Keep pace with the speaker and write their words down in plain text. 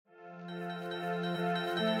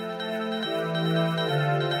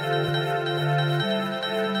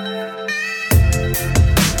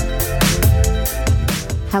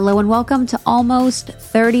Hello and welcome to Almost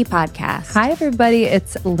 30 Podcast. Hi, everybody.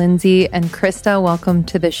 It's Lindsay and Krista. Welcome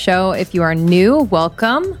to the show. If you are new,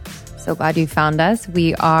 welcome. So glad you found us.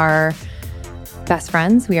 We are best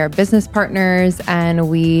friends. We are business partners, and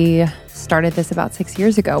we started this about 6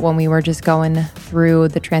 years ago when we were just going through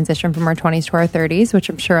the transition from our 20s to our 30s, which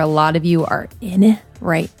I'm sure a lot of you are in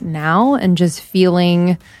right now and just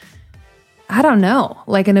feeling, I don't know,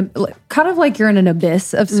 like kind of like you're in an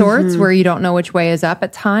abyss of sorts where you don't know which way is up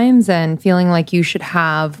at times and feeling like you should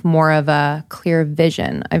have more of a clear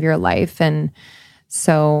vision of your life. And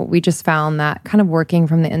so we just found that kind of working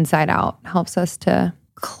from the inside out helps us to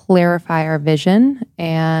clarify our vision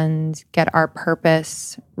and get our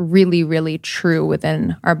purpose really, really true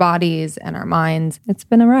within our bodies and our minds. It's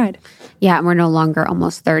been a ride. Yeah, and we're no longer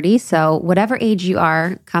almost 30. So whatever age you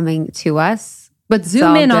are coming to us, but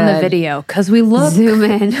zoom in on the video because we look zoom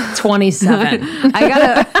in 27.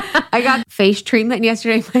 I got face treatment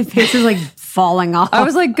yesterday. My face is like falling off. I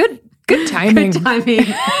was like, good timing. Good timing.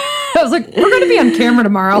 I was like, we're going to be on camera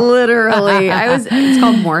tomorrow. Literally. It's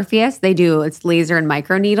called Morpheus. It's laser and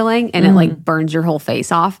micro needling, and it like burns your whole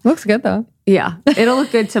face off. Looks good though. Yeah. It'll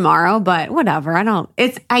look good tomorrow, but whatever.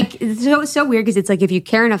 It's so weird because it's like, if you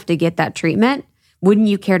care enough to get that treatment, wouldn't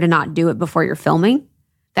you care to not do it before you're filming?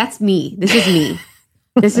 That's me. This is me.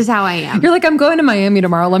 This is how I am. You're like, I'm going to Miami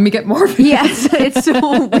tomorrow. Let me get more. Yes. It's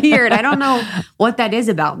so weird. I don't know what that is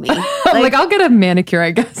about me. Like I'll get a manicure,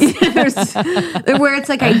 I guess. Where it's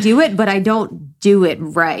like I do it, but I don't do it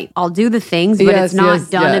right. I'll do the things, but it's not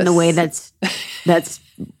done in the way that's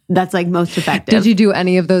like most effective. Did you do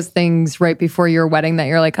any of those things right before your wedding that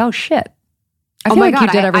you're like, oh shit? I feel like you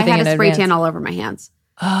did everything in advance. I had a spray tan all over my hands.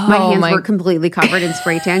 My hands were completely covered in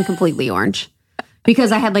spray tan, completely orange.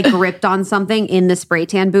 Because I had like gripped on something in the spray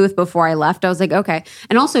tan booth before I left. I was like, okay.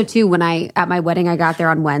 And also too, at my wedding, I got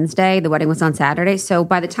there on Wednesday. The wedding was on Saturday. So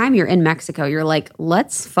by the time you're in Mexico, you're like,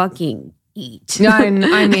 let's fucking eat. Yeah, I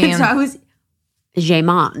mean. So I was, je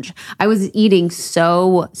mange. I was eating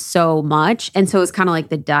so much. And so it was kind of like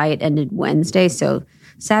the diet ended Wednesday. So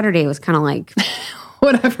Saturday was kind of like,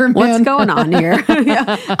 whatever, man. What's going on here?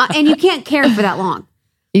 Yeah. And you can't care for that long.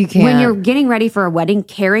 You can't. When you're getting ready for a wedding,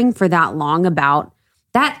 caring for that long about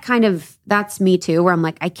that that's me too, where I'm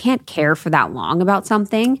like, I can't care for that long about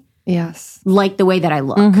something. Yes. Like the way that I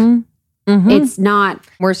look. It's not.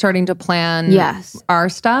 We're starting to plan our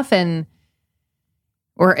stuff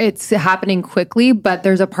or it's happening quickly, but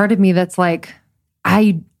there's a part of me that's like,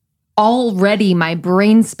 my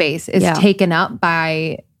brain space is taken up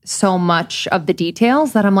by so much of the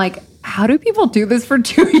details that I'm like, how do people do this for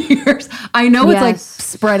 2 years? I know it's like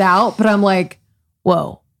spread out, but I'm like,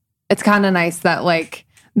 whoa. It's kind of nice that like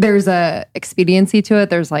there's a expediency to it.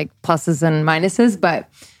 There's like pluses and minuses, but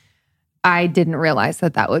I didn't realize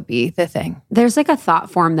that would be the thing. There's like a thought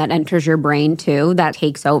form that enters your brain too that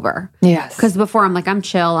takes over. Yes. Because before I'm like, I'm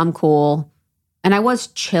chill, I'm cool. And I was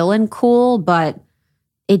chill and cool, but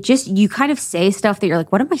you kind of say stuff that you're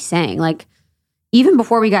like, what am I saying? Like, even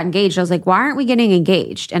before we got engaged, I was like, why aren't we getting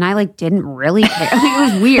engaged? And I like didn't really care. I think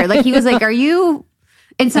it was weird. Like he was like, are you?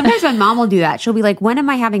 And sometimes my mom will do that. She'll be like, when am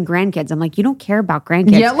I having grandkids? I'm like, you don't care about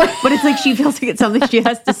grandkids. Yeah, but it's like she feels like it's something she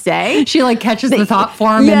has to say. She like catches the thought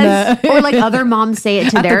form. Yes. Or like other moms say it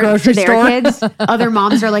to their kids. Other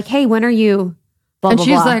moms are like, hey, when are you? Blah, and blah,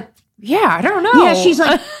 she's blah. like, yeah, I don't know. Yeah, she's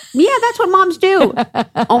like, yeah, that's what moms do.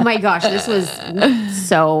 Oh my gosh, this was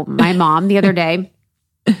so. My mom the other day,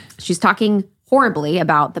 she's talking horribly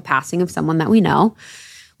about the passing of someone that we know,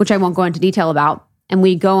 which I won't go into detail about. And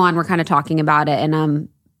we go on, we're kind of talking about it. And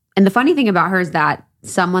the funny thing about her is that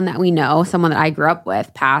someone that we know, someone that I grew up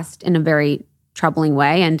with, passed in a very troubling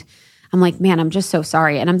way. And I'm like, man, I'm just so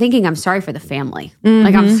sorry. And I'm thinking, I'm sorry for the family.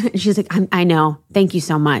 Like, she's like, I know. Thank you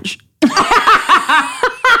so much. And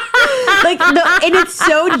it's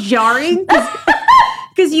so jarring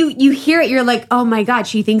because you hear it, you're like, oh my God,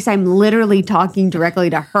 she thinks I'm literally talking directly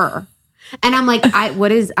to her. And I'm like,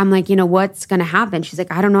 what's going to happen? She's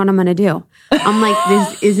like, I don't know what I'm going to do. I'm like,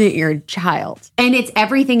 this isn't your child. And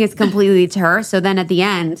everything is completely to her. So then at the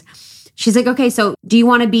end, she's like, okay, so do you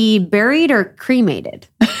want to be buried or cremated?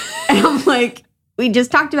 And I'm like, we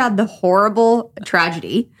just talked about the horrible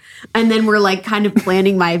tragedy. And then we're like kind of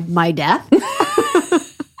planning my death.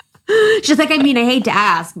 She's like, I hate to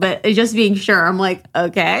ask, but just being sure. I'm like,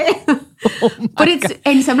 okay. But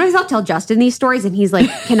and sometimes I'll tell Justin these stories and he's like,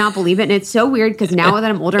 cannot believe it. And it's so weird because now that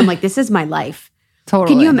I'm older, I'm like, this is my life.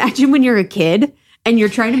 Totally. Can you imagine when you're a kid and you're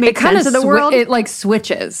trying to make sense of the world? It like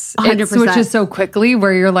switches. 100%. It switches so quickly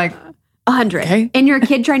where you're like, 100. Okay. And you're a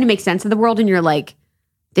kid trying to make sense of the world and you're like,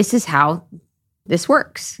 this is how this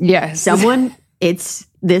works. Yes.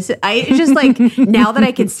 it's just like, now that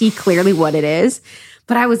I can see clearly what it is.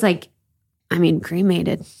 But I was like, I mean,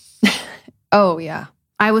 cremated. Oh, yeah.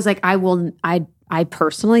 I was like, I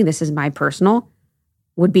personally, this is my personal,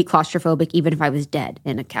 would be claustrophobic even if I was dead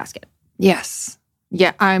in a casket. Yes.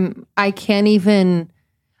 Yeah, I can't even,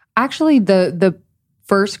 actually the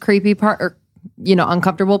first creepy part or,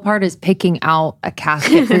 uncomfortable part is picking out a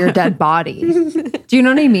casket for your dead body. Do you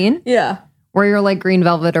know what I mean? Yeah. Where you're like green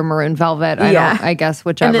velvet or maroon velvet. I guess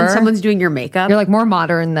whichever. And then someone's doing your makeup. You're like more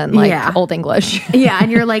modern than like Old English. Yeah.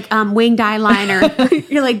 And you're like, winged eyeliner.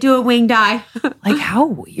 You're like, do a winged eye. Like how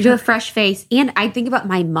weird. Do a fresh face. And I think about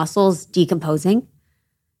my muscles decomposing.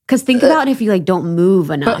 Because think about if you like don't move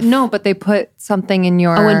enough. But they put something in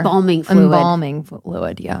your embalming fluid. Embalming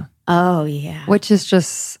fluid, yeah. Oh yeah. Which is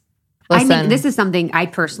just. Listen. I think this is something I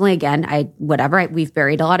personally, we've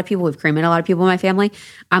buried a lot of people, we've cremated a lot of people in my family.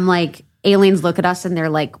 I'm like, aliens look at us and they're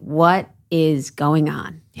like, what is going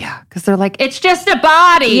on? Yeah, because they're like, it's just a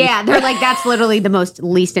body. Yeah, they're like, that's literally the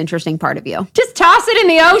least interesting part of you. Just toss it in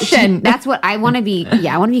the ocean. That's what I want to be.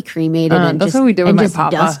 Yeah, I want to be cremated and that's just, what we do with my just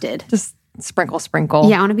papa. Dusted. Just sprinkle.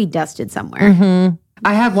 Yeah, I want to be dusted somewhere. Mm-hmm.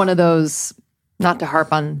 I have one of those, not to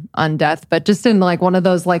harp on death, but just in like one of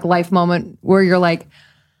those like life moment where you're like,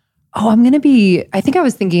 oh, I think I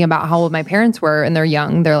was thinking about how old my parents were and they're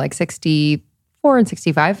young. They're like 64 and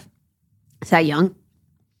 65. Is that young?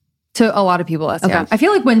 To a lot of people, that's young. I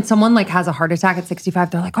feel like when someone like has a heart attack at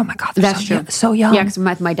 65, they're like, oh my God, that's true. So young. Yeah,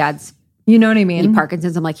 because my dad's, you know what I mean?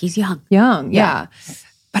 Parkinson's, I'm like, he's young. Young, yeah.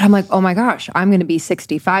 But I'm like, oh my gosh, I'm going to be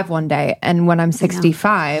 65 one day. And when I'm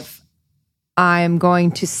 65, I'm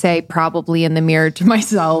going to say probably in the mirror to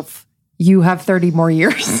myself, you have 30 more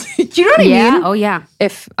years. Do you know what I mean? Oh, yeah.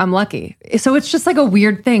 If I'm lucky. So it's just like a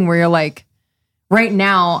weird thing where you're like, right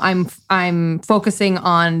now I'm focusing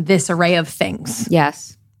on this array of things.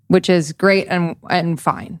 Yes. Which is great and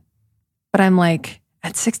fine. But I'm like,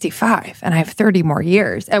 at 65 and I have 30 more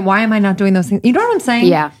years. And why am I not doing those things? You know what I'm saying?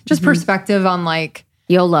 Yeah. Just perspective on like.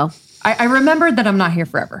 YOLO. I remembered that I'm not here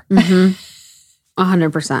forever.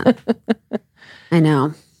 100%. I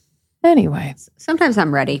know. Anyway. Sometimes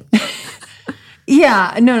I'm ready.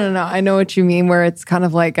 Yeah. No. I know what you mean, where it's kind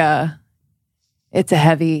of like it's a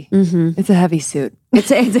heavy suit. It's a heavy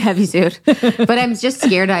suit. But I'm just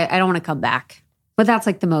scared. I don't want to come back. But that's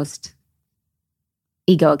like the most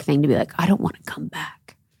egoic thing to be like, I don't want to come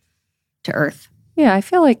back to Earth. Yeah, I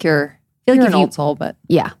feel like you're an old soul, but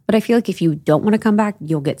yeah. But I feel like if you don't want to come back,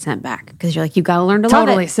 you'll get sent back because you're like, you've got to learn to love it.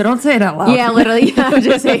 Totally. So don't say it out loud. Yeah, literally. I'm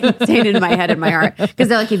just saying it in my head and my heart because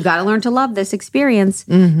they're like, you've got to learn to love this experience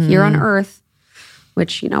here on Earth,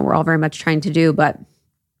 which we're all very much trying to do. But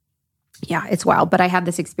yeah, it's wild. But I had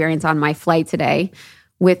this experience on my flight today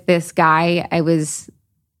with this guy. I was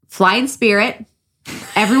flying Spirit.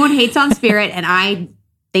 Everyone hates on Spirit, and I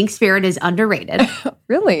think Spirit is underrated.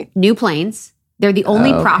 Really? New planes. They're the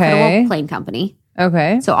only profitable plane company.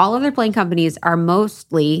 Okay. So all other plane companies are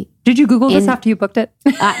mostly... Did you Google this after you booked it?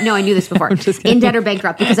 No, I knew this before. In debt or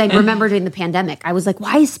bankrupt, because I remember during the pandemic, I was like,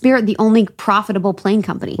 why is Spirit the only profitable plane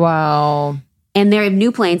company? Wow. And they have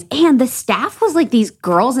new planes. And the staff was like these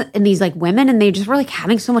girls and these like women, and they just were like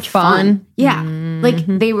having so much fun. Yeah. Like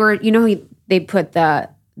they were, they put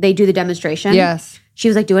they do the demonstration. Yes. She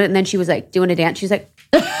was like doing it, and then she was like doing a dance. She was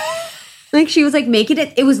like, she was like making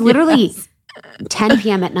it. It was literally 10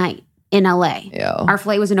 p.m. at night in LA. Ew. Our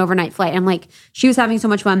flight was an overnight flight. I'm like, she was having so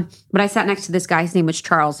much fun. But I sat next to this guy. His name was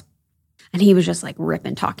Charles. And he was just like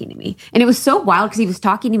ripping talking to me. And it was so wild because he was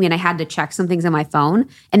talking to me and I had to check some things on my phone.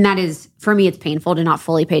 And that is, for me, it's painful to not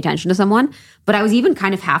fully pay attention to someone. But I was even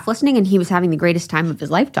kind of half listening and he was having the greatest time of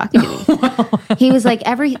his life talking to me. He was like,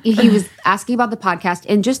 he was asking about the podcast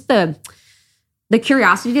and just the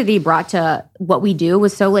curiosity that he brought to what we do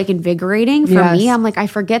was so like invigorating for me. I'm like, I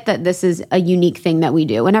forget that this is a unique thing that we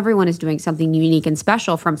do. And everyone is doing something unique and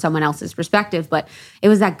special from someone else's perspective. But it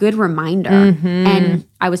was that good reminder. And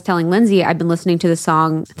I was telling Lindsay, I've been listening to the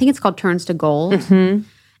song, I think it's called Turns to Gold.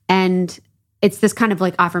 And it's this kind of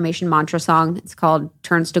like affirmation mantra song. It's called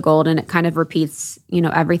Turns to Gold. And it kind of repeats,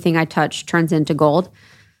 everything I touch turns into gold.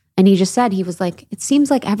 And he just said, he was like, it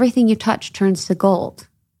seems like everything you touch turns to gold.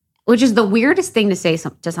 Which is the weirdest thing to say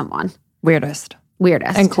to someone. Weirdest.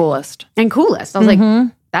 And coolest. I was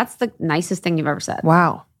like, that's the nicest thing you've ever said.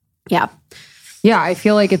 Wow. Yeah. Yeah, I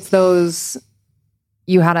feel like it's those,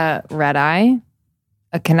 you had a red eye,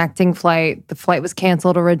 a connecting flight. The flight was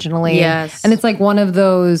canceled originally. Yes. And it's like one of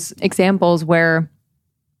those examples where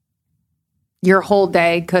your whole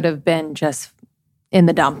day could have been just in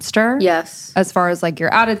the dumpster. Yes. As far as like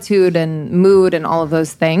your attitude and mood and all of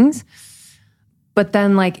those things. But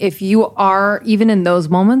then like if you are even in those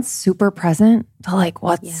moments super present to like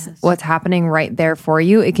what's happening right there for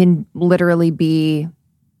you, it can literally be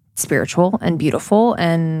spiritual and beautiful.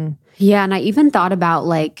 And yeah, and I even thought about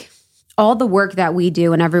like all the work that we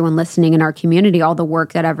do and everyone listening in our community, all the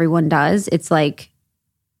work that everyone does. It's like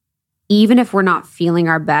even if we're not feeling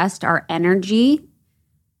our best, our energy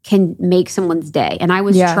can make someone's day. And I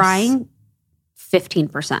was trying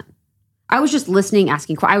 15%. I was just listening,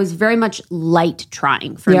 asking. I was very much light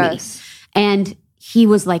trying for me. And he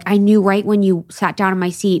was like, I knew right when you sat down in my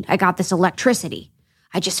seat, I got this electricity.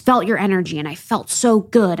 I just felt your energy and I felt so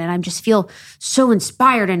good. And I just feel so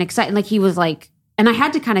inspired and excited. Like he was like, and I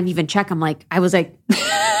had to kind of even check. I was like,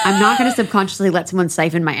 I'm not going to subconsciously let someone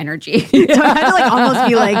siphon my energy. So I had to like almost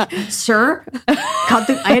be like, sir, I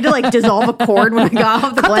had to like dissolve a cord when I got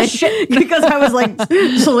off the plane because I was like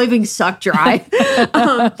slowly being sucked dry.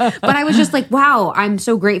 But I was just like, wow, I'm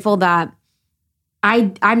so grateful that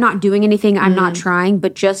I'm not doing anything. I'm not trying,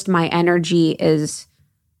 but just my energy is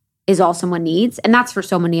all someone needs. And that's for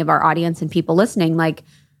so many of our audience and people listening. Like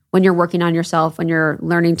when you're working on yourself, when you're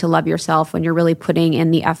learning to love yourself, when you're really putting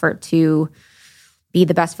in the effort to be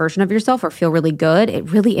the best version of yourself or feel really good, it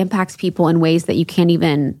really impacts people in ways that you can't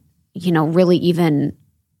even, really even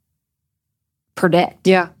predict.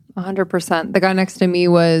 Yeah, 100%. The guy next to me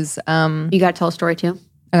was... you got to tell a story too?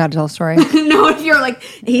 I got to tell a story. No, if you're like,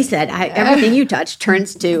 he said, everything you touch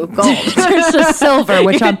turns to gold. Turns to silver,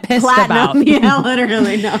 which I'm pissed about. Yeah,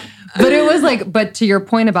 literally, no. But it was like, but to your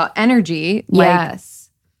point about energy, like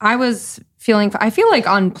I feel like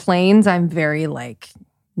on planes, I'm very like...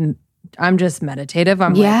 I'm just meditative.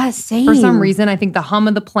 I'm like, same. For some reason, I think the hum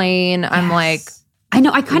of the plane, I'm like... I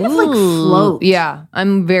know, I kind of like float. Yeah,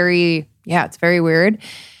 I'm very... Yeah, it's very weird.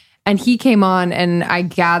 And he came on and I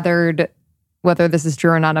gathered, whether this is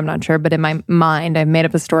true or not, I'm not sure, but in my mind, I've made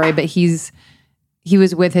up a story, but he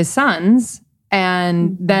was with his sons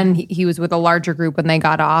and then he was with a larger group when they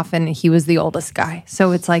got off and he was the oldest guy.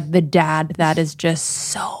 So it's like the dad that is just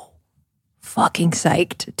so fucking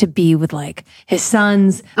psyched to be with like his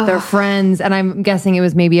sons, their friends. And I'm guessing it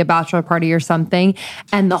was maybe a bachelor party or something.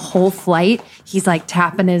 And the whole flight, he's like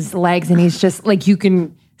tapping his legs and he's just like, you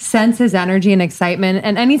can sense his energy and excitement.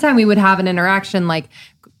 And anytime we would have an interaction, like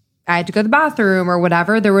I had to go to the bathroom or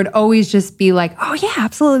whatever, there would always just be like, oh yeah,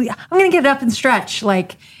 absolutely. I'm going to get up and stretch.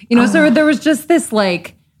 Like, so there was just this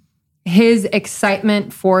like his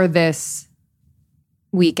excitement for this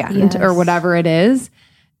weekend or whatever it is.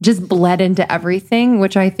 Just bled into everything,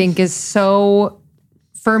 which I think is so,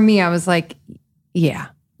 for me, I was like, yeah,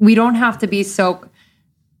 we don't have to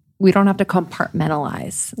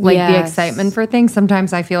compartmentalize like the excitement for things.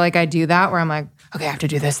 Sometimes I feel like I do that where I'm like, okay, I have to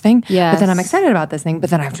do this thing, but then I'm excited about this thing, but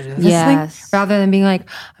then I have to do this thing, rather than being like,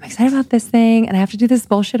 I'm excited about this thing and I have to do this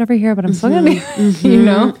bullshit over here, but I'm still gonna be,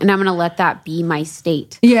 And I'm gonna let that be my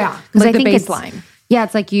state. Yeah, because like I think the baseline.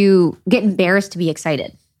 It's like you get embarrassed to be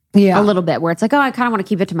excited. A little bit where it's like, oh, I kind of want to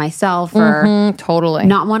keep it to myself or totally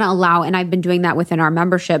not want to allow. And I've been doing that within our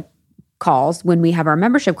membership calls when we have our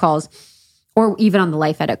membership calls or even on the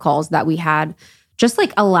Life Edit calls that we had, just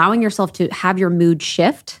like allowing yourself to have your mood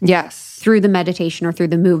shift. Yes. Through the meditation or through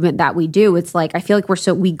the movement that we do. It's like, I feel like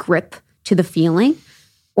we grip to the feeling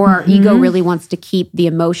or our ego really wants to keep the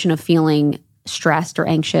emotion of feeling stressed or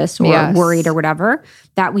anxious or worried or whatever,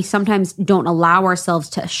 that we sometimes don't allow ourselves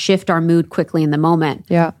to shift our mood quickly in the moment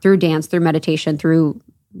through dance, through meditation, through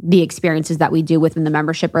the experiences that we do within the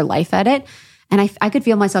membership or Life Edit. And I could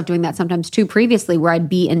feel myself doing that sometimes too previously where I'd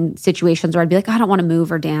be in situations where I'd be like, I don't want to move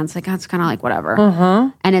or dance. Like, it's kind of like whatever.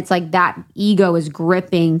 And it's like that ego is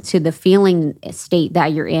gripping to the feeling state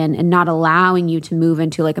that you're in and not allowing you to move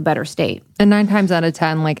into like a better state. And 9 times out of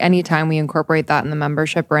 10, like anytime we incorporate that in the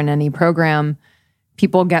membership or in any program,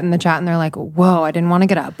 people get in the chat and they're like, whoa, I didn't want to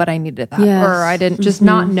get up, but I needed that. Or I didn't, just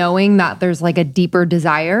not knowing that there's like a deeper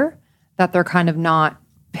desire that they're kind of not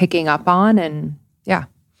picking up on. And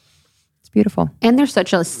beautiful. And there's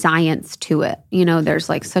such a science to it. There's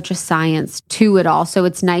like such a science to it all. So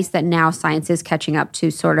it's nice that now science is catching up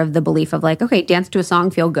to sort of the belief of like, okay, dance to a song,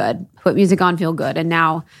 feel good. Put music on, feel good. And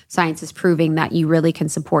now science is proving that you really can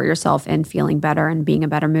support yourself in feeling better and being a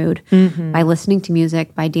better mood by listening to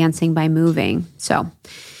music, by dancing, by moving. So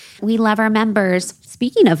we love our members.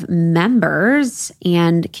 Speaking of members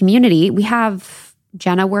and community, we have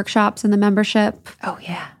Jenna workshops in the membership. Oh,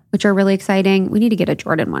 yeah. Which are really exciting. We need to get a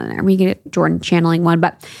Jordan one in there. We get a Jordan channeling one.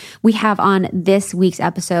 But we have on this week's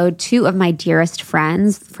episode 2 of my dearest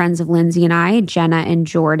friends of Lindsay and I, Jenna and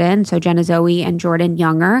Jordan. So Jenna Zoe and Jordan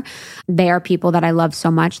Younger. They are people that I love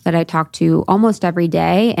so much that I talk to almost every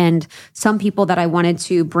day. And some people that I wanted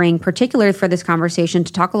to bring particularly for this conversation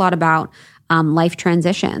to talk a lot about life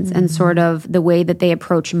transitions and sort of the way that they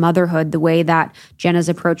approach motherhood, the way that Jenna's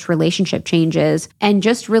approach relationship changes, and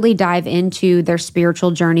just really dive into their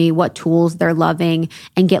spiritual journey, what tools they're loving,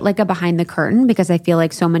 and get like a behind the curtain, because I feel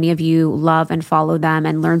like so many of you love and follow them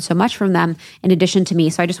and learn so much from them in addition to me.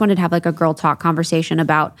 So I just wanted to have like a girl talk conversation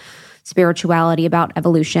about spirituality, about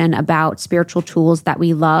evolution, about spiritual tools that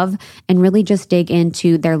we love, and really just dig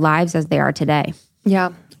into their lives as they are today. Yeah.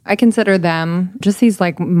 I consider them just these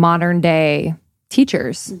like modern day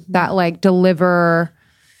teachers that like deliver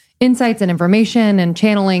insights and information and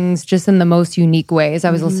channelings just in the most unique ways. I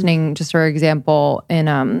was listening, just for example,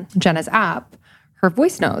 in Jenna's app, her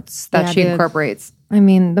voice notes that she incorporates. I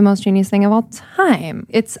mean, the most genius thing of all time.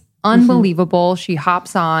 It's unbelievable. She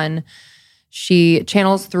hops on, she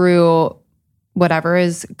channels through whatever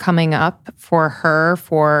is coming up for her,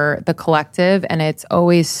 for the collective. And it's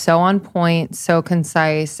always so on point, so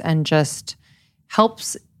concise, and just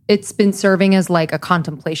helps. It's been serving as like a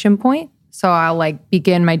contemplation point. So I'll like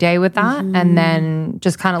begin my day with that and then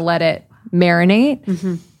just kind of let it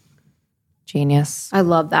marinate. Genius. I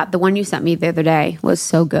love that. The one you sent me the other day was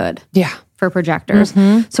so good. Yeah. For projectors.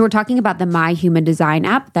 So we're talking about the My Human Design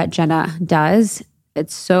app that Jenna does.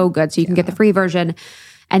 It's so good. So you can get the free version,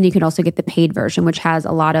 and you can also get the paid version, which has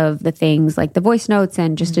a lot of the things like the voice notes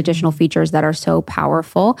and just additional features that are so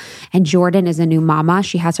powerful. And Jordan is a new mama.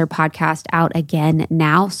 She has her podcast out again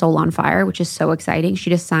now, Soul on Fire, which is so exciting. She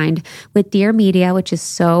just signed with Dear Media, which is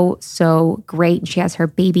so, so great. And she has her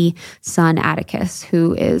baby son, Atticus,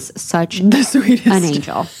 who is such the sweetest, an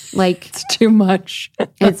angel. Like, it's too much.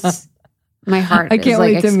 It's my heart. I can't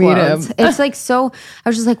like wait to meet explodes. him. It's like so. I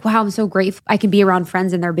was just like, wow, I'm so grateful. I can be around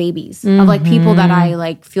friends and their babies of like people that I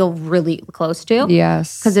like feel really close to.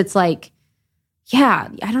 Yes, because it's like, yeah,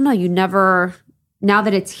 I don't know. You never. Now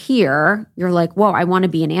that it's here, you're like, whoa, I want to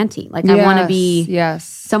be an auntie. Like, I want to be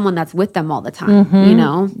someone that's with them all the time, you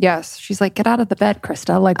know? Yes. She's like, get out of the bed,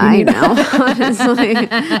 Krista. Like, I know. Honestly,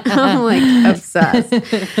 I'm like obsessed.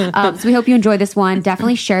 So we hope you enjoy this one.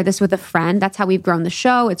 Definitely share this with a friend. That's how we've grown the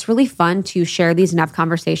show. It's really fun to share these and have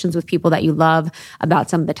conversations with people that you love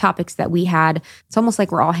about some of the topics that we had. It's almost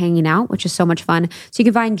like we're all hanging out, which is so much fun. So you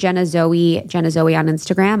can find Jenna Zoe on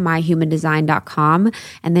Instagram, myhumandesign.com,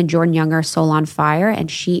 and then Jordan Younger, Soul on Fire.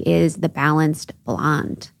 And she is the Balanced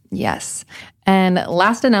Blonde. Yes. And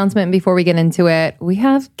last announcement before we get into it, we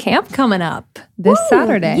have camp coming up this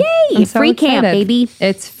Saturday. Yay! I'm so free excited. Camp, baby.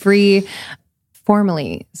 It's free.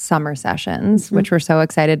 Formally summer sessions, which we're so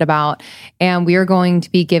excited about. And we are going to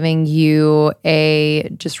be giving you a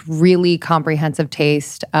just really comprehensive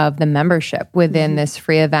taste of the membership within this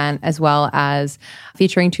free event, as well as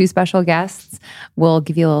featuring 2 special guests. We'll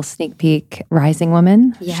give you a little sneak peek. Rising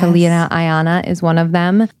Woman, Shalina Ayana is one of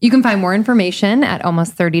them. You can find more information at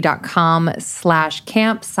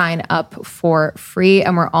almost30.com/camp. Sign up for free.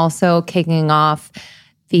 And we're also kicking off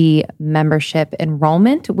the membership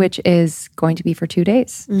enrollment, which is going to be for 2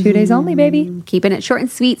 days. 2 days only, baby. Keeping it short and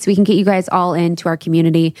sweet so we can get you guys all into our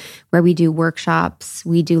community where we do workshops,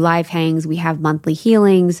 we do live hangs, we have monthly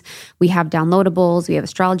healings, we have downloadables, we have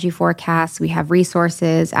astrology forecasts, we have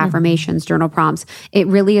resources, affirmations, journal prompts. It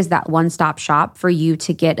really is that one-stop shop for you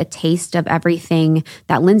to get a taste of everything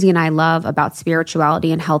that Lindsay and I love about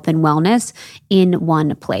spirituality and health and wellness in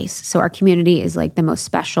one place. So our community is like the most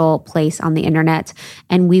special place on the internet.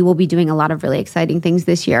 And we will be doing a lot of really exciting things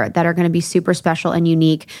this year that are going to be super special and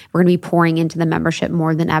unique. We're going to be pouring into the membership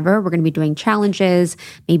more than ever. We're going to be doing challenges,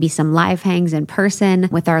 maybe some live hangs in person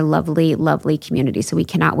with our lovely, lovely community. So we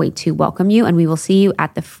cannot wait to welcome you. And we will see you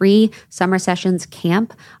at the free Summer Sessions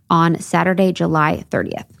Camp on Saturday, July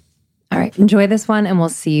 30th. All right. Enjoy this one, and we'll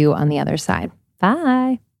see you on the other side.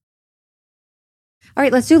 Bye. All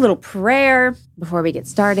right. Let's do a little prayer before we get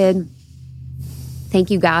started. Thank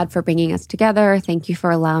you, God, for bringing us together. Thank you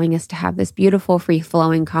for allowing us to have this beautiful,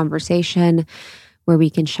 free-flowing conversation where we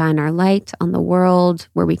can shine our light on the world,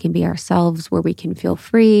 where we can be ourselves, where we can feel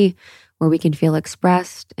free, where we can feel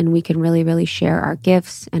expressed, and we can really, really share our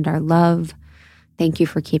gifts and our love. Thank you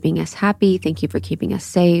for keeping us happy. Thank you for keeping us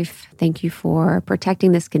safe. Thank you for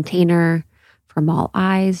protecting this container from all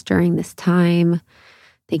eyes during this time.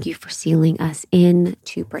 Thank you for sealing us in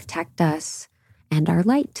to protect us and our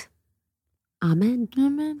light. Amen.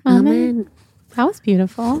 Amen. Amen. That was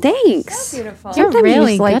beautiful. Thanks. So beautiful. You're Sometimes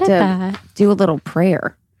really you just like good to at that. do a little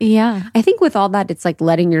prayer. Yeah. I think with all that, it's like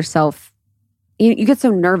letting yourself, you get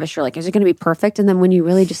so nervous. You're like, is it going to be perfect? And then when you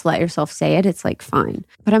really just let yourself say it, it's like fine.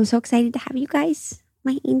 But I'm so excited to have you guys,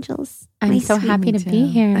 my angels. I'm my so sweet- happy to be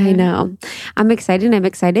here. I know. I'm excited. I'm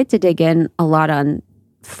excited to dig in a lot on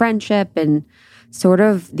friendship and sort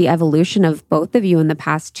of the evolution of both of you in the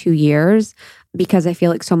past 2 years. because I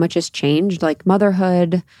feel like so much has changed, like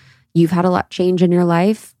motherhood. You've had a lot change in your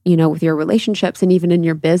life, with your relationships and even in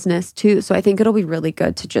your business too. So I think it'll be really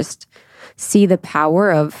good to just see the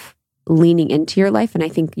power of leaning into your life. And I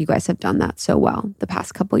think you guys have done that so well the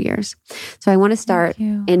past couple years. So I want to start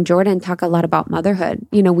in Jordan, talk a lot about motherhood.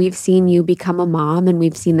 We've seen you become a mom and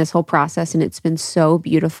we've seen this whole process and it's been so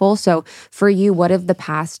beautiful. So for you, what have the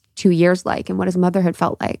past 2 years like and what has motherhood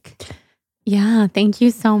felt like? Yeah, thank you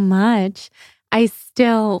so much. I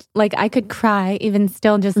still, I could cry even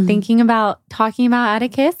still just thinking about talking about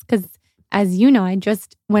Atticus because as you know, I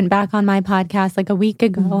just went back on my podcast like a week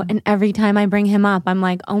ago and every time I bring him up, I'm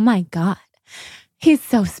like, oh my God, he's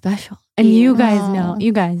so special. And you guys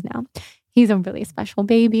know, he's a really special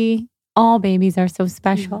baby. All babies are so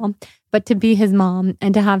special. But to be his mom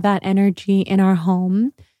and to have that energy in our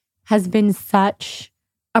home has been such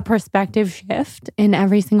a perspective shift in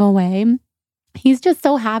every single way. He's just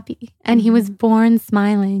so happy. And he was born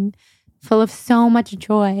smiling, full of so much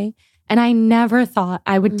joy. And I never thought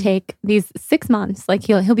I would take these 6 months, like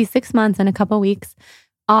he'll be 6 months in a couple of weeks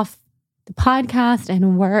off the podcast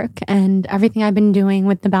and work and everything I've been doing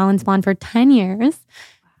with the Balance Bond for 10 years.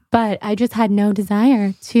 But I just had no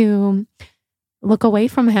desire to look away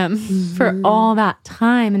from him for all that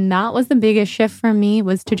time. And that was the biggest shift for me,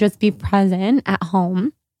 was to just be present at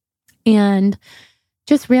home and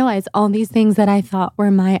just realize all these things that I thought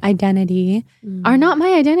were my identity are not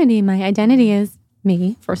my identity. My identity is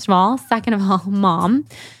me, first of all. Second of all, mom,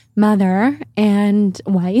 mother, and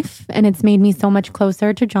wife. And it's made me so much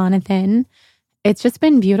closer to Jonathan. It's just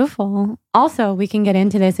been beautiful. Also, we can get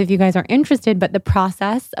into this if you guys are interested, but the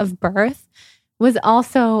process of birth was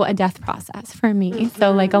also a death process for me.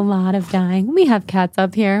 So a lot of dying. We have cats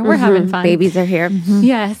up here. We're having fun. Babies are here.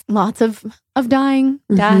 Yes. Lots of dying,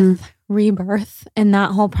 death, rebirth. And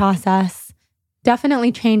that whole process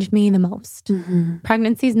definitely changed me the most.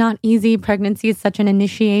 Pregnancy is not easy. Pregnancy is such an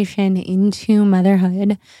initiation into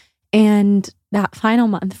motherhood. And that final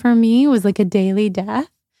month for me was like a daily death.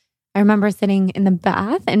 I remember sitting in the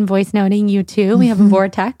bath and voice noting you too. We have a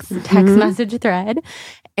Vortex text message thread.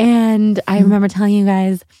 And I remember telling you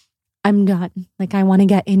guys, I'm done. I want to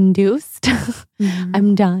get induced.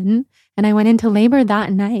 I'm done. And I went into labor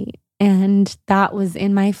that night. And that was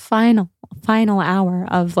in my final hour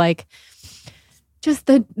of just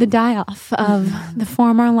the die-off of the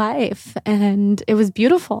former life. And it was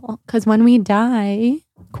beautiful because when we die,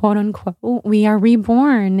 quote unquote, we are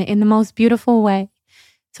reborn in the most beautiful way.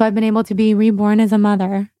 So I've been able to be reborn as a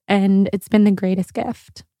mother and it's been the greatest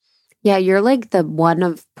gift. Yeah, you're the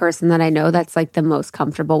one person that I know that's the most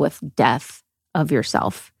comfortable with death of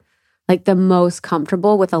yourself. The most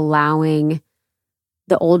comfortable with allowing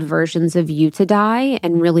the old versions of you to die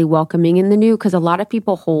and really welcoming in the new. Because a lot of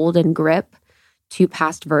people hold and grip to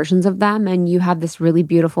past versions of them. And you have this really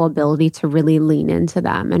beautiful ability to really lean into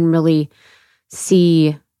them and really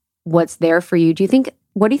see what's there for you.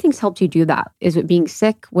 What do you think's helped you do that? Is it being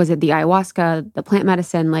sick? Was it the ayahuasca, the plant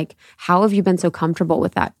medicine? How have you been so comfortable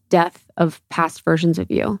with that death of past versions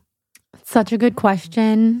of you? Such a good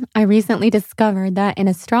question. I recently discovered that in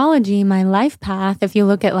astrology, my life path, if you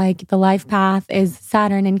look at the life path is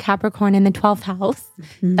Saturn and Capricorn in the 12th house.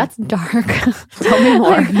 That's dark. Tell me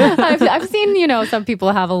more. I've seen, some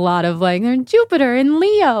people have a lot of Jupiter and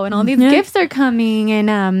Leo and all these gifts are coming.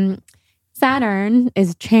 And Saturn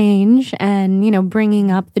is change and,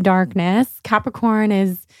 bringing up the darkness. Capricorn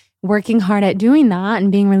is working hard at doing that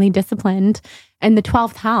and being really disciplined. And the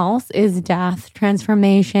 12th house is death,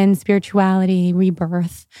 transformation, spirituality,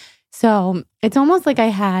 rebirth. So it's almost like I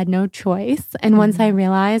had no choice. And once I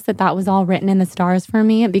realized that that was all written in the stars for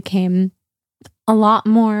me, it became a lot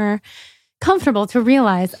more comfortable to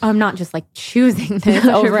realize I'm not just choosing this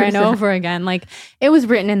over and over again. It was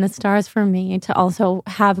written in the stars for me to also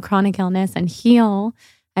have chronic illness and heal.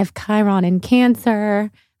 I have Chiron in Cancer.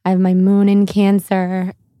 I have my moon in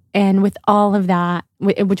Cancer. And with all of that,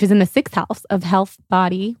 which is in the 6th house of health,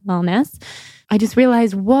 body, wellness, I just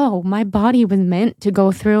realized, whoa, my body was meant to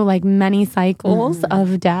go through many cycles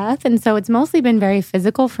of death. And so it's mostly been very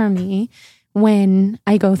physical for me when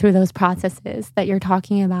I go through those processes that you're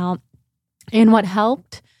talking about. And what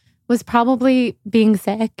helped was probably being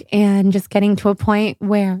sick and just getting to a point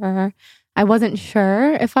where I wasn't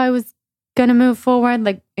sure if I was going to move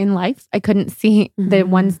forward in life. I couldn't see the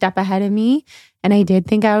one step ahead of me. And I did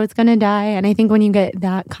think I was going to die. And I think when you get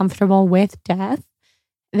that comfortable with death,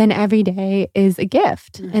 then every day is a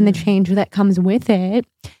gift. And the change that comes with it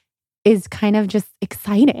is kind of just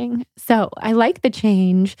exciting. So I like the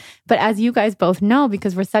change. But as you guys both know,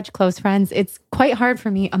 because we're such close friends, it's quite hard for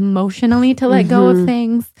me emotionally to let go of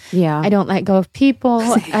things. Yeah. I don't let go of people.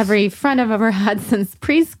 Every friend I've ever had since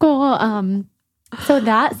preschool. So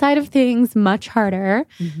that side of things, much harder.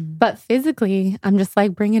 But physically, I'm just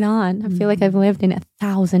like, bring it on. I feel like I've lived in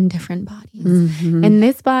 1,000 different bodies. In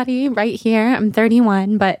this body right here, I'm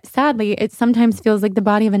 31, but sadly, it sometimes feels like the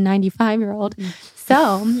body of a 95-year-old.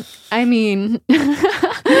 So, I mean,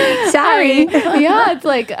 sorry. Yeah, it's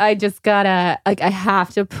like, I just gotta, like, I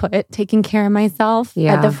have to put taking care of myself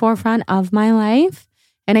at the forefront of my life.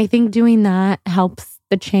 And I think doing that helps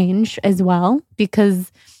the change as well,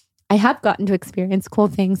 because I have gotten to experience cool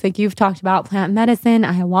things. Like you've talked about plant medicine,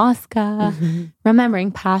 ayahuasca,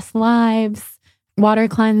 remembering past lives, water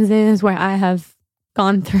cleanses where I have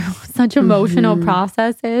gone through such emotional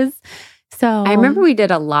processes. So I remember we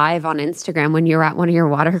did a live on Instagram when you were at one of your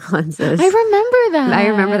water cleanses. I remember that. I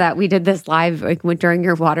remember that. We did this live like during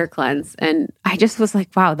your water cleanse. And I just was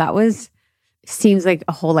like, wow, seems like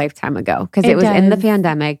a whole lifetime ago. Because it was in the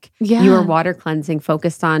pandemic. Yeah. You were water cleansing,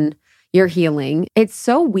 focused on your healing. It's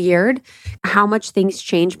so weird how much things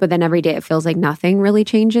change, but then every day it feels like nothing really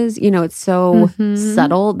changes. You know, it's so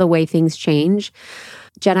subtle the way things change.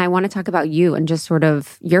 Jenna, I want to talk about you and just sort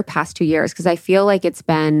of your past 2 years, because I feel like it's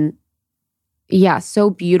been, so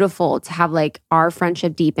beautiful to have like our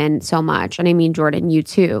friendship deepen so much. And I mean, Jordan, you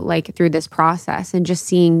too, like through this process and just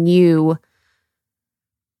seeing you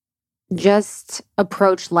just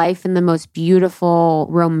approach life in the most beautiful,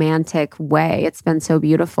 romantic way. It's been so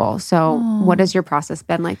beautiful. So what has your process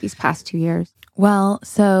been like these past 2 years? Well,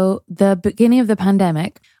 so the beginning of the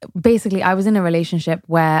pandemic, basically I was in a relationship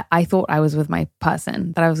where I thought I was with my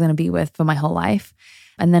person that I was going to be with for my whole life.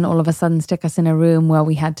 And then all of a sudden stick us in a room where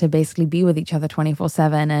we had to basically be with each other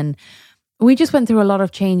 24/7. And we just went through a lot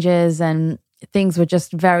of changes and things were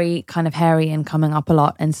just very kind of hairy and coming up a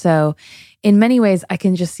lot. And so in many ways, I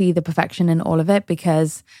can just see the perfection in all of it,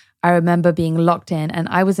 because I remember being locked in, and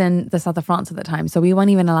I was in the south of France at the time. So we weren't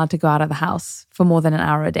even allowed to go out of the house for more than an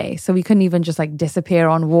hour a day. So we couldn't even just like disappear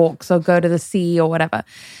on walks or go to the sea or whatever.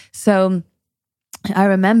 So I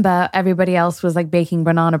remember everybody else was like baking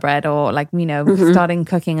banana bread or like, starting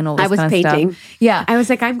cooking and all this kind of painting. stuff. Yeah. I was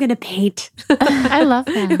like, I'm going to paint. I love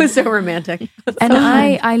that. It was so romantic. And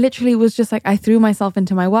I literally was just like, I threw myself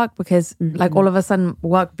into my work because like all of a sudden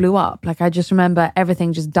work blew up. Like I just remember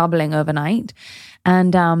everything just doubling overnight.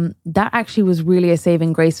 And that actually was really a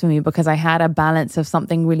saving grace for me, because I had a balance of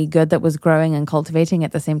something really good that was growing and cultivating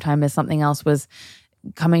at the same time as something else was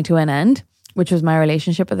coming to an end, which was my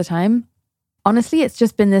relationship at the time. Honestly, it's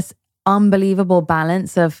just been this unbelievable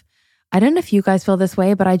balance of, I don't know if you guys feel this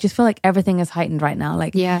way, but I just feel like everything is heightened right now.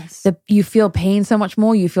 Like you feel pain so much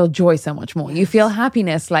more, you feel joy so much more. You feel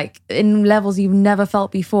happiness like in levels you've never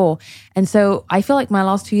felt before. And so I feel like my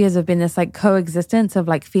last 2 years have been this like coexistence of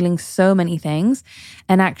like feeling so many things,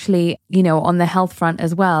 and actually, on the health front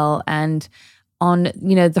as well. And on,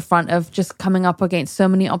 the front of just coming up against so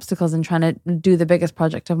many obstacles and trying to do the biggest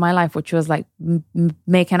project of my life, which was like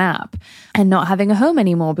make an app, and not having a home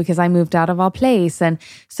anymore because I moved out of our place. And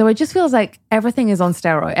so it just feels like everything is on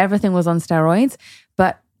steroids. Everything was on steroids.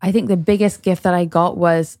 But I think the biggest gift that I got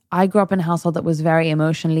was I grew up in a household that was very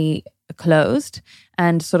emotionally closed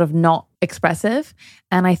and sort of not expressive.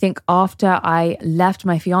 And I think after I left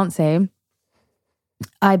my fiance,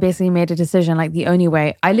 I basically made a decision, like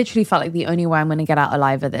I literally felt like the only way I'm going to get out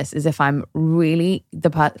alive of this is if I'm really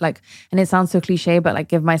and it sounds so cliche, but like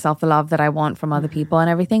give myself the love that I want from other people and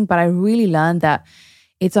everything. But I really learned that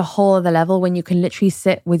it's a whole other level when you can literally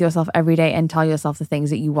sit with yourself every day and tell yourself the things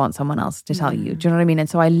that you want someone else to tell you. Do you know what I mean? And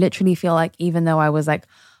so I literally feel like even though I was like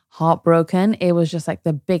heartbroken, it was just like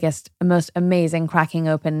the biggest, most amazing cracking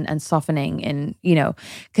open and softening in,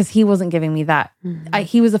 because he wasn't giving me that.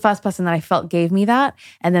 He was the first person that I felt gave me that,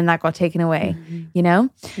 and then that got taken away,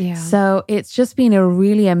 Yeah. So it's just been a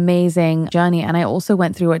really amazing journey. And I also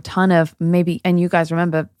went through a ton of and you guys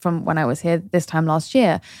remember from when I was here this time last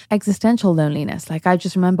year, existential loneliness. Like I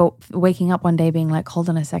just remember waking up one day being like, hold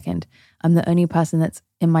on a second, I'm the only person that's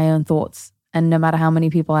in my own thoughts. And no matter how many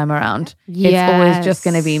people I'm around, it's always just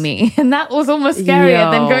going to be me. And that was almost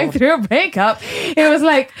scarier than going through a breakup. It was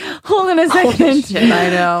like, hold on a second. Shit, I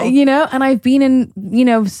know. And I've been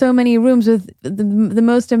in, so many rooms with the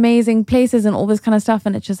most amazing places and all this kind of stuff.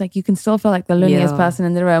 And it's just like, you can still feel like the loneliest person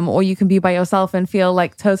in the room, or you can be by yourself and feel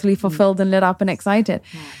like totally fulfilled and lit up and excited.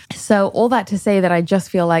 So all that to say that I just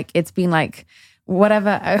feel like it's been like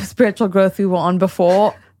whatever spiritual growth we were on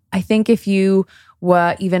before. I think if you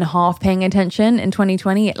were even half paying attention in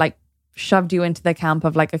 2020, it like shoved you into the camp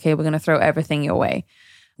of like, okay, we're going to throw everything your way.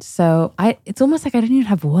 So it's almost like I don't even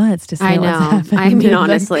have words to say I know. what's happening. I mean,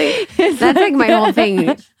 honestly, that's like my whole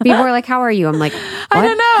thing. People are like, "How are you?" I'm like, what? I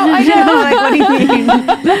don't know. I know. Like, what do you mean?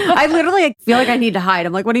 I literally feel like I need to hide.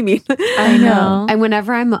 I'm like, what do you mean? I know. And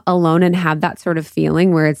whenever I'm alone and have that sort of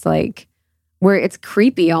feeling where it's like, where it's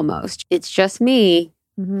creepy almost, it's just me,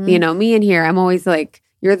 you know, me in here. I'm always like,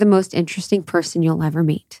 you're the most interesting person you'll ever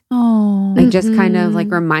meet. Oh, Like just kind of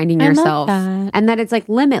like reminding I love yourself that. and that it's like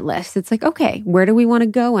limitless. It's like, okay, where do we want to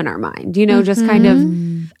go in our mind? You know, just kind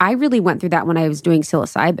of, I really went through that when I was doing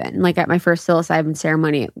psilocybin, like at my first psilocybin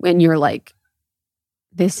ceremony, and you're like,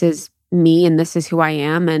 this is me and this is who I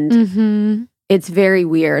am. And it's very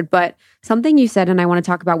weird. But something you said, and I want to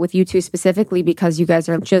talk about with you two specifically, because you guys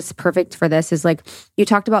are just perfect for this, is like you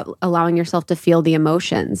talked about allowing yourself to feel the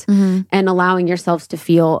emotions and allowing yourselves to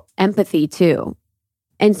feel empathy too.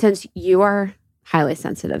 And since you are highly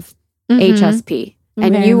sensitive, HSP,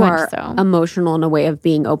 and Very you much are so. emotional in a way of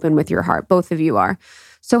being open with your heart, both of you are.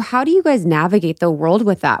 So how do you guys navigate the world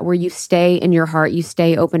with that, where you stay in your heart, you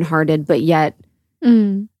stay open-hearted, but yet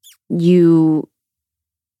you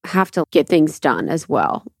have to get things done as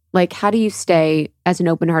well? Like, how do you stay as an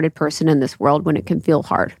open-hearted person in this world when it can feel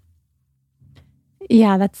hard?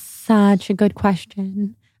 Yeah, that's such a good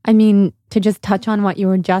question. I mean, to just touch on what you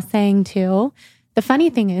were just saying too, the funny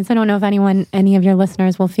thing is, I don't know if any of your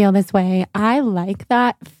listeners will feel this way. I like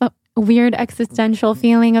that weird existential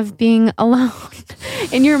feeling of being alone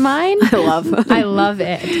in your mind. I love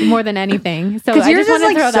it more than anything. So I yours just want is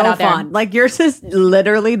to throw like that so out there. fun. Like yours is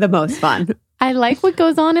literally the most fun. I like what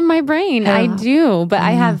goes on in my brain. I do, but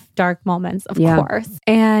I have dark moments, of course.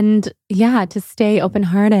 And yeah, to stay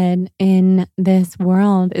open-hearted in this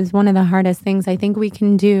world is one of the hardest things I think we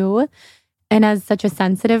can do. And as such a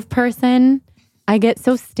sensitive person, I get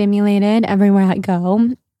so stimulated everywhere I go.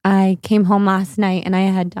 I came home last night and I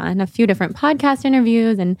had done a few different podcast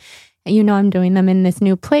interviews, and you know, I'm doing them in this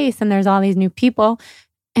new place and there's all these new people.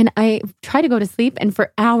 And I try to go to sleep, and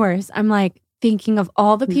for hours, I'm like, thinking of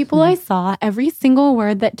all the people I saw, every single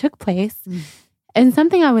word that took place. And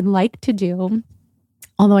something I would like to do,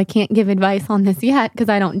 although I can't give advice on this yet because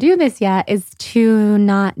I don't do this yet, is to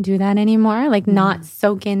not do that anymore, like not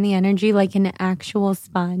soak in the energy like an actual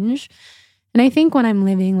sponge. And I think when I'm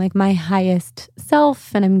living like my highest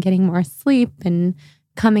self and I'm getting more sleep and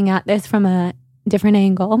coming at this from a different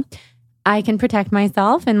angle, I can protect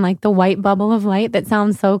myself in like the white bubble of light that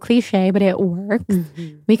sounds so cliche, but it works.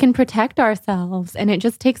 We can protect ourselves, and it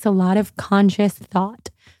just takes a lot of conscious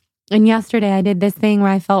thought. And yesterday I did this thing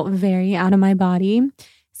where I felt very out of my body.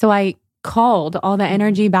 So I called all the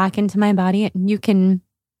energy back into my body, and you can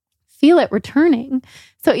feel it returning.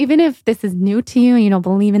 So even if this is new to you and you don't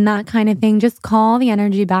believe in that kind of thing, just call the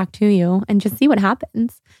energy back to you and just see what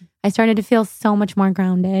happens. I started to feel so much more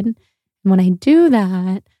grounded. And when I do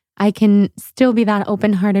that, I can still be that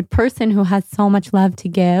open-hearted person who has so much love to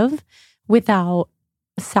give without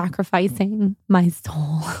sacrificing my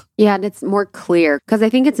soul. Yeah, and it's more clear because I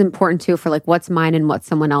think it's important too for like what's mine and what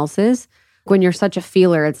someone else's. When you're such a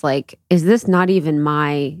feeler, it's like, is this not even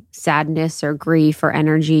my sadness or grief or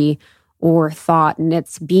energy or thought? And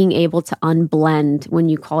it's being able to unblend when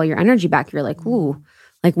you call your energy back. You're like, ooh,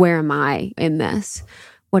 like where am I in this?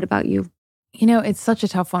 What about you? You know, it's such a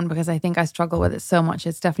tough one because I think I struggle with it so much.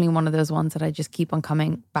 It's definitely one of those ones that I just keep on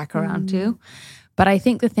coming back around to. But I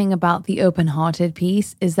think the thing about the open-hearted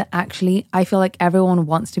piece is that actually I feel like everyone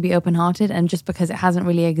wants to be open-hearted, and just because it hasn't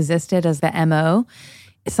really existed as the MO,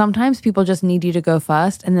 sometimes people just need you to go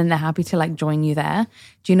first and then they're happy to like join you there.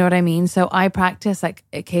 Do you know what I mean? So I practice like,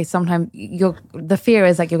 okay, sometimes the fear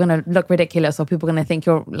is like you're going to look ridiculous or people are going to think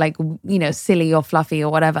you're like, you know, silly or fluffy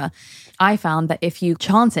or whatever. I found that if you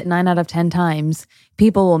chance it 9 out of 10 times,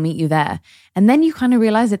 people will meet you there. And then you kind of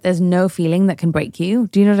realize that there's no feeling that can break you.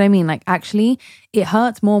 Do you know what I mean? Like actually it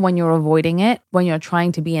hurts more when you're avoiding it, when you're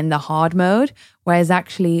trying to be in the hard mode. Whereas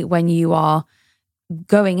actually when you are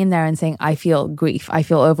going in there and saying, I feel grief, I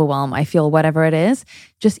feel overwhelmed, I feel whatever it is,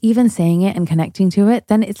 just even saying it and connecting to it,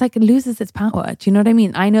 then it's like it loses its power. Do you know what I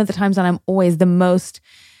mean? I know the times when I'm always the most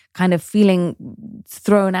kind of feeling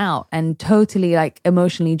thrown out and totally like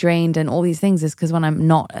emotionally drained and all these things is because when I'm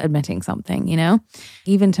not admitting something, you know?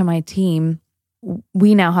 Even to my team,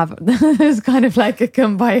 we now have this kind of like a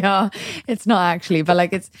kumbaya. It's not actually, but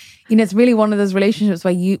like it's, it's really one of those relationships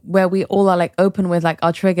where we all are like open with like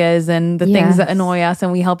our triggers and the things that annoy us,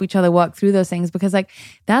 and we help each other work through those things, because like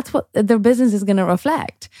that's what the business is going to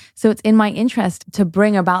reflect. So it's in my interest to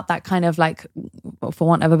bring about that kind of like, for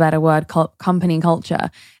want of a better word, company culture,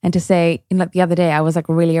 and to say, like the other day I was like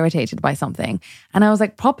really irritated by something, and I was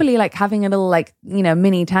like properly like having a little like,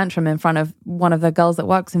 mini tantrum in front of one of the girls that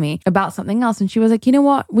works with me about something else, and she was like, you know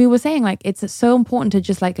what, we were saying like it's so important to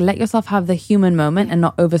just like let yourself have the human moment and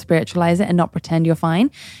not over spiritualize it and not pretend you're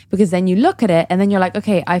fine, because then you look at it and then you're like,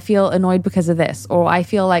 okay, I feel annoyed because of this, or I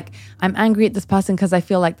feel like I'm angry at this person because I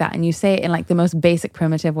feel like that, and you say it in like the most basic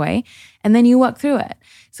primitive way, and then you work through it.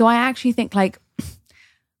 So I actually think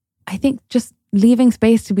just leaving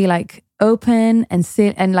space to be like open and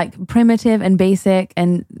sit and like primitive and basic,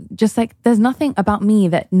 and just like there's nothing about me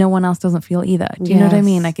that no one else doesn't feel either. Do you know what I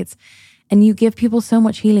mean? Like and you give people so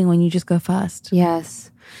much healing when you just go first.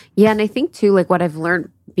 Yes. Yeah. And I think too, like what I've learned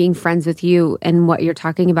being friends with you and what you're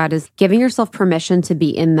talking about is giving yourself permission to be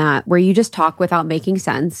in that, where you just talk without making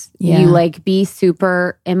sense. Yeah. You like be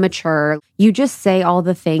super immature. You just say all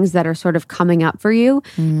the things that are sort of coming up for you.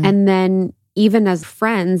 And then even as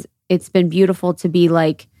friends, it's been beautiful to be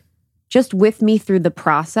like, just with me through the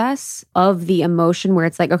process of the emotion, where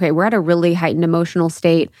it's like, okay, we're at a really heightened emotional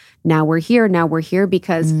state. Now we're here,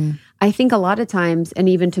 because I think a lot of times, and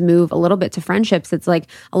even to move a little bit to friendships, it's like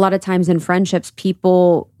a lot of times in friendships,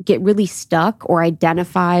 people get really stuck or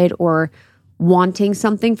identified or wanting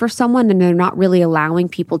something for someone, and they're not really allowing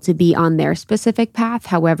people to be on their specific path,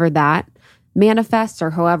 however that manifests or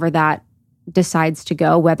however that decides to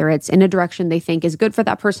go, whether it's in a direction they think is good for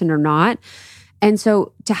that person or not. And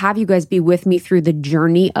so to have you guys be with me through the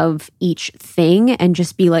journey of each thing and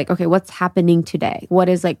just be like, okay, what's happening today? What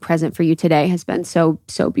is like present for you today has been so,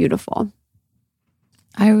 so beautiful.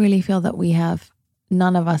 I really feel that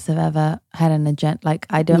none of us have ever had an agenda. Like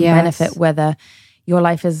I don't benefit whether your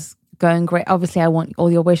life is going great. Obviously I want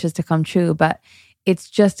all your wishes to come true, but it's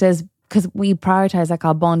just because we prioritize like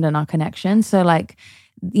our bond and our connection. So like,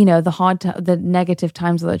 the negative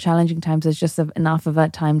times or the challenging times is just enough of a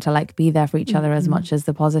time to like be there for each other as much as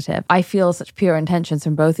the positive. I feel such pure intentions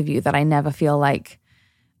from both of you that I never feel like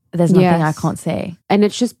there's nothing I can't say. And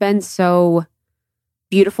it's just been so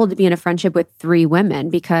beautiful to be in a friendship with 3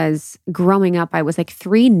 women, because growing up, I was like,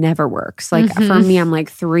 3 never works. Like for me, I'm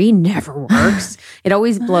like, 3 never works. It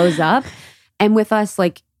always blows up. And with us,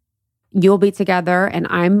 like, you'll be together and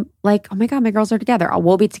I'm like, oh my God, my girls are together.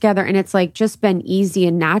 We'll be together. And it's like just been easy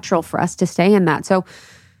and natural for us to stay in that. So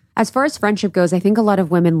as far as friendship goes, I think a lot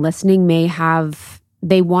of women listening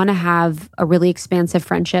they want to have a really expansive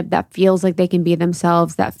friendship that feels like they can be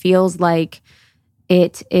themselves, that feels like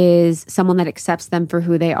it is someone that accepts them for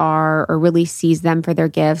who they are or really sees them for their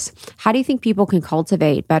gifts. How do you think people can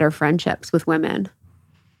cultivate better friendships with women?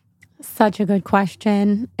 Such a good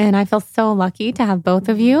question. And I feel so lucky to have both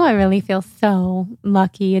of you. I really feel so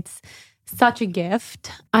lucky. It's such a gift.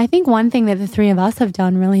 I think one thing that the 3 of us have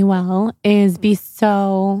done really well is we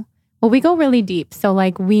go really deep. So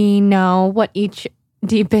like we know what each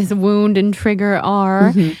deepest wound and trigger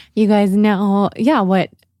are. You guys know, what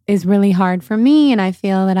is really hard for me. And I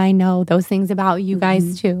feel that I know those things about you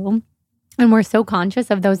guys too. And we're so conscious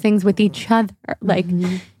of those things with each other. Like,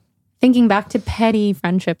 thinking back to petty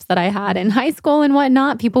friendships that I had in high school and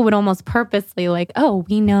whatnot, people would almost purposely like, oh,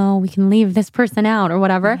 we know we can leave this person out or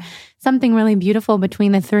whatever. Something really beautiful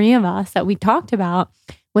between the 3 of us that we talked about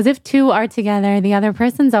was if 2 are together, the other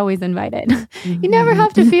person's always invited. You never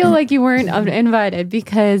have to feel like you weren't invited,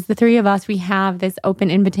 because the 3 of us, we have this open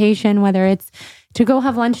invitation, whether it's to go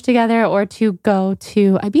have lunch together or to go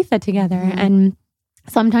to Ibiza together. And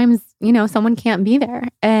sometimes, someone can't be there,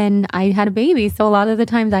 and I had a baby. So a lot of the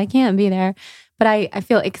times I can't be there, but I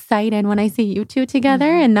feel excited when I see you 2 together.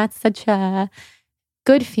 And that's such a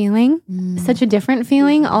good feeling, such a different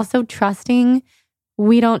feeling. Also trusting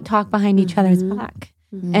we don't talk behind each other's back.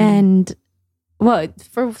 And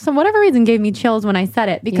for some whatever reason gave me chills when I said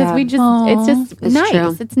it, because it's nice.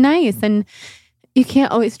 True. It's nice. And you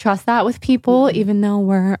can't always trust that with people, even though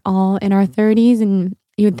we're all in our 30s, and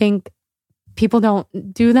you would think people don't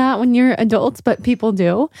do that when you're adults, but people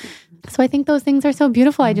do. So I think those things are so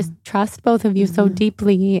beautiful. I just trust both of you so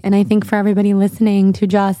deeply. And I think for everybody listening to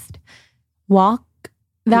just walk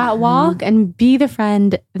that walk and be the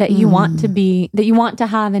friend that you want to be, that you want to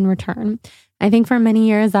have in return. I think for many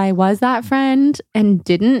years I was that friend and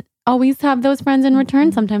didn't always have those friends in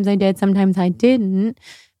return. Sometimes I did, sometimes I didn't.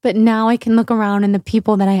 But now I can look around and the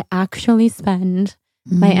people that I actually spend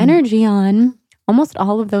my energy on, almost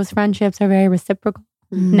all of those friendships are very reciprocal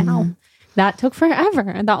now. that took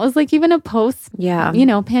forever. That was like even a post,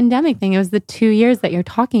 pandemic thing. It was the 2 years that you're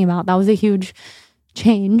talking about. That was a huge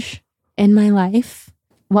change in my life.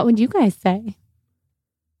 What would you guys say?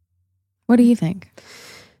 What do you think?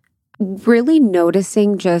 Really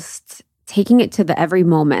noticing, just taking it to the every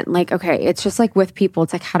moment. Like, okay, it's just like with people,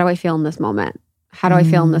 it's like, how do I feel in this moment? How do I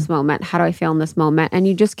feel in this moment? How do I feel in this moment? And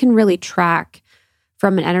you just can really track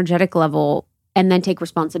from an energetic level and then take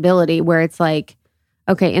responsibility where it's like,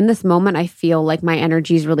 okay, in this moment, I feel like my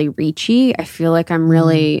energy is really reachy. I feel like I'm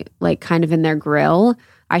really like kind of in their grill.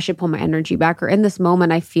 I should pull my energy back. Or in this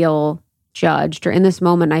moment, I feel judged. Or in this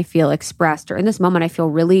moment, I feel expressed. Or in this moment, I feel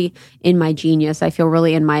really in my genius. I feel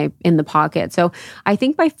really in the pocket. So I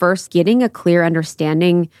think by first getting a clear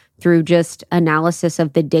understanding through just analysis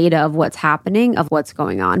of the data of what's happening, of what's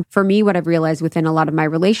going on. For me, what I've realized within a lot of my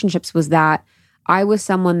relationships was that I was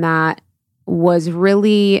someone that was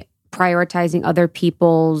really prioritizing other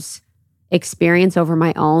people's experience over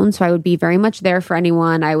my own. So I would be very much there for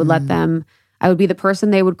anyone. I would let them, I would be the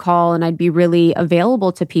person they would call, and I'd be really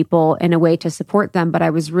available to people in a way to support them. But I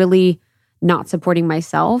was really not supporting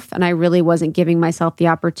myself. And I really wasn't giving myself the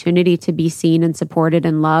opportunity to be seen and supported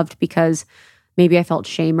and loved, because maybe I felt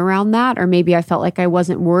shame around that, or maybe I felt like I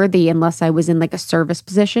wasn't worthy unless I was in like a service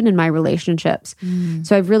position in my relationships.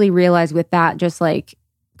 So I've really realized with that, just like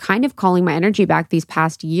kind of calling my energy back these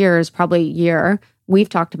past years, probably year, we've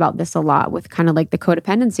talked about this a lot with kind of like the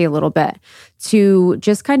codependency a little bit, to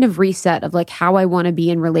just kind of reset of like how I want to be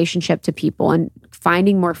in relationship to people, and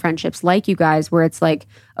finding more friendships like you guys where it's like,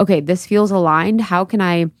 okay, this feels aligned. How can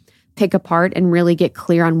I pick apart and really get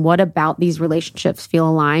clear on what about these relationships feel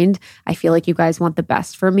aligned? I feel like you guys want the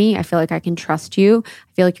best for me. I feel like I can trust you.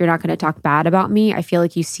 I feel like you're not going to talk bad about me. I feel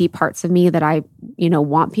like you see parts of me that I,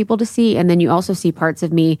 want people to see. And then you also see parts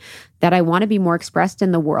of me that I want to be more expressed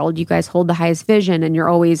in the world. You guys hold the highest vision, and you're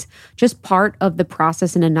always just part of the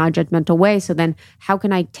process in a non-judgmental way. So then how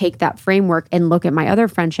can I take that framework and look at my other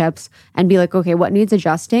friendships and be like, okay, what needs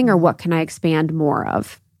adjusting, or what can I expand more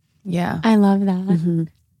of? Yeah. I love that.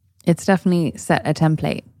 It's definitely set a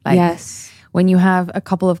template. Like, yes. When you have a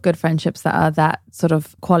couple of good friendships that are that sort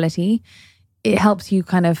of quality, it helps you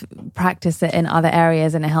kind of practice it in other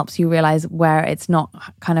areas, and it helps you realize where it's not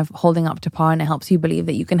kind of holding up to par, and it helps you believe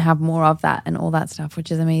that you can have more of that and all that stuff,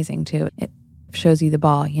 which is amazing too. It shows you the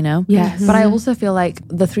bar, Yes. But I also feel like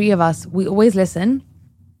the three of us, we always listen.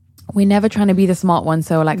 We're never trying to be the smart one.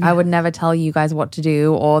 So like, I would never tell you guys what to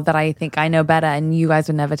do, or that I think I know better, and you guys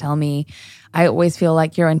would never tell me. I always feel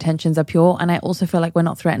like your intentions are pure. And I also feel like we're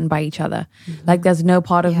not threatened by each other. Like there's no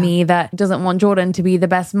part of me that doesn't want Jordan to be the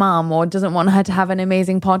best mom, or doesn't want her to have an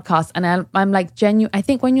amazing podcast. And I'm like genuine. I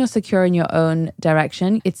think when you're secure in your own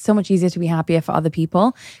direction, it's so much easier to be happier for other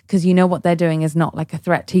people, because you know what they're doing is not like a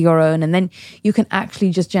threat to your own. And then you can actually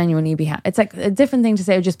just genuinely be happy. It's like a different thing to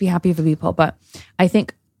say, just be happy for people. But I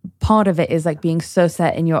think part of it is like being so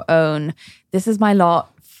set in your own, this is my lot,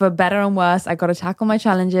 for better and worse. I got to tackle my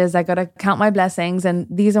challenges. I got to count my blessings, and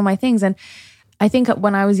these are my things. And I think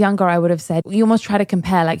when I was younger, I would have said, you almost try to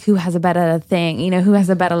compare like who has a better thing, who has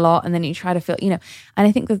a better lot. And then you try to feel, and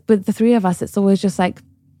I think that with the three of us, it's always just like,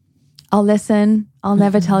 I'll listen. I'll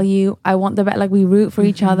never tell you. I want the best. Like we root for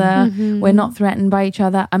each other. We're not threatened by each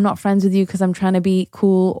other. I'm not friends with you because I'm trying to be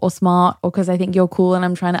cool or smart, or because I think you're cool and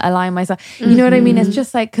I'm trying to align myself. You know what I mean? It's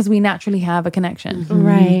just like because we naturally have a connection.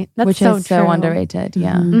 Right. That's which so is true. so underrated.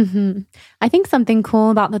 Yeah. I think something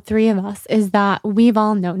cool about the three of us is that we've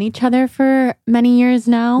all known each other for many years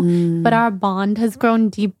now, but our bond has grown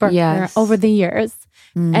deeper over the years.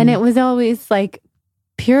 And it was always like,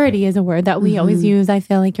 purity is a word that we always use. I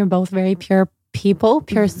feel like you're both very pure people,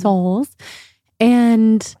 pure souls.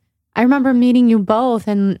 And I remember meeting you both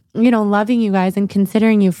and, loving you guys and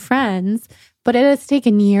considering you friends, but it has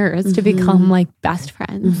taken years to become like best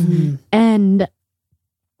friends. And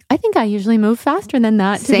I think I usually move faster than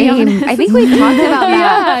that. To be honest. I think we've talked about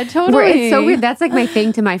that. Yeah, totally. Where it's so weird. That's like my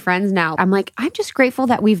thing to my friends now. I'm like, I'm just grateful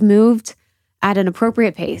that we've moved at an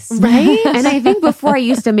appropriate pace. Right. And I think before I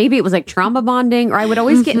used to, maybe it was like trauma bonding, or I would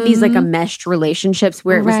always get in these like enmeshed relationships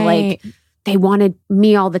where it was like, they wanted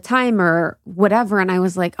me all the time or whatever. And I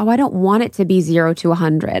was like, oh, I don't want it to be 0 to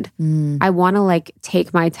 100. I want to like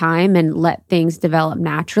take my time and let things develop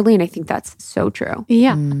naturally. And I think that's so true.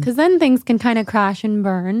 Yeah. Because then things can kind of crash and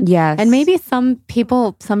burn. Yes. And maybe some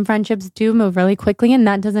friendships do move really quickly, and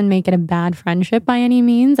that doesn't make it a bad friendship by any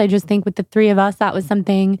means. I just think with the three of us, that was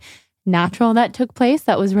something natural that took place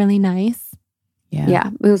that was really nice. Yeah,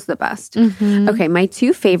 it was the best. Okay, my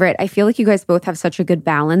two favorite, I feel like you guys both have such a good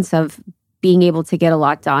balance of being able to get a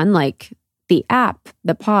lot done, like the app,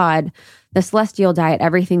 the pod, the Celestial Diet,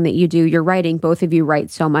 everything that you do, your writing, both of you write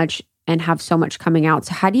so much. and have so much coming out.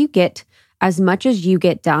 So how do you get as much as you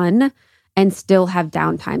get done and still have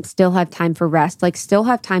downtime, still have time for rest, like still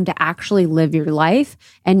have time to actually live your life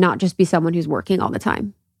and not just be someone who's working all the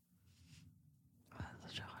time?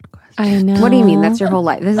 I know. What do you mean? That's your whole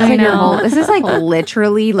life. This is like your whole. This is like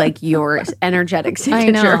literally like your energetic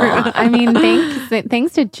signature. I know. I mean,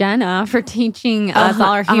 thanks to Jenna for teaching us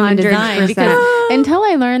all our human 100%. design. Because until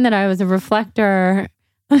I learned that I was a reflector,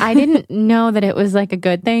 I didn't know that it was like a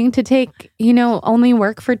good thing to take, only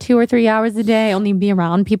work for 2 or 3 hours a day, only be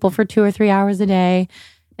around people for 2 or 3 hours a day.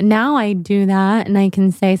 And now I do that. And I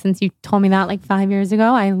can say, since you told me that like 5 years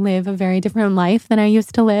ago, I live a very different life than I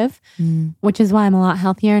used to live, which is why I'm a lot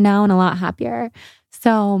healthier now and a lot happier.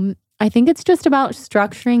 So I think it's just about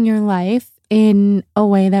structuring your life in a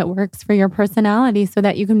way that works for your personality so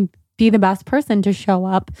that you can be the best person to show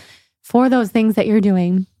up for those things that you're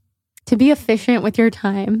doing. To be efficient with your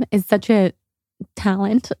time is such a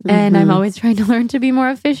talent. And I'm always trying to learn to be more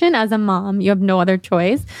efficient. As a mom, you have no other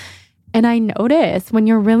choice. And I notice when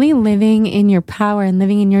you're really living in your power and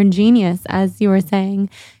living in your genius, as you were saying,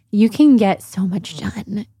 you can get so much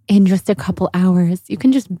done in just a couple hours. You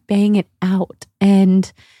can just bang it out.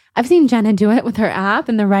 And I've seen Jenna do it with her app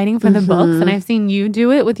and the writing for the books. And I've seen you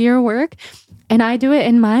do it with your work. And I do it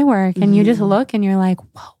in my work. And you just look and you're like,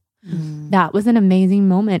 whoa, that was an amazing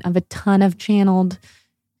moment of a ton of channeled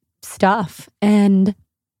stuff. And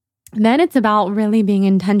then it's about really being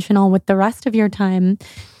intentional with the rest of your time.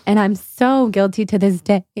 And I'm so guilty to this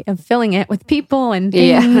day of filling it with people and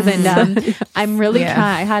things. And I'm really trying.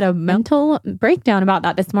 I had a mental breakdown about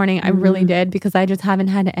that this morning. I really did, because I just haven't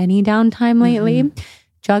had any downtime lately.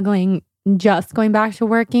 Juggling, just going back to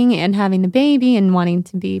working and having the baby and wanting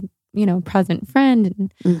to be, present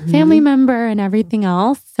friend and family member and everything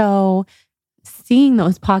else. So seeing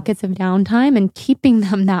those pockets of downtime and keeping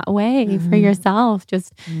them that way for yourself,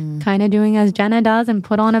 just kind of doing as Jenna does and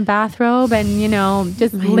put on a bathrobe and,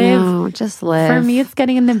 just live. Just live. For me, it's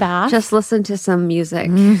getting in the bath. Just listen to some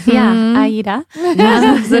music. Yeah, Aida.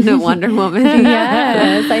 Just listen to Wonder Woman.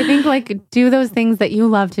 Yes, I think do those things that you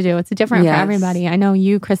love to do. It's different for everybody. I know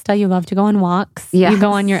you, Krista, you love to go on walks. Yes. You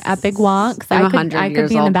go on your epic walks. I'm I could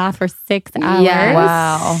be in the bath for 6 hours. Yes.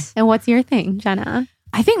 Wow. And what's your thing, Jenna?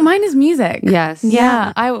 I think mine is music. Yes.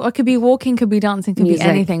 Yeah. I could be walking, could be dancing, could Music. be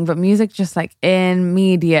anything, but music just like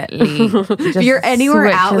immediately. If you're anywhere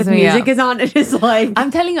out with music is on, it is like...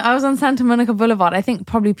 I'm telling you, I was on Santa Monica Boulevard. I think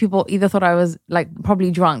probably people either thought I was like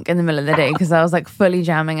probably drunk in the middle of the day because I was like fully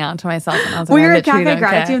jamming out to myself. And I was like, we were I at Cafe literally don't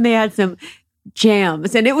Gratitude care. and they had some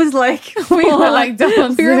jams and it was like... We were like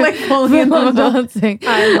dancing. We were like fully in the Full middle. dancing.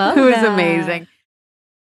 I love It was that. amazing.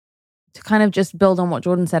 To kind of just build on what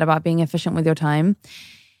Jordan said about being efficient with your time.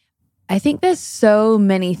 I think there's so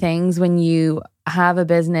many things when you have a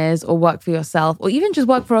business or work for yourself or even just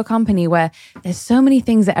work for a company where there's so many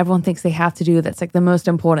things that everyone thinks they have to do that's like the most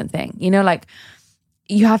important thing. Like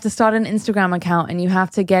you have to start an Instagram account and you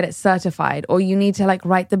have to get it certified, or you need to like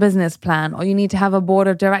write the business plan, or you need to have a board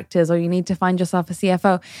of directors, or you need to find yourself a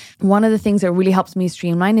CFO. One of the things that really helps me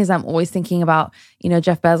streamline is I'm always thinking about,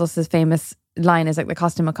 Jeff Bezos's famous line is like the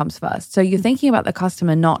customer comes first. So you're thinking about the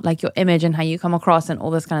customer, not like your image and how you come across and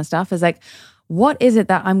all this kind of stuff. Is like, what is it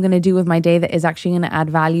that I'm going to do with my day that is actually going to add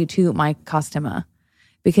value to my customer?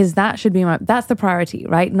 Because that should be that's the priority,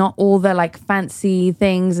 right? Not all the like fancy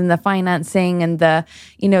things and the financing and the,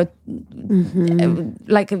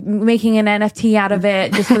 like making an NFT out of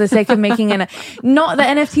it just for the sake of making not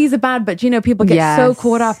that NFTs are bad, but people get so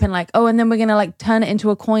caught up in like, oh, and then we're going to like turn it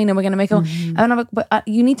into a coin and we're going to make and I'm like, but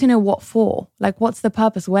you need to know what for, like, what's the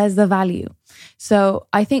purpose? Where's the value? So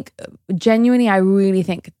I think genuinely, I really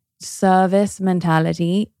think service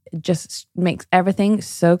mentality just makes everything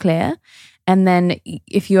so clear. And then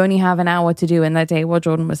if you only have an hour to do in that day, what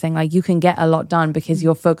Jordan was saying, like you can get a lot done because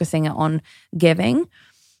you're focusing on giving.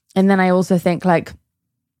 And then I also think like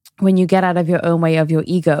when you get out of your own way of your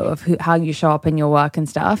ego, of how you show up in your work and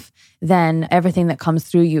stuff, then everything that comes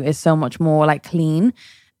through you is so much more like clean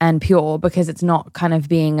and pure, because it's not kind of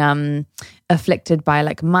being afflicted by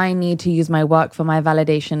like my need to use my work for my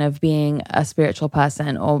validation of being a spiritual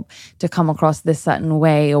person or to come across this certain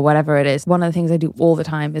way or whatever it is. One of the things I do all the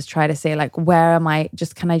time is try to say like, where am I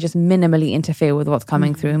can I just minimally interfere with what's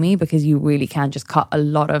coming through me? Because you really can just cut a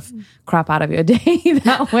lot of crap out of your day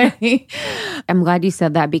that way. I'm glad you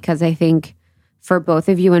said that, because I think for both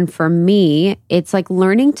of you and for me, it's like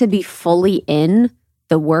learning to be fully in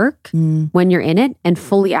the work when you're in it and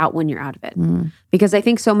fully out when you're out of it. Because I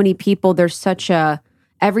think so many people, there's such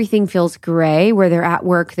everything feels gray where they're at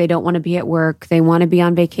work. They don't want to be at work. They want to be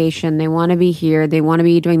on vacation. They want to be here. They want to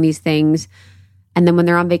be doing these things. And then when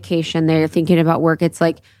they're on vacation, they're thinking about work. It's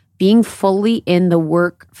like being fully in the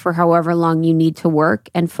work for however long you need to work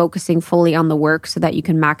and focusing fully on the work so that you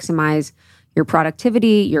can maximize your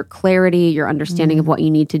productivity, your clarity, your understanding of what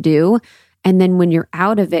you need to do. And then when you're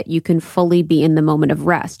out of it, you can fully be in the moment of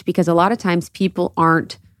rest, because a lot of times people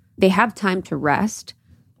they have time to rest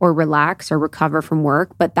or relax or recover from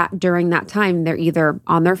work, but that during that time, they're either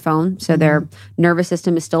on their phone, so their nervous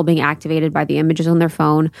system is still being activated by the images on their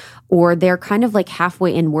phone, or they're kind of like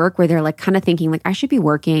halfway in work where they're like kind of thinking like, I should be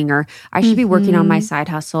working, or I should be working on my side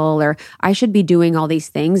hustle, or I should be doing all these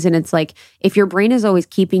things. And it's like, if your brain is always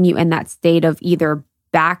keeping you in that state of either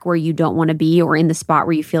back where you don't want to be or in the spot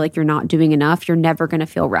where you feel like you're not doing enough, you're never going to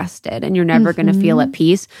feel rested and you're never going to feel at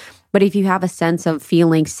peace. But if you have a sense of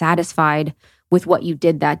feeling satisfied with what you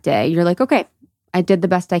did that day, you're like, okay, I did the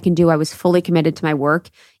best I can do. I was fully committed to my work.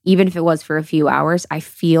 Even if it was for a few hours, I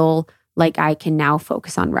feel like I can now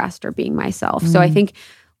focus on rest or being myself. So I think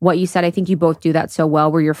what you said, I think you both do that so well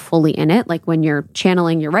where you're fully in it. Like when you're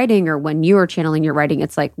channeling your writing or when you're channeling your writing,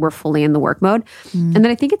 it's like we're fully in the work mode. And then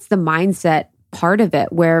I think it's the mindset part of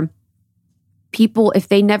it where people, if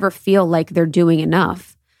they never feel like they're doing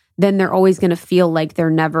enough, then they're always going to feel like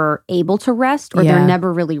they're never able to rest or they're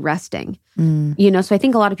never really resting. So I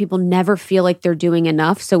think a lot of people never feel like they're doing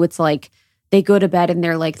enough. So it's like they go to bed and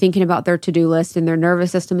they're like thinking about their to-do list and their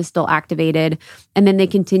nervous system is still activated. And then they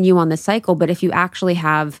continue on the cycle. But if you actually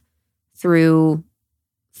have, through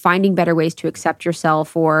finding better ways to accept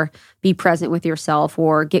yourself or be present with yourself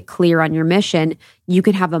or get clear on your mission, you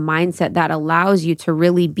can have a mindset that allows you to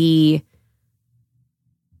really be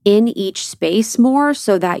in each space more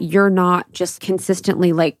so that you're not just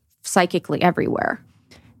consistently like psychically everywhere.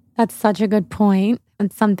 That's such a good point.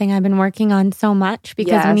 It's something I've been working on so much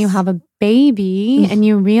because when you have a baby and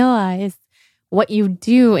you realize what you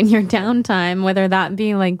do in your downtime, whether that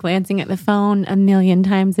be like glancing at the phone 1,000,000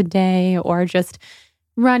 times a day or just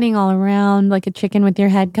running all around like a chicken with your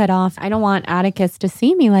head cut off. I don't want Atticus to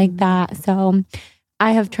see me like that. So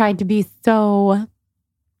I have tried to be so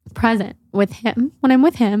present with him when I'm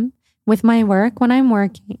with him, with my work when I'm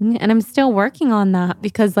working. And I'm still working on that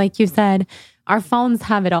because like you said, our phones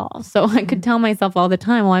have it all. So I could tell myself all the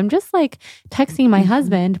time, well, I'm just like texting my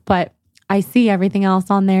husband, but I see everything else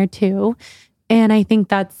on there too. And I think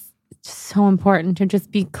that's so important to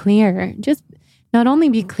just be clear. Just not only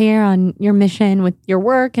be clear on your mission with your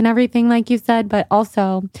work and everything like you said, but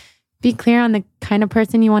also be clear on the kind of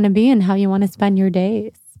person you want to be and how you want to spend your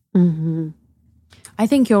days. I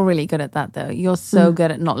think you're really good at that though. You're so good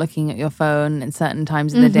at not looking at your phone at certain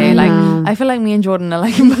times of the day. Like I feel like me and Jordan are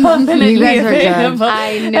like permanently available.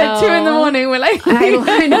 I know. At 2 a.m, we're like, I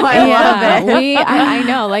know, I love it. I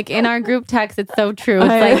know. Like in our group text, it's so true.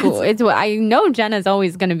 It's like I know Jenna's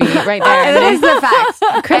always going to be right there. That is the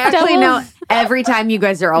fact. I actually know every time you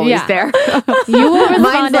guys are always there. You will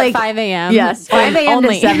respond at 5 a.m. Yes, 5 a.m.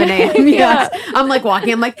 to 7 a.m. Yes. I'm like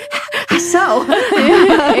walking. I'm like, so.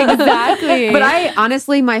 Exactly. But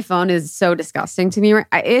honestly, my phone is so disgusting to me.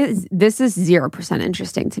 This is 0%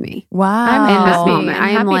 interesting to me. Wow. I'm in this happy. moment.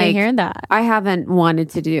 I'm happy to hear that. I haven't wanted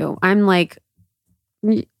to do. I'm like,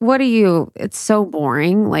 what do you? It's so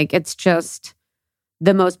boring. Like it's just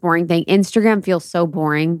the most boring thing. Instagram feels so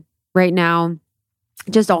boring right now.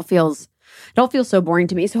 It just all feels so boring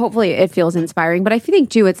to me. So hopefully it feels inspiring. But I think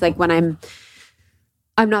too, it's like when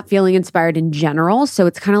I'm not feeling inspired in general. So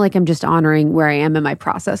it's kind of like I'm just honoring where I am in my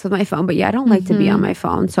process with my phone. But yeah, I don't like to be on my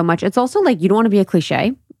phone so much. It's also like you don't want to be a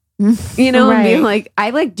cliche. You know, and be like,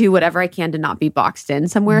 I like do whatever I can to not be boxed in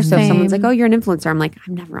somewhere. So if someone's like, oh, you're an influencer, I'm like,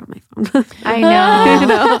 I'm never on my phone. I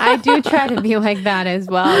know. I do try to be like that as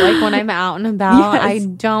well. Like when I'm out and about, I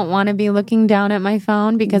don't want to be looking down at my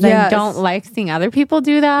phone because I don't like seeing other people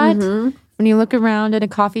do that. When you look around at a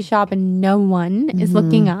coffee shop and no one is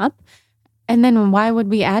looking up, and then why would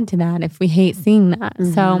we add to that if we hate seeing that?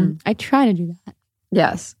 So I try to do that.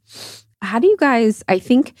 Yes. How do you guys, I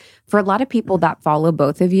think for a lot of people that follow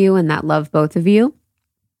both of you and that love both of you,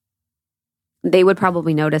 they would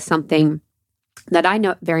probably notice something that I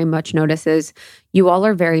know very much notice is you all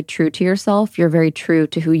are very true to yourself. You're very true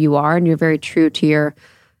to who you are and you're very true to your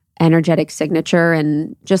energetic signature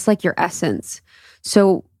and just like your essence.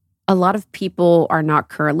 So a lot of people are not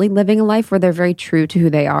currently living a life where they're very true to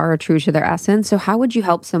who they are or true to their essence. So how would you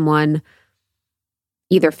help someone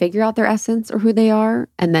either figure out their essence or who they are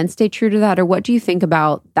and then stay true to that? Or what do you think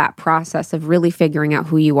about that process of really figuring out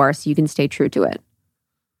who you are so you can stay true to it?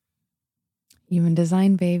 Human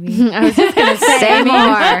design, baby. I was just going to say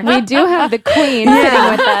more. We do have the queen sitting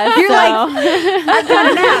with us. You're like, I've got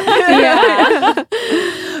a nap.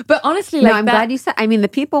 But honestly, No, like I'm that, glad you said. I mean, the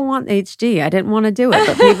people want HD. I didn't want to do it,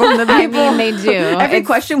 but people, I mean, they do. Every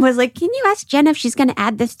question was like, "Can you ask Jenna if she's going to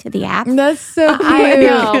add this to the app?" that's so cute. I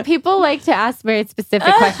know. People like to ask very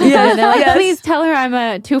specific questions. Yes, They're like, yes. please tell her I'm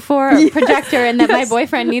a 2-4 projector and that my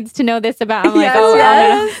boyfriend needs to know this about. I'm like, Yes, oh,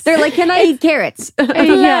 yes. They're like, "Can I eat carrots?" yeah.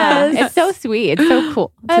 Yes. It's so sweet. It's so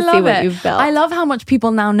cool to I see love what it. you've built. I love how much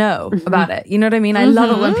people now know about it. You know what I mean? I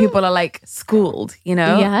love it when people are like schooled, you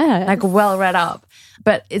know? Yes. Like well read up.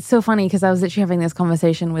 But it's so funny because I was literally having this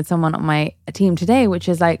conversation with someone on my team today, which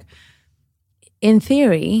is like, in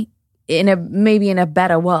theory, maybe in a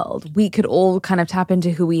better world, we could all kind of tap into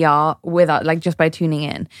who we are without like just by tuning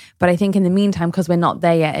in. But I think in the meantime, because we're not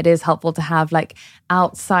there yet, it is helpful to have like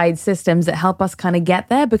outside systems that help us kind of get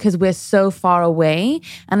there because we're so far away.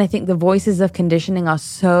 And I think the voices of conditioning are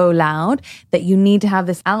so loud that you need to have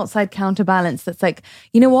this outside counterbalance that's like,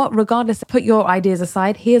 you know what, regardless, put your ideas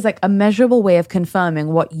aside, here's like a measurable way of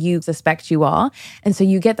confirming what you suspect you are. And so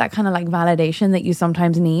you get that kind of like validation that you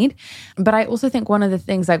sometimes need. But I also think one of the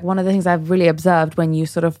things I've really observed when you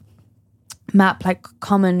sort of map like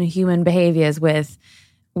common human behaviors with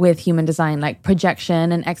human design, like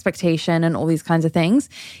projection and expectation and all these kinds of things,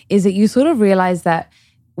 is that you sort of realize that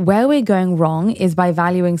where we're going wrong is by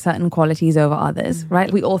valuing certain qualities over others,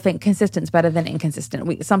 right? We all think consistent's better than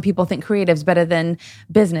inconsistent. Some people think creative's better than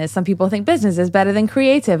business. Some people think business is better than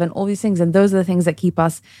creative and all these things. And those are the things that keep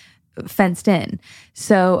us fenced in.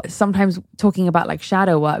 So sometimes talking about like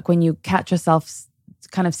shadow work, when you catch yourself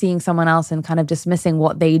kind of seeing someone else and kind of dismissing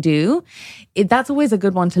what they do, that's always a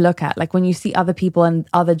good one to look at. Like when you see other people and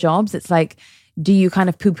other jobs, it's like, do you kind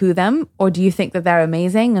of poo-poo them or do you think that they're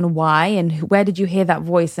amazing and why? And where did you hear that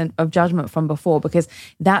voice of judgment from before? Because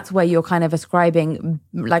that's where you're kind of ascribing,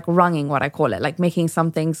 like runging, what I call it, like making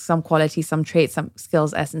some things, some qualities, some traits, some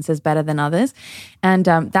skills, essences better than others. And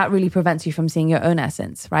that really prevents you from seeing your own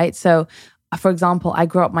essence, right? So for example, I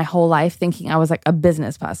grew up my whole life thinking I was like a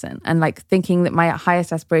business person and like thinking that my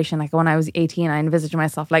highest aspiration, like when I was 18, I envisaged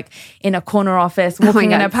myself like in a corner office,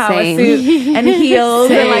 walking in a power suit and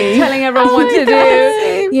heels and like telling everyone what to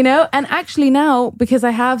do, you know? And actually now, because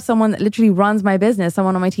I have someone that literally runs my business,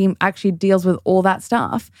 someone on my team actually deals with all that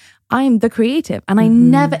stuff, I'm the creative. And I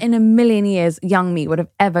never in a million years, young me would have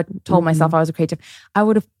ever told myself I was a creative. I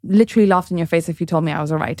would have literally laughed in your face if you told me I was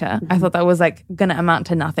a writer. I thought that was like going to amount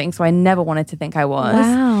to nothing. So I never wanted to think I was.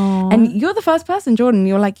 Wow. And you're the first person, Jordan.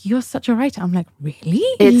 You're like, you're such a writer. I'm like, really?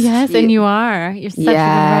 Yes, and you are. You're such a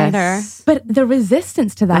good writer. But the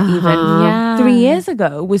resistance to that even 3 years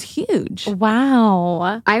ago was huge.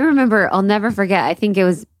 Wow. I remember, I'll never forget. I think it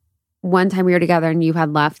was one time we were together and you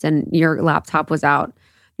had left and your laptop was out.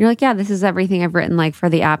 You're like, yeah, this is everything I've written like for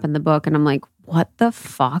the app and the book. And I'm like, what the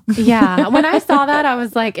fuck? Yeah. When I saw that, I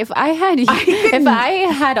was like, if I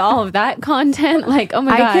had all of that content, like, oh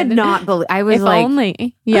my God. I could not believe, I was if like,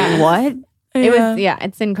 only. Yeah. What? It was,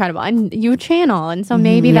 it's incredible. And you channel. And so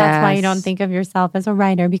maybe that's why you don't think of yourself as a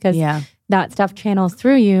writer because that stuff channels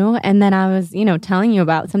through you. And then I was, telling you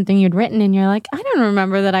about something you'd written and you're like, I don't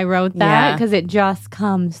remember that I wrote that because it just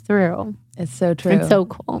comes through. It's so true. It's so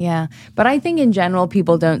cool. Yeah. But I think in general,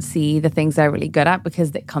 people don't see the things they're really good at because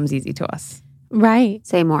it comes easy to us. Right.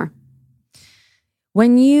 Say more.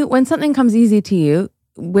 When something comes easy to you,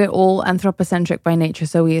 we're all anthropocentric by nature,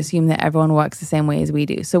 so we assume that everyone works the same way as we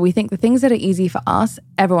do. So we think the things that are easy for us,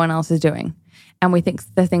 everyone else is doing. And we think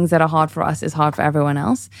the things that are hard for us is hard for everyone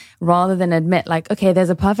else, rather than admit like, okay, there's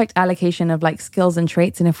a perfect allocation of like skills and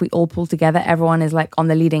traits. And if we all pull together, everyone is like on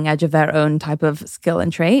the leading edge of their own type of skill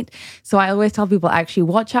and trait. So I always tell people actually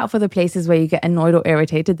watch out for the places where you get annoyed or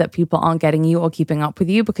irritated that people aren't getting you or keeping up with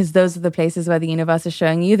you, because those are the places where the universe is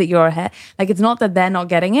showing you that you're ahead. Like it's not that they're not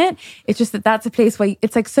getting it. It's just that that's a place where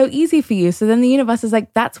it's like so easy for you. So then the universe is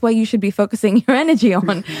like, that's where you should be focusing your energy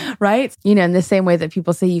on, right? In the same way that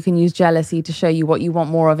people say you can use jealousy to show you what you want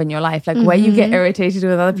more of in your life, like where you get irritated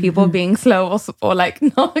with other people being slow or like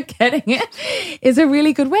not getting it is a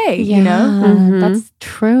really good way, That's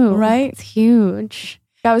true. Right? It's huge.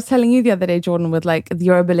 I was telling you the other day, Jordan, with like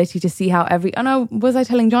your ability to see how was I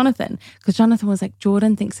telling Jonathan? Because Jonathan was like,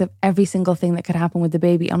 Jordan thinks of every single thing that could happen with the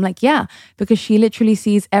baby. I'm like, yeah, because she literally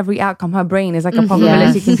sees every outcome. Her brain is like a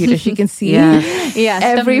probability computer. She can see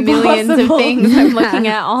every the millions possible of things I'm looking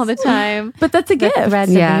at all the time. But that's a gift.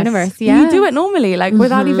 Threads of the universe. Yeah. You do it normally, like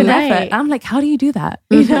without even effort. I'm like, how do you do that?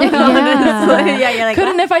 You're like,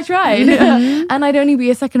 couldn't if I tried. And I'd only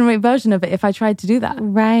be a second-rate version of it if I tried to do that.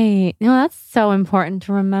 Right. That's so important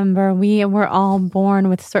to remember. We were all born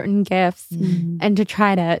with certain gifts, and to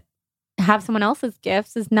try to have someone else's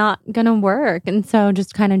gifts is not going to work. And so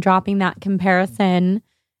just kind of dropping that comparison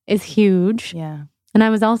is huge. Yeah. And I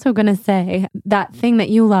was also going to say that thing that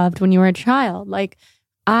you loved when you were a child. Like,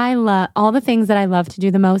 I love all the things that I love to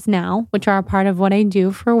do the most now, which are a part of what I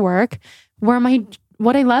do for work, were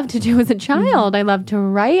what I loved to do as a child. I loved to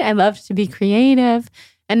write. I loved to be creative.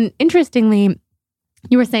 And interestingly,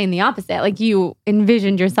 you were saying the opposite. Like, you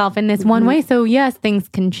envisioned yourself in this one way. So yes, things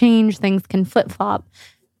can change, things can flip-flop.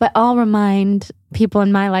 But I'll remind people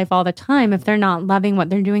in my life all the time, if they're not loving what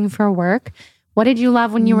they're doing for work, what did you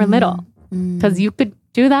love when you were little? Because you could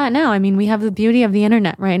do that now. I mean, we have the beauty of the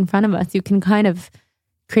internet right in front of us. You can kind of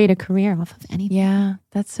create a career off of anything. Yeah,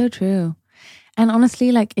 that's so true. And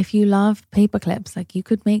honestly, like, if you love paper clips, like, you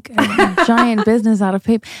could make a giant business out of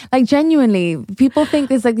paper. Like, genuinely, people think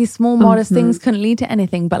there's like these small, modest things couldn't lead to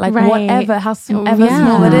anything, but like whatever, however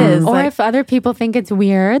small it is. Or like, if other people think it's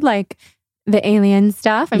weird, like the alien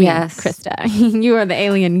stuff. I mean, Krista, you are the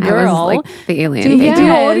alien girl. I was like the alien. do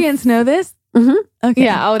your audience know this? Okay.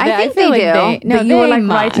 Yeah. Oh, I think feel they like do. No, but you were like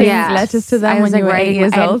must. writing letters to them I was when you like were 8 writing,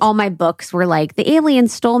 years and old. all my books were like, the alien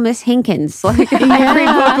stole Miss Hinkins. Like every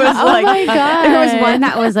book was Oh like, my God. there was one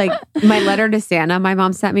that was like my letter to Santa. My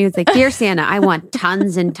mom sent me. It was like, dear Santa, I want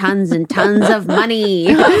tons and tons and tons of money.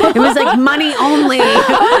 It was like money only. And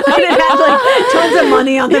it had like tons of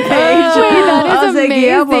money on the page. That is I was like,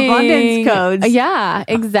 yeah, amazing. abundance codes. Yeah,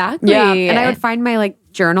 exactly. Yeah. And I would find my like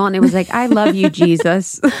journal and it was like, I love you,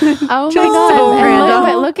 Jesus. Oh my God. so And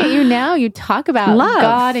random. look at you now. You talk about Love.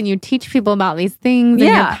 God and you teach people about these things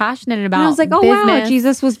and you're passionate about And I was like, oh business. wow,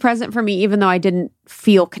 Jesus was present for me, even though I didn't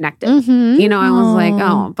feel connected. You know, I was like,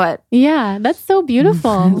 oh, but Yeah, that's so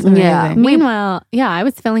beautiful. yeah. Meanwhile, I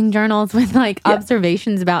was filling journals with like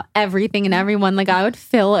observations about everything and everyone. Like, I would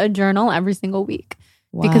fill a journal every single week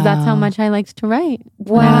because that's how much I liked to write.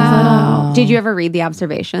 Wow. Did you ever read the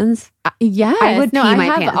observations? Yes. I would pee I my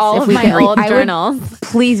have pants all if of we my could read. old I would- journals.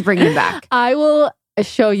 Please bring them back. I will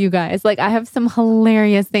show you guys. Like, I have some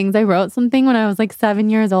hilarious things. I wrote something when I was like 7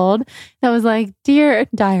 years old that was like, dear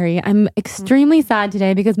diary, I'm extremely sad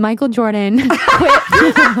today because Michael Jordan quit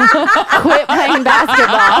playing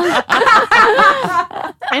basketball.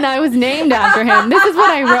 And I was named after him. This is what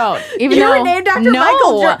I wrote. Even You though, were named after no,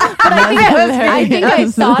 Michael Jordan. But I think I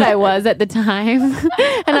hilarious. thought I was at the time.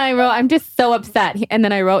 And I wrote, I'm just so upset. And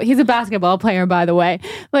then I wrote, he's a basketball player, by the way.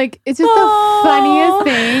 Like, it's just the funniest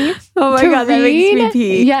thing. Oh my to God, that makes me read.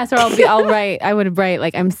 pee. Yes, or I would write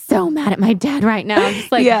like, I'm so mad at my dad right now.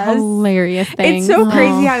 Just like Yes. hilarious things. It's so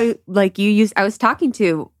crazy how like I was talking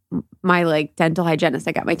to my like dental hygienist.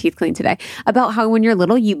 I got my teeth cleaned today about how when you're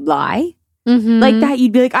little, you lie. Mhm. Like that,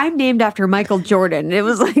 you'd be like, I'm named after Michael Jordan. It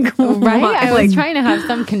was like, Right? I was like, trying to have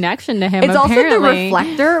some connection to him. it's also the apparently.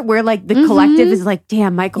 reflector where like the collective is like,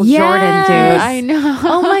 damn, Michael Jordan, dude. I know.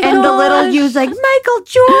 Oh my And the little you's like, Michael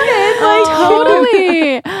Jordan. Like,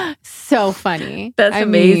 Totally. So funny. That's I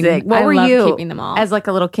mean, amazing. What I were love you keeping them all. as like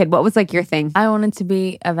a little kid? What was like your thing? I wanted to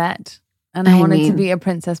be a vet and I wanted to be a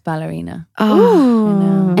princess ballerina.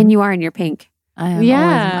 Oh, and you are in your pink. I am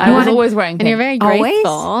Yeah. always, I was always wearing and pink. you're very Always?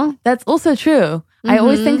 graceful. That's also true. I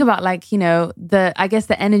always think about like, you know, I guess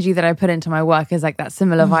the energy that I put into my work is like that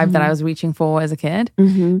similar vibe that I was reaching for as a kid.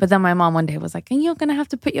 But then my mom one day was like, and you're going to have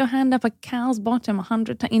to put your hand up a cow's bottom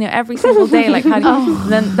 100 times, you know, every single day. Like, how do you?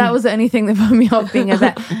 Then that was the only thing that put me off being a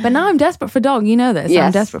vet. But now I'm desperate for dog. You know this. Yes.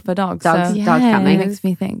 I'm desperate for dogs. Dogs, So dogs coming. it makes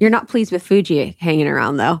me think. You're not pleased with Fuji hanging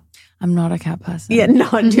around though. I'm not a cat person. Yeah, no,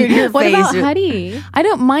 dude, your What face. about Huddy? I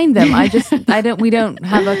don't mind them. We don't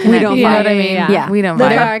have a connection. don't You know vibe. what I mean? Yeah. We don't The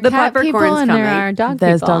There vibe. are The cat people peppercorn's and coming. there are dog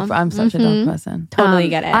There's people. dog. I'm such a dog person. Totally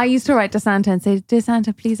get it. I used to write to Santa and say, dear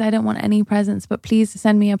Santa, please, I don't want any presents, but please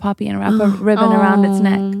send me a puppy and wrap a ribbon around its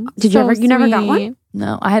neck. Did you ever? You never got one?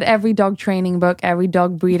 No, I had every dog training book, every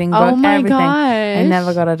dog breeding book, Oh my everything. gosh. I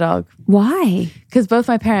never got a dog Why? because both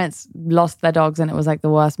my parents lost their dogs and it was like the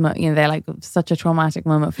worst, they're like such a traumatic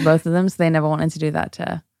moment for both of them. So they never wanted to do that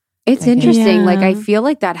to. It's Okay. interesting. Yeah. Like I feel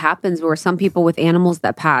like that happens where some people with animals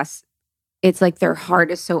that pass, it's like their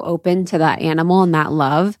heart is so open to that animal and that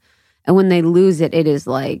love, and when they lose it, it is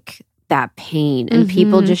like that pain, and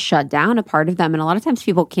people just shut down a part of them. And a lot of times,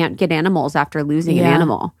 people can't get animals after losing an Yeah.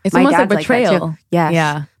 animal. It's My almost like dad's that too. betrayal. Yes.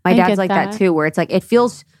 Yeah. My I dad's get like that that. too, where it's like it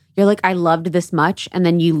feels. You're like, I loved this much, and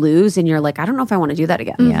then you lose, and you're like, I don't know if I want to do that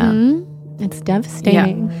again. Yeah. It's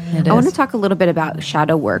devastating. It I want to is. talk a little bit about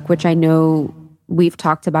shadow work, which I know we've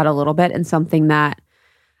talked about a little bit, and something that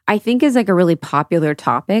I think is like a really popular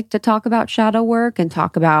topic to talk about shadow work and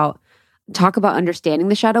talk about understanding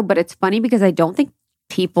the shadow. But it's funny because I don't think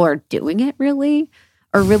people are doing it really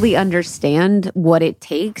or really understand what it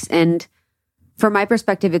takes. And from my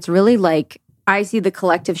perspective, it's really like I see the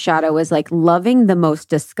collective shadow as like loving the most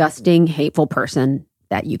disgusting, hateful person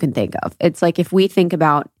that you can think of. It's like if we think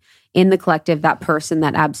about in the collective, that person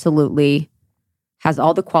that absolutely has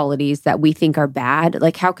all the qualities that we think are bad.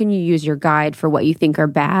 Like, how can you use your guide for what you think are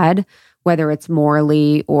bad, whether it's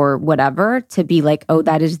morally or whatever, to be like, oh,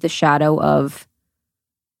 that is the shadow of,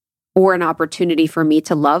 or an opportunity for me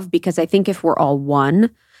to love? Because I think if we're all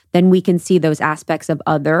one, then we can see those aspects of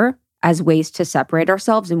other as ways to separate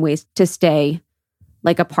ourselves and ways to stay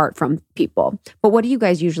like apart from people. But what do you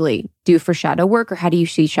guys usually do for shadow work, or how do you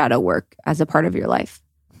see shadow work as a part of your life?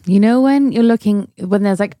 You know, when when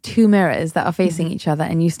there's like two mirrors that are facing each other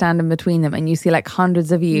and you stand in between them and you see like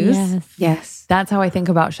hundreds of views. Yes. That's how I think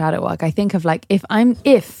about shadow work. I think of like, if I'm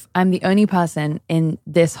the only person in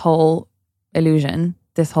this whole illusion,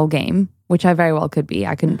 this whole game, which I very well could be,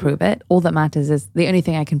 I couldn't prove it. All that matters is, the only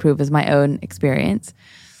thing I can prove is my own experience.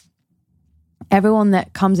 Everyone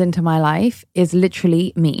that comes into my life is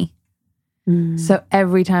literally me. So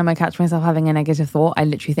every time I catch myself having a negative thought,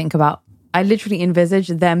 I literally envisage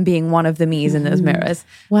them being one of the me's in those mirrors.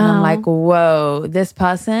 Wow. And I'm like, whoa, this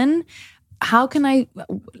person, how can I,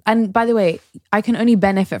 and by the way, I can only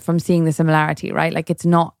benefit from seeing the similarity, right? Like, it's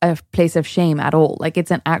not a place of shame at all. Like,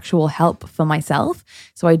 it's an actual help for myself.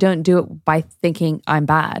 So I don't do it by thinking I'm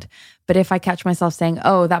bad. But if I catch myself saying,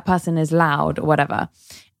 oh, that person is loud or whatever,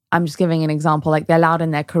 I'm just giving an example, like they're loud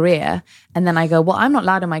in their career. And then I go, well, I'm not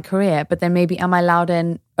loud in my career, but then maybe am I loud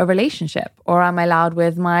in a relationship? Or am I loud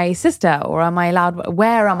with my sister? Or am I loud?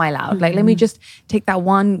 Where am I loud? Like, let me just take that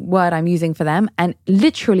one word I'm using for them and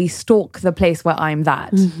literally stalk the place where I'm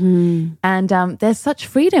that. And there's such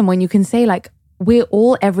freedom when you can say, like, we're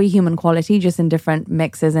all every human quality, just in different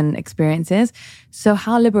mixes and experiences. So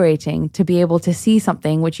how liberating to be able to see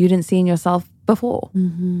something which you didn't see in yourself before.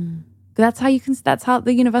 That's how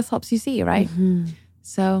the universe helps you see, right?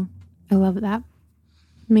 So I love that.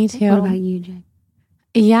 Me too. What about you, Jay?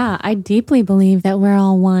 Yeah, I deeply believe that we're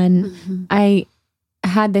all one. I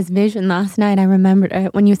had this vision last night. I remembered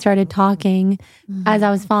it when you started talking. As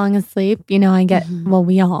I was falling asleep, you know, I get, well,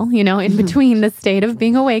 we all, you know, in between the state of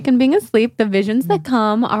being awake and being asleep, the visions that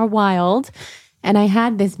come are wild. And I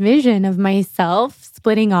had this vision of myself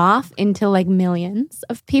splitting off into like millions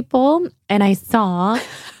of people. And I saw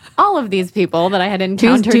all of these people that I had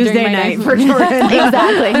encountered Tuesday during my night life. for Jordan.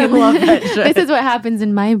 Exactly. I love that shit. This is what happens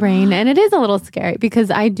in my brain. And it is a little scary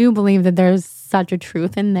because I do believe that there's such a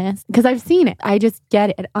truth in this because I've seen it. I just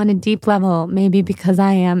get it on a deep level, maybe because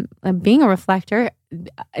I am being a reflector,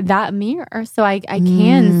 that mirror. So I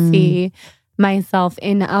can see myself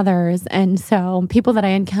in others. And so people that I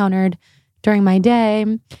encountered during my day,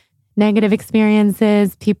 negative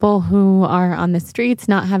experiences, people who are on the streets,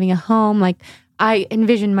 not having a home, like I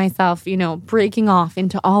envision myself, you know, breaking off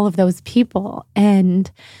into all of those people. And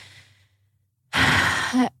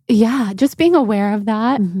yeah, just being aware of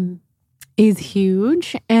that is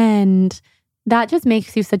huge. And that just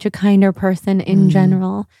makes you such a kinder person in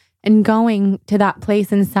general. And going to that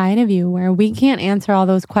place inside of you where we can't answer all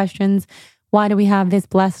those questions. Why do we have this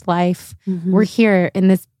blessed life? We're here in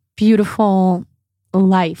this beautiful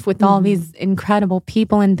life with all these incredible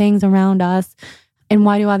people and things around us. And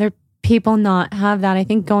why do other people not have that? I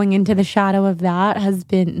think going into the shadow of that has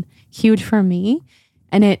been huge for me.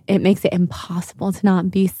 And it makes it impossible to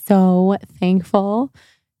not be so thankful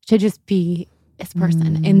to just be this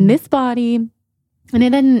person in this body.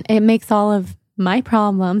 And it makes all of my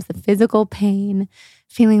problems, the physical pain,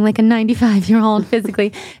 feeling like a 95-year-old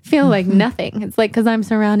physically, feel like nothing. It's like because I'm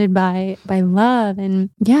surrounded by love. And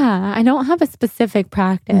yeah, I don't have a specific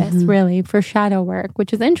practice really for shadow work,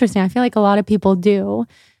 which is interesting. I feel like a lot of people do.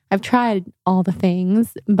 I've tried all the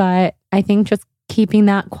things, but I think just keeping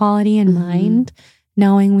that quality in mind,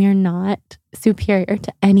 knowing we're not superior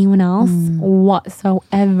to anyone else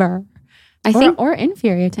whatsoever. I think, or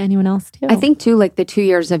inferior to anyone else too. I think too, like the 2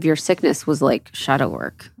 years of your sickness was like shadow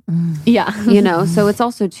work. Yeah. You know, so it's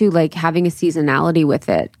also too like having a seasonality with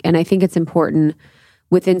it. And I think it's important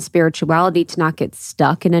within spirituality to not get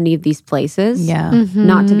stuck in any of these places. yeah.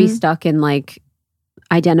 Not to be stuck in like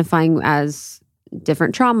identifying as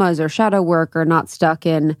different traumas or shadow work, or not stuck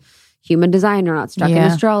in human design, or not stuck in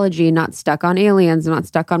astrology, not stuck on aliens, not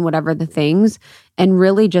stuck on whatever the things, and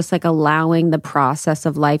really just like allowing the process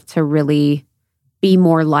of life to really be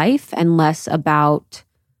more life and less about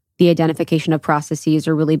the identification of processes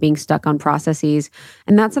or really being stuck on processes.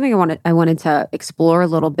 And that's something I wanted to explore a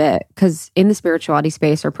little bit, because in the spirituality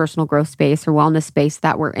space or personal growth space or wellness space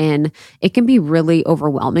that we're in, it can be really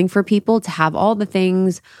overwhelming for people to have all the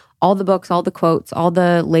things, all the books, all the quotes, all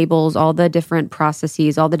the labels, all the different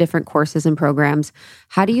processes, all the different courses and programs.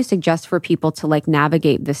 How do you suggest for people to like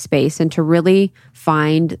navigate this space and to really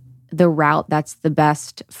find the route that's the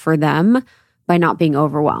best for them by not being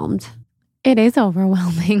overwhelmed? It is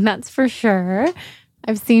overwhelming, that's for sure.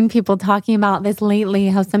 I've seen people talking about this lately,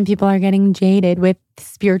 how some people are getting jaded with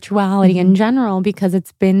spirituality in general because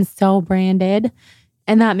it's been so branded.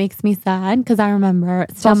 And that makes me sad because I remember...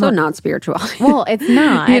 It's also not spirituality. Well, it's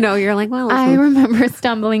not. You're like, well... I remember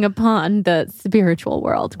stumbling upon the spiritual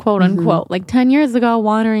world, quote unquote, like 10 years ago,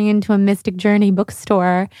 wandering into a Mystic Journey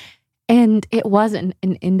bookstore. And it wasn't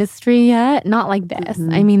an industry yet, not like this.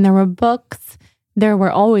 I mean, there were books. There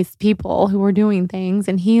were always people who were doing things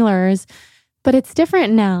and healers. But it's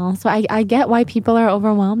different now. So I get why people are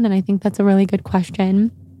overwhelmed. And I think that's a really good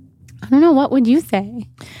question. I don't know. What would you say?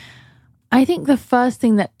 I think the first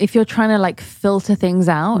thing that if you're trying to like filter things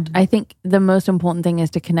out, I think the most important thing is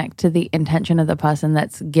to connect to the intention of the person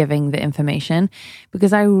that's giving the information.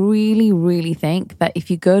 Because I really, really think that if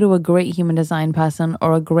you go to a great human design person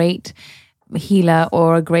or a great healer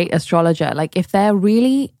or a great astrologer, like if they're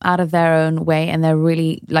really out of their own way and they're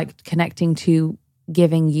really like connecting to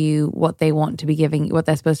giving you what they want to be giving, what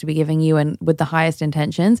they're supposed to be giving you and with the highest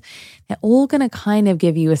intentions, they're all going to kind of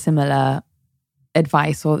give you a similar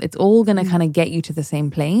advice, or it's all going to kind of get you to the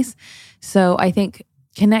same place. So I think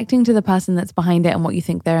connecting to the person that's behind it and what you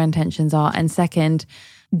think their intentions are. And second,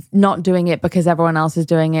 not doing it because everyone else is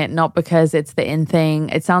doing it, not because it's the in thing.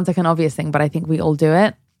 It sounds like an obvious thing, but I think we all do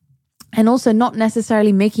it. And also not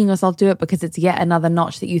necessarily making yourself do it because it's yet another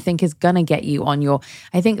notch that you think is going to get you on your...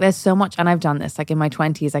 I think there's so much, and I've done this like in my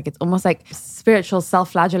 20s, like it's almost like spiritual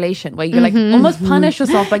self-flagellation where you like almost punish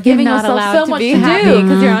yourself by giving yourself so much to do.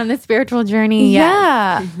 Because you're on this spiritual journey.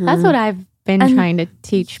 Yeah. That's what I've been trying to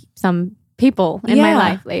teach some people in my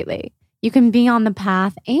life lately. You can be on the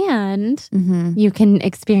path and you can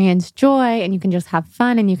experience joy and you can just have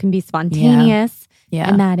fun and you can be spontaneous. Yeah.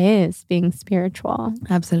 And that is being spiritual.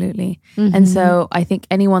 Absolutely. And so I think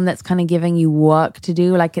anyone that's kind of giving you work to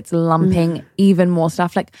do, like it's lumping even more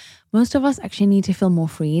stuff, like most of us actually need to feel more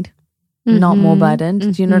freed, not more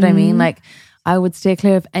burdened. Do you know what I mean? Like I would stay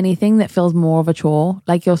clear of anything that feels more of a chore.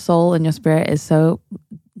 Like your soul and your spirit is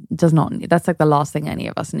does not need, that's like the last thing any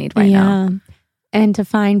of us need right now. And to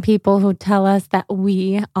find people who tell us that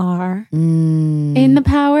we are in the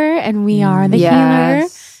power and we are the healer.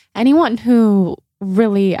 Anyone who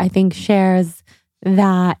really, I think, shares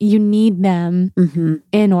that you need them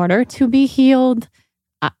in order to be healed,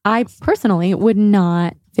 I personally would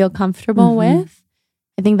not feel comfortable with.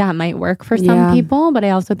 I think that might work for some people, but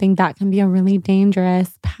I also think that can be a really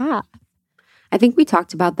dangerous path. I think we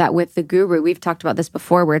talked about that with the guru. We've talked about this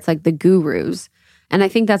before where it's like the gurus. And I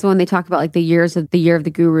think that's when they talk about like the year of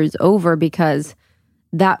the guru is over, because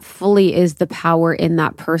that fully is the power in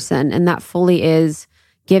that person. And that fully is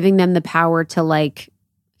giving them the power to like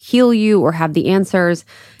heal you or have the answers.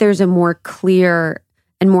 There's a more clear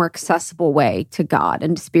and more accessible way to God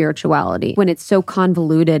and to spirituality. When it's so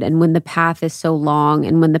convoluted and when the path is so long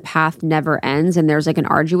and when the path never ends and there's like an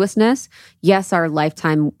arduousness, yes, our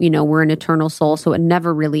lifetime, we're an eternal soul, so it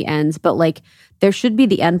never really ends. But like there should be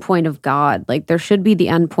the end point of God. Like there should be the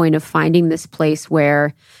end point of finding this place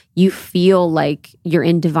where you feel like you're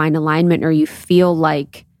in divine alignment or you feel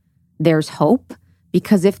like there's hope.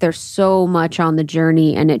 Because if there's so much on the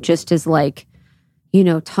journey and it just is like,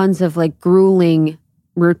 tons of like grueling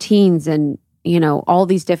routines and, all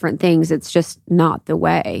these different things, it's just not the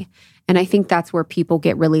way. And I think that's where people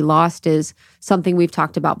get really lost. Is something we've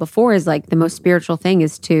talked about before is like the most spiritual thing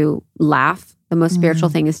is to laugh. The most spiritual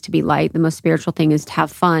thing is to be light. The most spiritual thing is to have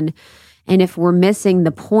fun. And if we're missing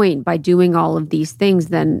the point by doing all of these things,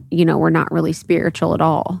 then, we're not really spiritual at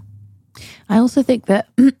all. I also think that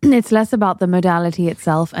it's less about the modality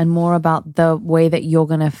itself and more about the way that you're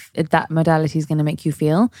going to, that modality is going to make you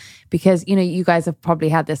feel. Because, you guys have probably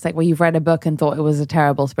had this, like where you've read a book and thought it was a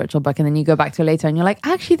terrible spiritual book. And then you go back to it later and you're like,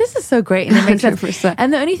 actually, this is so great. And it makes 100%. Sense.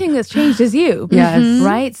 And the only thing that's changed is you. Yes.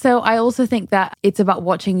 Right? So I also think that it's about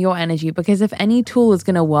watching your energy, because if any tool is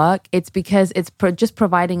going to work, it's because it's just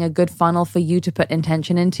providing a good funnel for you to put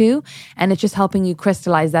intention into. And it's just helping you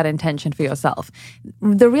crystallize that intention for yourself.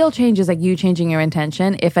 The real change is like you changing your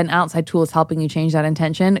intention. If an outside tool is helping you change that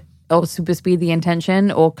intention or super speed the intention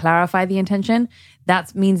or clarify the intention,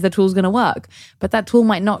 that means the tool's going to work. But that tool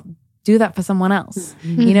might not do that for someone else.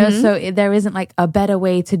 So there isn't like a better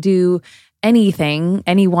way to do anything,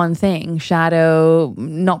 any one thing. Shadow,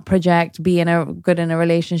 not project, be good in a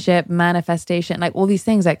relationship, manifestation, like all these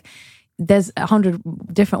things. Like there's 100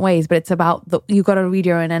 different ways, but it's about you got to read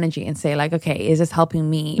your own energy and say like, okay, is this helping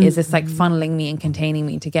me? Is this like funneling me and containing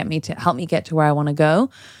me to help me get to where I want to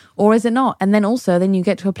go? Or is it not? And then also, then you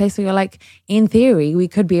get to a place where you're like, in theory, we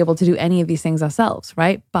could be able to do any of these things ourselves,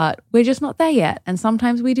 right? But we're just not there yet. And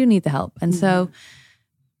sometimes we do need the help. And so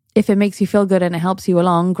if it makes you feel good and it helps you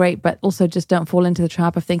along, great. But also just don't fall into the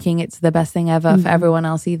trap of thinking it's the best thing ever for everyone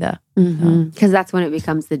else either. Because that's when it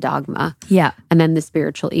becomes the dogma. Yeah. And then the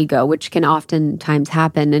spiritual ego, which can oftentimes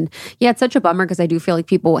happen. And yeah, it's such a bummer because I do feel like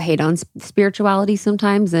people hate on spirituality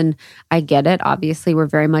sometimes. And I get it. Obviously, we're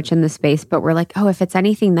very much in the space, but we're like, oh, if it's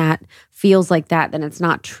anything that feels like that, then it's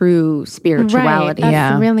not true spirituality. Right.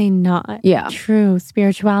 That's really not true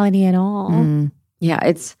spirituality at all. Yeah,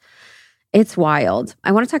 it's wild.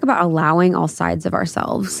 I want to talk about allowing all sides of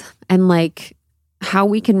ourselves and like how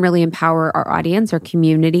we can really empower our audience, our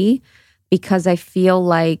community, because I feel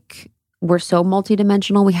like we're so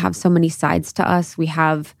multidimensional. We have so many sides to us. We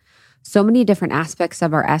have so many different aspects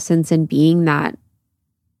of our essence and being that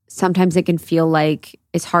sometimes it can feel like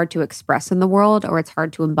it's hard to express in the world or it's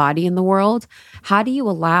hard to embody in the world. How do you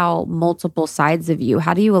allow multiple sides of you?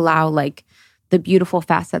 How do you allow like the beautiful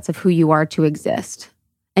facets of who you are to exist?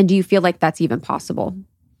 And do you feel like that's even possible?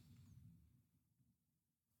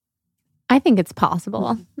 I think it's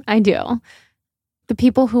possible. I do. The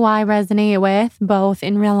people who I resonate with, both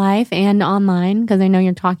in real life and online, because I know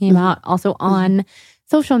you're talking about also on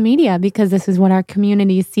social media, because this is what our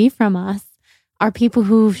communities see from us, are people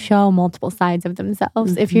who show multiple sides of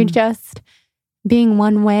themselves. If you're just being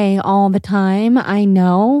one way all the time, I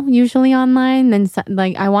know, usually online, then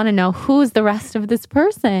like I want to know who's the rest of this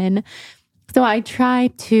person. So I try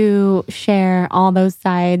to share all those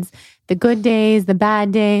sides, the good days, the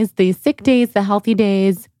bad days, the sick days, the healthy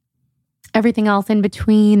days, everything else in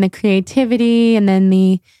between, the creativity, and then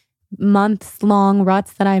the months-long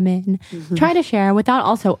ruts that I'm in. Try to share without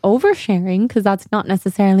also oversharing, because that's not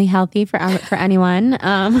necessarily healthy for anyone,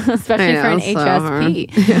 especially for an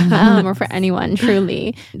HSP or for anyone,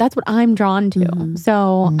 truly. That's what I'm drawn to.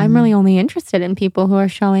 So I'm really only interested in people who are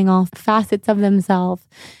showing all facets of themselves.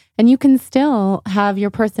 And you can still have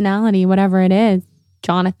your personality, whatever it is.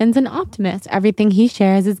 Jonathan's an optimist. Everything he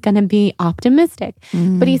shares is going to be optimistic,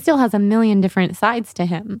 but he still has a million different sides to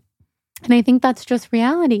him. And I think that's just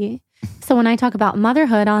reality. So when I talk about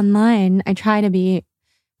motherhood online, I try to be,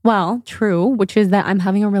 true, which is that I'm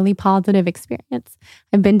having a really positive experience.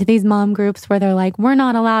 I've been to these mom groups where they're like, we're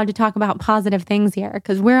not allowed to talk about positive things here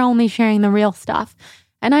because we're only sharing the real stuff.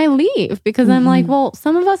 And I leave because I'm like, well,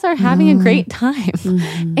 some of us are having a great time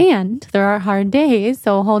and there are hard days.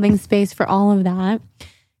 So holding space for all of that.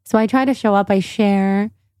 So I try to show up, I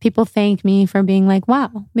share. People thank me for being like,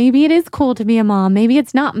 wow, maybe it is cool to be a mom. Maybe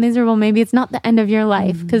it's not miserable. Maybe it's not the end of your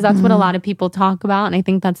life. Because that's what a lot of people talk about. And I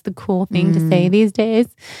think that's the cool thing to say these days.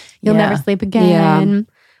 You'll never sleep again.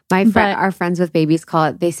 Our friends with babies call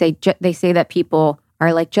it, they say that people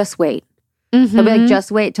are like, just wait. They'll be like,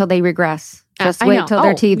 just wait till they regress. Just wait till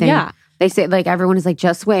they're teething. Yeah. They say like, everyone is like,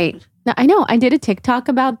 just wait. I know. I did a TikTok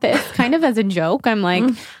about this kind of as a joke. I'm like,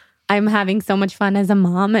 I'm having so much fun as a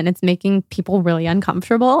mom and it's making people really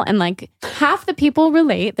uncomfortable. And like half the people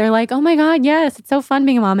relate. They're like, oh my God, yes, it's so fun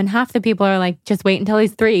being a mom. And half the people are like, just wait until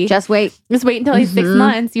he's 3. Just wait. Just wait until he's 6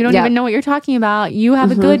 months. You don't even know what you're talking about. You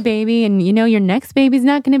have a good baby and you know your next baby's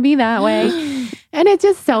not going to be that way. And it's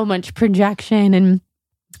just so much projection. And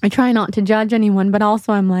I try not to judge anyone, but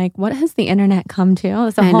also I'm like, what has the internet come to?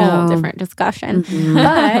 It's a whole different discussion.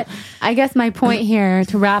 But I guess my point here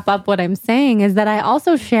to wrap up what I'm saying is that I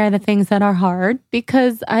also share the things that are hard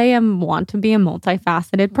because I want to be a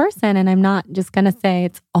multifaceted person. And I'm not just going to say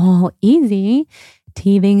it's all easy.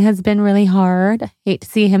 Teething has been really hard. I hate to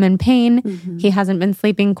see him in pain. He hasn't been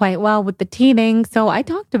sleeping quite well with the teething. So I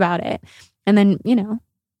talked about it. And then,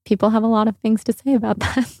 people have a lot of things to say about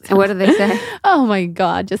that. And what do they say? Oh my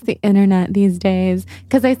God, just the internet these days.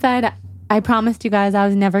 Because I said, I promised you guys I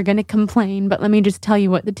was never going to complain, but let me just tell you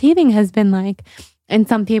what the teething has been like. And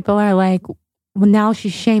some people are like, well, now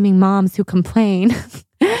she's shaming moms who complain.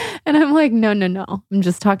 And I'm like, no. I'm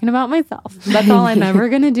just talking about myself. That's all I'm ever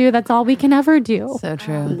going to do. That's all we can ever do. So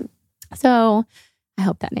true. So I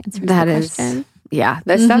hope that answers the question. Yeah,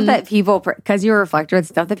 the stuff that people, because you're a reflector, the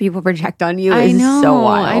stuff that people project on you is so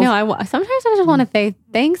wild. I know. Sometimes I just want to say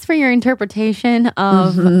thanks for your interpretation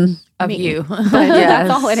of you. But that's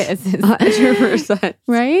all it is. 100%.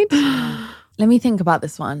 Right? Let me think about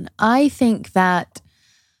this one. I think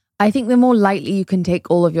the more lightly you can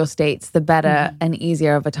take all of your states, the better and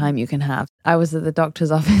easier of a time you can have. I was at the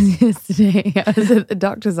doctor's office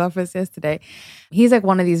yesterday. He's like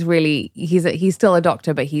one of these really, he's still a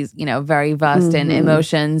doctor, but he's, very versed in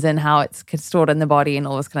emotions and how it's stored in the body and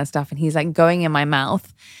all this kind of stuff. And he's like going in my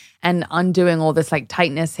mouth and undoing all this like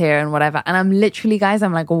tightness here and whatever. And I'm literally, guys,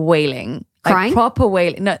 I'm like wailing. Like Crying? proper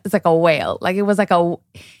wailing. No, it's like a wail. Like it was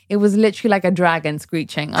literally like a dragon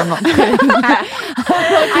screeching. I'm not kidding. I'm not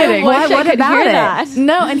kidding. What about that?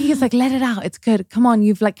 No, and he's like, let it out. It's good. Come on,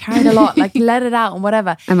 you've like carried a lot. Like let it out and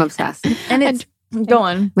whatever. I'm obsessed. And it's go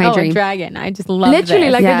on. My a dream. dragon. I just love Literally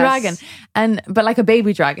this. like Yes. a dragon. But like a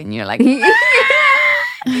baby dragon, you're like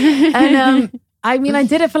and I mean I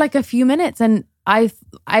did it for like a few minutes and I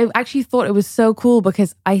actually thought it was so cool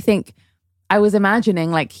because I think I was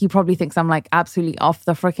imagining like he probably thinks I'm like absolutely off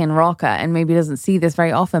the freaking rocker and maybe doesn't see this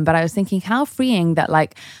very often. But I was thinking how freeing that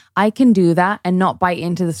like I can do that and not bite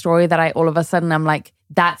into the story that I all of a sudden I'm like,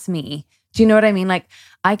 that's me. Do you know what I mean? Like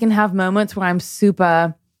I can have moments where I'm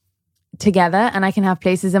super together and I can have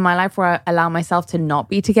places in my life where I allow myself to not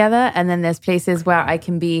be together. And then there's places where I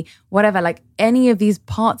can be whatever, like any of these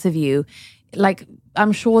parts of you, like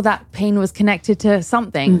I'm sure that pain was connected to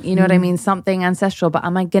something, you know what I mean? Something ancestral, but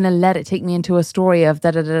am I going to let it take me into a story of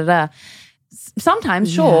da-da-da-da-da?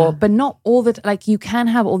 Sometimes, sure, but not all the like you can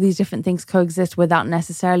have all these different things coexist without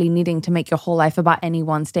necessarily needing to make your whole life about any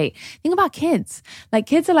one state. Think about kids. Like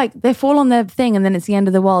kids are like, they fall on their thing and then it's the end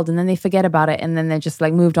of the world and then they forget about it and then they're just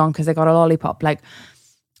like moved on because they got a lollipop. Like,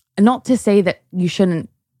 not to say that you shouldn't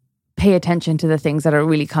pay attention to the things that are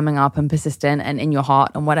really coming up and persistent and in your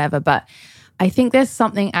heart and whatever, but I think there's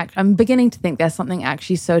something, I'm beginning to think there's something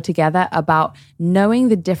actually so together about knowing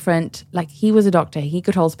the different, like he was a doctor, he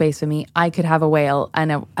could hold space for me, I could have a whale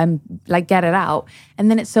and like get it out.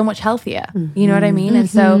 And then it's so much healthier. You know what I mean? And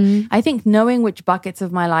so I think knowing which buckets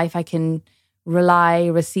of my life I can rely,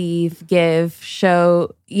 receive, give,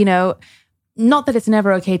 show, you know, not that it's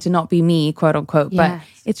never okay to not be me, quote unquote, but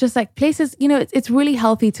it's just like places, you know, it's really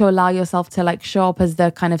healthy to allow yourself to like show up as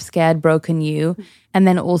the kind of scared, broken you. And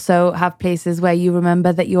then also have places where you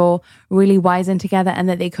remember that you're really wise and together and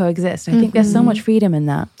that they coexist. I think there's so much freedom in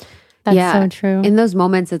that. That's so true. In those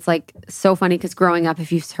moments, it's like so funny because growing up, if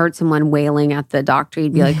you heard someone wailing at the doctor,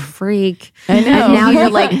 you'd be like, freak. I know. And now you're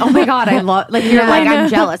like, oh my God, I love, like, you're like, I'm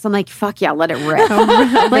jealous. I'm like, fuck yeah, let it rip.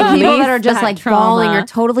 Like people that are just that like trauma. bawling or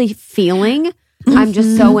totally feeling, I'm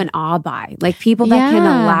just so in awe by. Like people that can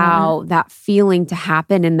allow that feeling to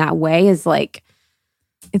happen in that way is like,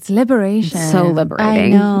 It's liberation. so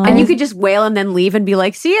liberating. I know. And you could just wail and then leave and be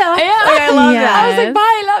like, see ya. Yeah, Like, I love that. I was like, bye,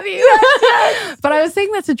 I love you. But I was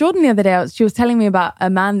saying that to Jordan the other day. She was telling me about a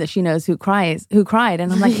man that she knows who cried.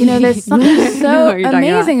 And I'm like, you know, there's something so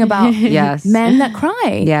amazing about Yes. men that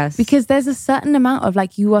cry. Yes. Because there's a certain amount of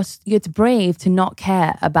like, it's brave to not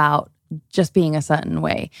care about just being a certain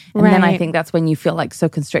way. And then I Right. think that's when you feel like so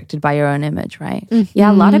constricted by your own image, right?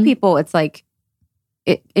 Yeah, a lot of people, it's like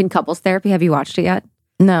in couples therapy. Have you watched it yet?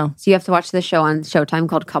 No. So you have to watch this show on Showtime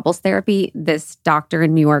called Couples Therapy. This doctor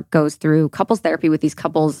in New York goes through couples therapy with these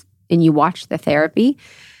couples and you watch the therapy.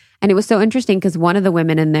 And it was so interesting because one of the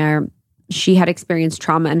women in there, she had experienced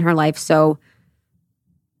trauma in her life. So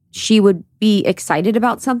she would be excited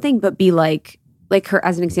about something, but be like her,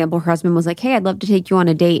 as an example, her husband was like, hey, I'd love to take you on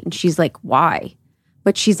a date. And she's like, why?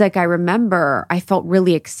 But she's like, I remember I felt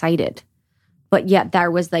really excited. But yet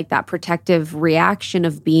there was like that protective reaction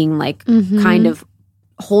of being like kind of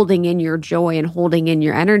holding in your joy and holding in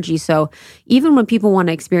your energy. So even when people want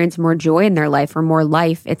to experience more joy in their life or more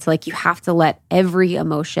life, it's like you have to let every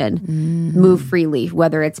emotion move freely,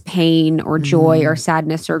 whether it's pain or joy or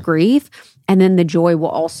sadness or grief. And then the joy will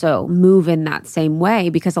also move in that same way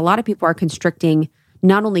because a lot of people are constricting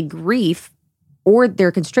not only grief, or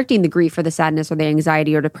they're constricting the grief or the sadness or the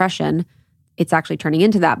anxiety or depression. It's actually turning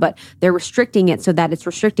into that, but they're restricting it so that it's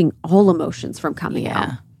restricting all emotions from coming out.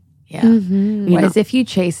 Yeah. Whereas if you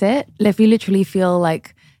chase it, if you literally feel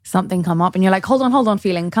like something come up and you're like, hold on,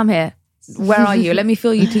 feeling, come here. Where are you? Let me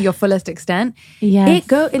feel you to your fullest extent. Yes.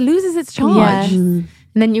 It loses its charge. Yes. And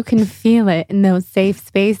then you can feel it in those safe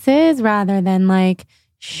spaces rather than like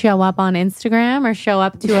show up on Instagram or show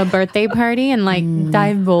up to a birthday party and like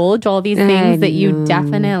divulge all these things that you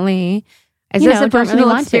definitely Is this a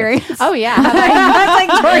personal experience? Oh yeah. That's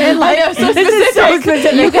like Jordan. Like, this is so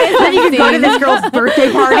specific. You guys, then you can go to this girl's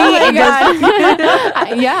birthday party and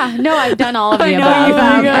just. Yeah. No, I've done all of the I know above. you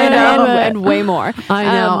have. I know. and way more. I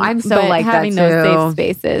know. I'm so but like that having those too.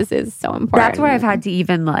 safe spaces is so important. That's where I've had to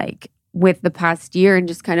even like with the past year and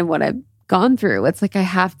just kind of what I've gone through. It's like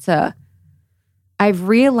I've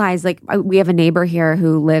realized like we have a neighbor here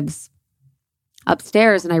who lives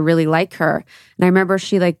upstairs and I really like her. And I remember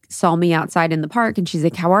she like saw me outside in the park and she's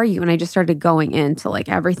like, how are you? And I just started going into like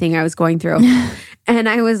everything I was going through. And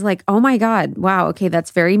I was like, oh my God, wow, okay,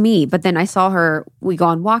 that's very me. But then I saw her, we go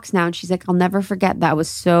on walks now and she's like, I'll never forget that. I was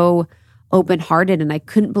so open-hearted and I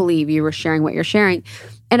couldn't believe you were sharing what you're sharing.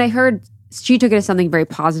 And I heard she took it as something very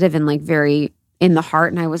positive and like very in the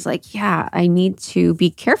heart. And I was like, yeah, I need to be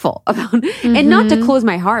careful about, and not to close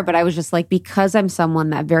my heart, but I was just like, because I'm someone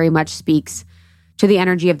that very much speaks to the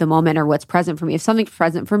energy of the moment or what's present for me. If something's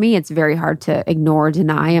present for me, it's very hard to ignore or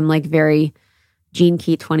deny. I'm like very Gene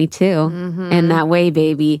Key 22 in that way,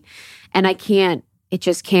 baby. And it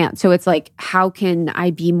just can't. So it's like, how can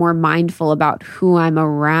I be more mindful about who I'm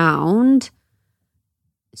around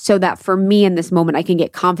so that for me in this moment, I can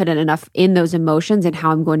get confident enough in those emotions and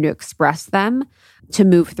how I'm going to express them to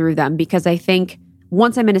move through them? Because I think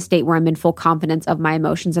once I'm in a state where I'm in full confidence of my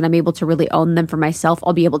emotions and I'm able to really own them for myself,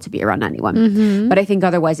 I'll be able to be around anyone. But I think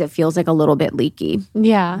otherwise it feels like a little bit leaky.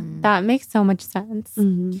 Yeah, that makes so much sense.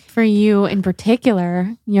 For you in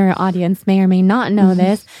particular, your audience may or may not know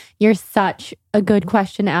this, you're such a good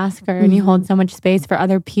question asker and you hold so much space for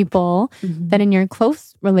other people that in your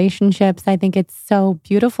close relationships, I think it's so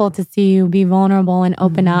beautiful to see you be vulnerable and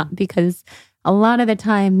open up, because a lot of the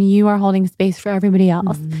time you are holding space for everybody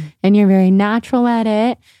else and you're very natural at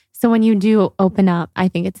it. So when you do open up, I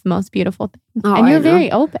think it's the most beautiful thing. And you're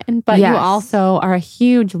very open, but you also are a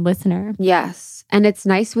huge listener. Yes. And it's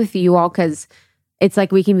nice with you all because it's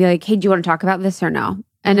like we can be like, hey, do you want to talk about this or no?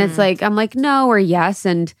 And it's like, I'm like, no or yes.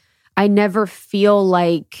 And I never feel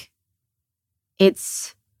like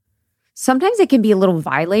sometimes it can be a little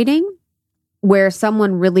violating where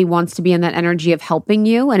someone really wants to be in that energy of helping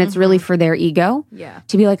you and it's really for their ego. Yeah.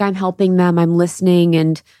 To be like, I'm helping them, I'm listening,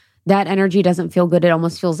 and that energy doesn't feel good. It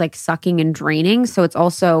almost feels like sucking and draining. So it's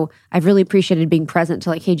also, I've really appreciated being present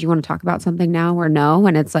to like, hey, do you want to talk about something now or no?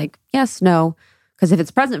 And it's like, yes, no. Because if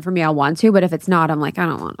it's present for me, I'll want to. But if it's not, I'm like, I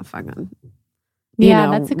don't want to fucking,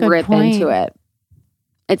 that's a good rip point. into it.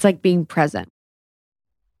 It's like being present.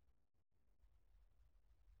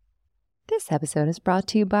 This episode is brought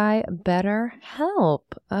to you by BetterHelp.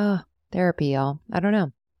 Therapy, y'all. I don't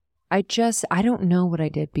know. I don't know what I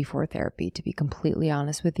did before therapy, to be completely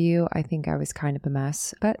honest with you. I think I was kind of a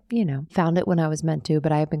mess, but found it when I was meant to.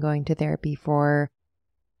 But I have been going to therapy for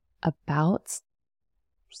about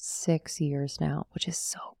 6 years now, which is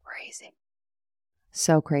so crazy.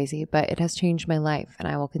 So crazy, but it has changed my life and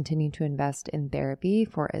I will continue to invest in therapy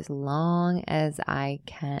for as long as I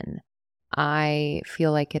can. I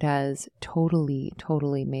feel like it has totally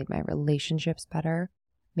made my relationships better,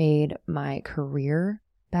 made my career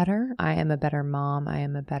better. I am a better mom. I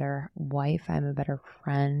am a better wife. I'm a better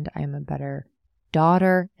friend. I'm a better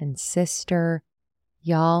daughter and sister.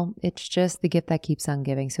 Y'all, it's just the gift that keeps on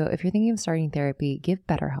giving. So if you're thinking of starting therapy, give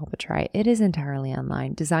BetterHelp a try. It is entirely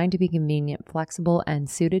online, designed to be convenient, flexible, and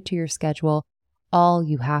suited to your schedule. All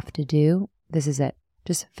you have to do, this is it.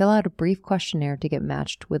 Just fill out a brief questionnaire to get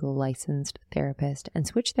matched with a licensed therapist and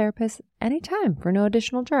switch therapists anytime for no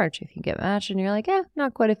additional charge. If you get matched and you're like,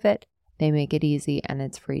 not quite a fit, they make it easy and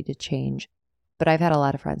it's free to change. But I've had a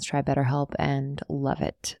lot of friends try BetterHelp and love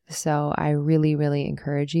it. So I really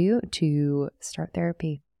encourage you to start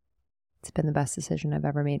therapy. It's been the best decision I've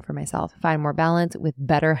ever made for myself. Find more balance with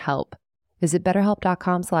BetterHelp. Visit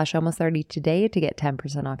betterhelp.com/almost30 today to get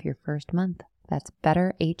 10% off your first month. That's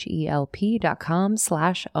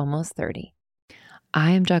betterhelp.com/almost30.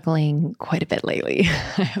 I am juggling quite a bit lately.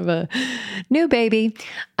 I have a new baby,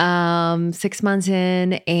 6 months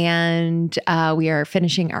in, and we are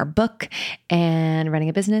finishing our book and running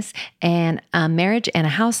a business and a marriage and a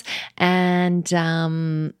house. And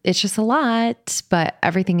it's just a lot, but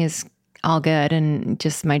everything is all good and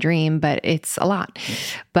just my dream, but it's a lot.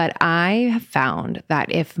 But I have found that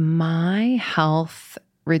if my health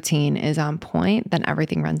routine is on point, then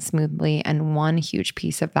everything runs smoothly. And one huge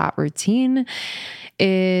piece of that routine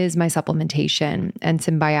is my supplementation. And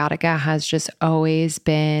Symbiotica has just always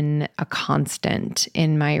been a constant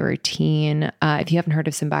in my routine. If you haven't heard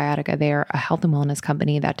of Symbiotica, they are a health and wellness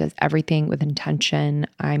company that does everything with intention.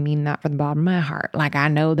 I mean that from the bottom of my heart. Like, I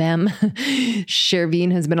know them.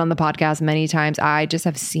 Sherveen has been on the podcast many times. I just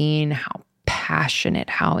have seen how passionate,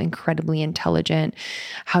 how incredibly intelligent,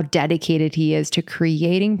 how dedicated he is to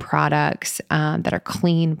creating products that are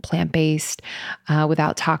clean, plant-based,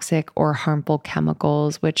 without toxic or harmful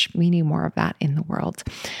chemicals, which we need more of that in the world.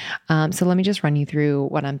 So let me just run you through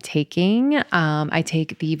what I'm taking. I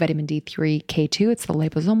take the vitamin D3 K2. It's the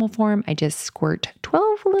liposomal form. I just squirt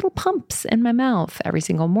 12 little pumps in my mouth every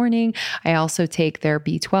single morning. I also take their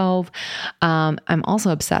B12. I'm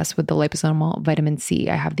also obsessed with the liposomal vitamin C.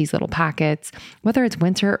 I have these little packets. Whether it's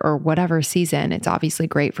winter or whatever season, it's obviously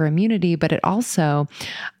great for immunity, but it also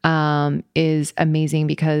is amazing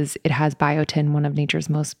because it has biotin, one of nature's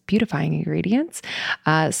most beautifying ingredients.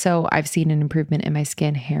 So I've seen an improvement in my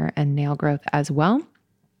skin, hair, and nail growth as well.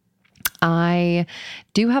 I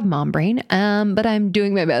do have mom brain, but I'm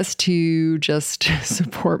doing my best to just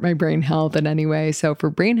support my brain health in any way. So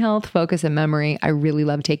for brain health, focus, and memory, I really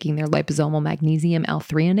love taking their liposomal magnesium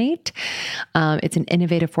L-threonate. It's an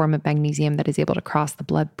innovative form of magnesium that is able to cross the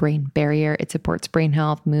blood-brain barrier. It supports brain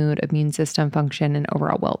health, mood, immune system function, and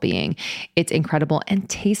overall well-being. It's incredible and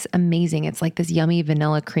tastes amazing. It's like this yummy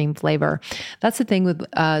vanilla cream flavor. That's the thing with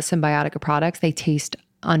Symbiotica products. They taste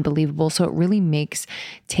unbelievable. So it really makes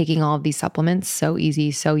taking all of these supplements so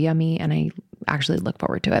easy, so yummy, and I actually look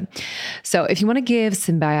forward to it. So if you want to give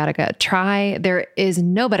Symbiotica a try, there is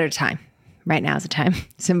no better time. Right now is the time.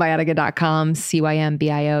 Symbiotica.com,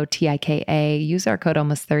 CYMBIOTIKA. Use our code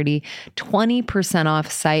almost30, 20%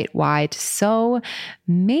 off site-wide. So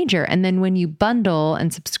major. And then when you bundle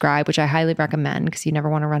and subscribe, which I highly recommend because you never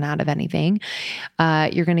want to run out of anything,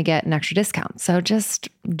 you're going to get an extra discount. So just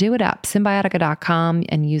do it up. Symbiotica.com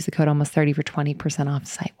and use the code almost30 for 20% off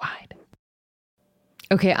site-wide.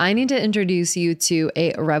 Okay, I need to introduce you to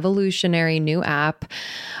a revolutionary new app,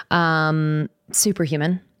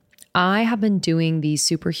 Superhuman. I have been doing these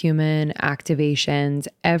superhuman activations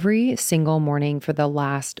every single morning for the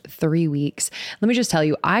last 3 weeks. Let me just tell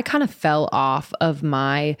you, I kind of fell off of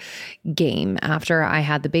my game after I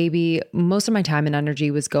had the baby. Most of my time and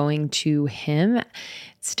energy was going to him.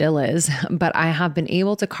 Still is, but I have been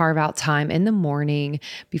able to carve out time in the morning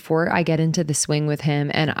before I get into the swing with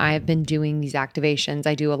him. And I've been doing these activations.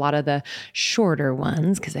 I do a lot of the shorter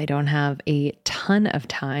ones because I don't have a ton of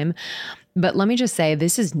time. But let me just say,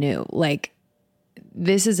 this is new. Like,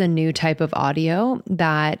 this is a new type of audio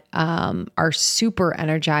that are super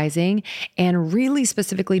energizing and really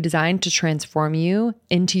specifically designed to transform you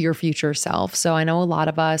into your future self. So I know a lot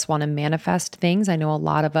of us want to manifest things. I know a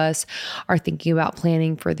lot of us are thinking about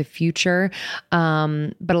planning for the future,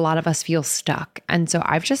 but a lot of us feel stuck. And so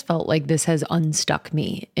I've just felt like this has unstuck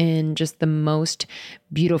me in just the most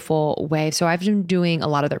beautiful way. So I've been doing a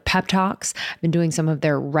lot of their pep talks. I've been doing some of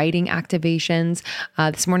their writing activations.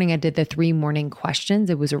 This morning I did the 3 morning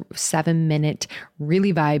questions. It was a 7-minute,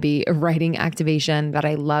 really vibey writing activation that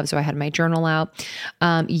I love. So I had my journal out.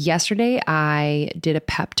 Yesterday I did a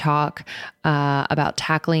pep talk about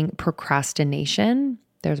tackling procrastination.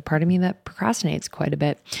 There's a part of me that procrastinates quite a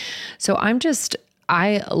bit. So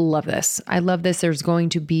I love this. I love this. There's going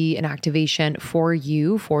to be an activation for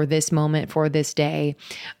you for this moment, for this day.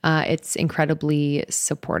 It's incredibly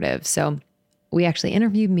supportive. So we actually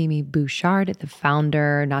interviewed Mimi Bouchard, the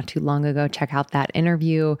founder, not too long ago. Check out that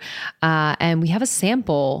interview. And we have a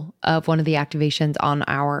sample of one of the activations on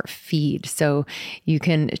our feed. So you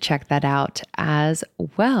can check that out as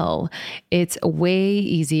well. It's way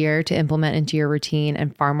easier to implement into your routine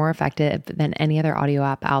and far more effective than any other audio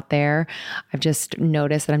app out there. I've just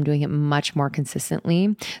noticed that I'm doing it much more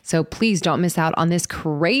consistently. So please don't miss out on this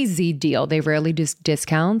crazy deal. They rarely do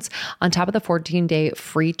discounts. On top of the 14-day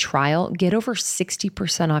free trial, get over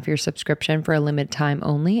 60% off your subscription for a limited time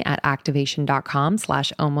only at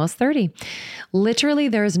activation.com/almost30. Literally,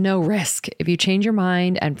 there is no risk. If you change your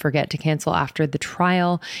mind and forget to cancel after the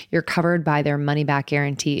trial, you're covered by their money back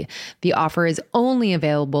guarantee. The offer is only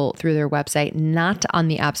available through their website, not on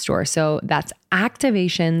the App Store. So that's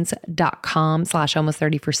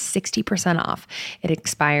activations.com/almost30 for 60% off. It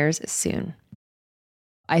expires soon.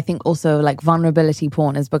 I think also like vulnerability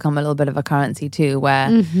porn has become a little bit of a currency too, where,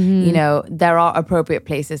 you know, there are appropriate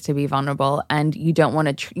places to be vulnerable and you don't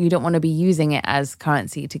want to be using it as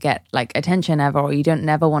currency to get like attention ever, or you don't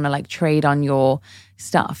never want to like trade on your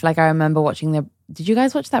stuff. Like I remember watching did you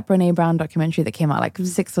guys watch that Brene Brown documentary that came out like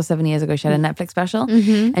 6 or 7 years ago? She had a Netflix special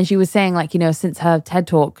and she was saying like, you know, since her TED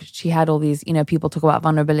talk, she had all these, you know, people talk about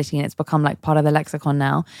vulnerability and it's become like part of the lexicon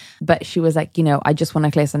now. But she was like, you know, I just want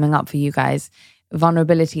to clear something up for you guys.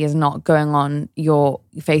 Vulnerability is not going on your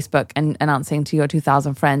Facebook and announcing to your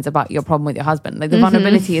 2,000 friends about your problem with your husband. Like the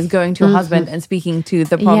vulnerability is going to your husband and speaking to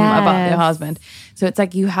the problem about your husband. So it's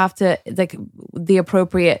like you have to like the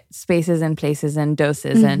appropriate spaces and places and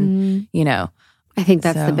doses and, you know. I think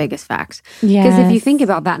that's the biggest fact. Because if you think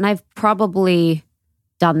about that, and I've probably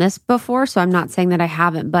done this before, so I'm not saying that I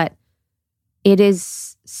haven't, but it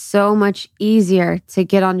is so much easier to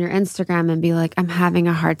get on your Instagram and be like, I'm having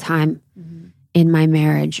a hard time in my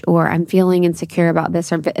marriage, or I'm feeling insecure about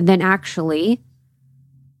this, or then actually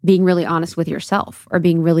being really honest with yourself, or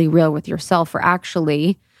being really real with yourself, or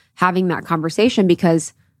actually having that conversation.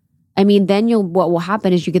 Because I mean, then what will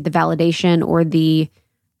happen is you get the validation or the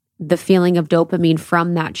feeling of dopamine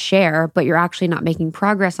from that share, but you're actually not making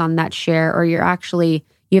progress on that share, or you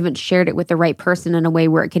haven't shared it with the right person in a way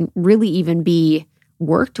where it can really even be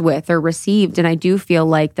worked with or received. And I do feel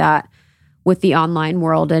like that with the online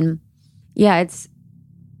world. And yeah,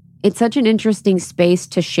 it's such an interesting space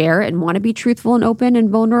to share and want to be truthful and open and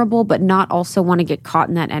vulnerable, but not also want to get caught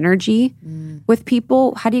in that energy with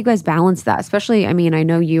people. How do you guys balance that? Especially, I mean, I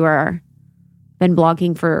know you are been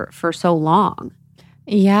blogging for so long.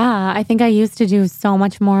 Yeah, I think I used to do so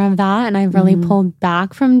much more of that, and I've really pulled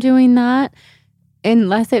back from doing that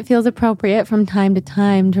unless it feels appropriate from time to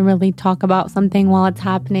time to really talk about something while it's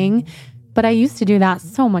happening. But I used to do that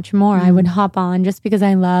so much more. I would hop on just because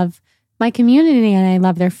I love my community and I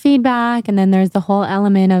love their feedback. And then there's the whole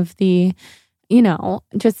element of the,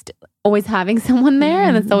 just always having someone there,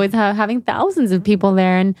 and it's always having thousands of people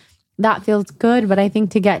there. And that feels good. But I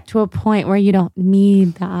think to get to a point where you don't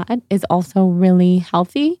need that is also really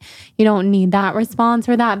healthy. You don't need that response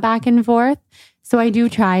or that back and forth. So I do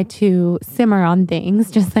try to simmer on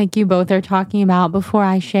things, just like you both are talking about, before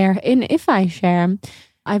I share. And if I share,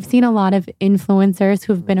 I've seen a lot of influencers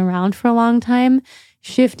who've been around for a long time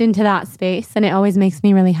shift into that space. And it always makes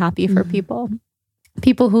me really happy for people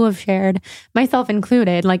who have shared, myself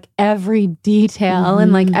included, like every detail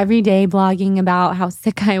and like every day blogging about how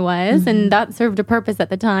sick I was. And that served a purpose at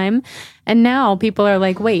the time. And now people are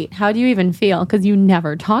like, wait, how do you even feel? Because you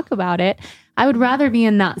never talk about it. I would rather be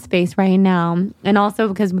in that space right now. And also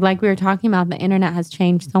because, like we were talking about, the internet has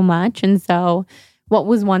changed so much. And so what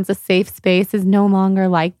was once a safe space is no longer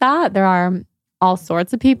like that. There are all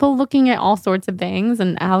sorts of people looking at all sorts of things,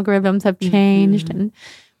 and algorithms have changed and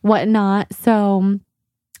whatnot. So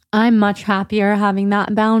I'm much happier having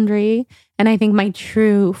that boundary. And I think my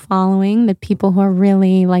true following, the people who are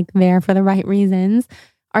really like there for the right reasons,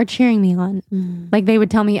 are cheering me on. Like they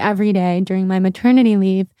would tell me every day during my maternity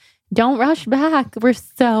leave, don't rush back. We're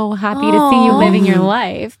so happy to see you living your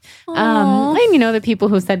life. And the people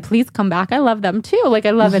who said, please come back, I love them too. Like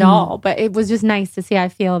I love it all. But it was just nice to see, I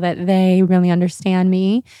feel that they really understand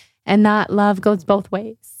me. And that love goes both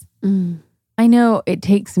ways. I know it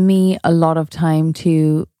takes me a lot of time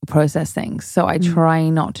to process things. So I try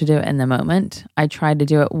not to do it in the moment. I try to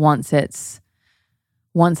do it once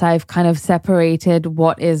I've kind of separated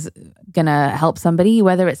what is going to help somebody,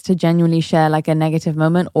 whether it's to genuinely share like a negative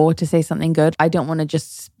moment or to say something good. I don't want to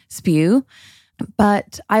just spew.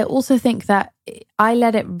 But I also think that I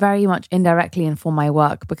let it very much indirectly inform my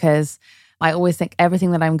work, because I always think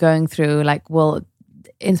everything that I'm going through like will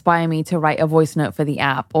inspire me to write a voice note for the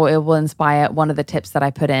app, or it will inspire one of the tips that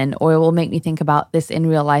I put in, or it will make me think about this in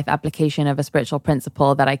real life application of a spiritual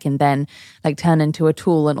principle that I can then like turn into a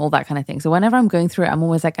tool and all that kind of thing. So whenever I'm going through it, I'm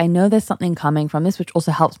always like, I know there's something coming from this, which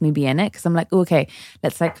also helps me be in it, because I'm like, okay,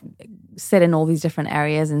 let's like sit in all these different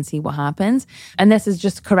areas and see what happens. And this is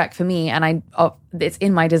just correct for me, and it's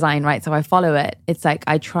in my design, right? So I follow it. It's like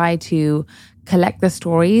I try to collect the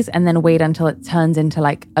stories and then wait until it turns into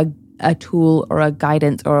like a tool or a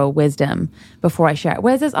guidance or a wisdom before I share it.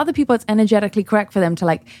 Whereas there's other people, it's energetically correct for them to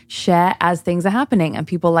like share as things are happening, and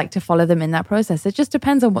people like to follow them in that process. It just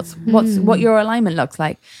depends on what your alignment looks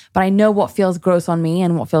like. But I know what feels gross on me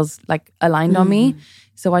and what feels like aligned on me.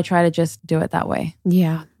 So I try to just do it that way.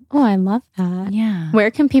 Yeah. Oh, I love that. Yeah.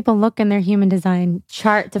 Where can people look in their human design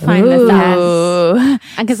chart to find this out?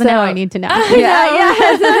 Because now I need to know.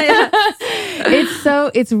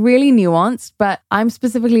 It's really nuanced, but I'm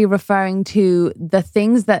specifically referring to the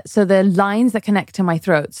things the lines that connect to my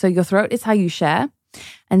throat. So your throat is how you share.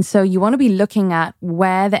 And so you want to be looking at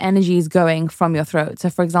where the energy is going from your throat. So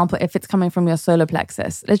for example, if it's coming from your solar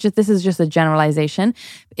plexus, this is just a generalization.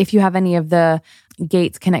 If you have any of the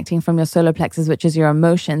gates connecting from your solar plexus, which is your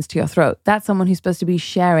emotions, to your throat, that's someone who's supposed to be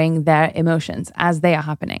sharing their emotions as they are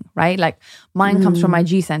happening, right? Like mine comes from my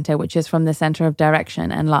G center, which is from the center of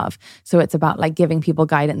direction and love. So it's about like giving people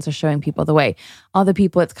guidance or showing people the way. Other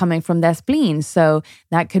people, it's coming from their spleen. So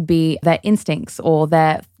that could be their instincts or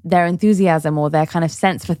their enthusiasm or their kind of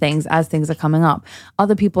sense for things as things are coming up.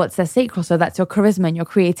 Other people, it's their sacral, so that's your charisma and your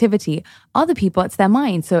creativity. Other people, it's their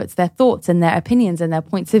mind, so it's their thoughts and their opinions and their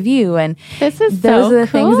points of view. And those are the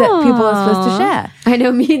things that people are supposed to share. I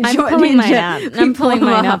know, me and Jordan. I'm pulling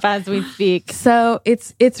mine up as we speak. So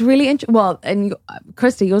it's really interesting. Well, and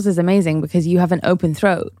Krista, yours is amazing because you have an open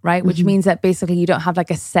throat, right? Which means that basically you don't have like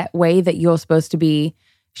a set way that you're supposed to be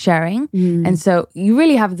sharing. And so you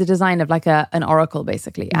really have the design of like an oracle,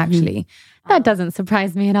 basically, actually. That doesn't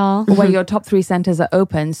surprise me at all. Where your top 3 centers are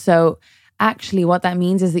open. So actually what that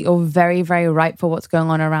means is that you're very, very ripe for what's going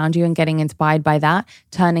on around you and getting inspired by that,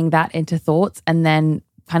 turning that into thoughts, and then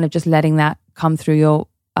kind of just letting that come through your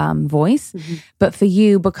voice. But for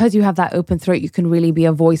you, because you have that open throat, you can really be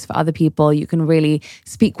a voice for other people. You can really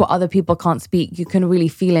speak what other people can't speak. You can really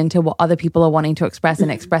feel into what other people are wanting to express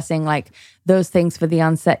and expressing like those things for the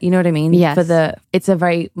unset. You know what I mean? Yes. It's a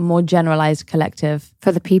very more generalized collective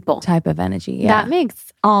For the people. type of energy. Yeah. That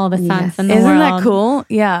makes all the sense in the Isn't world. that cool?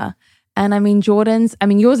 Yeah. And I mean,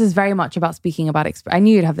 yours is very much about speaking about, I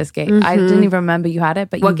knew you'd have this gate. I didn't even remember you had it,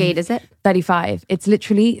 but What gate is it? 35. It's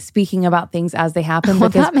literally speaking about things as they happen. Well,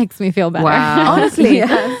 because that makes me feel better. Wow. honestly,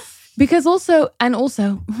 because also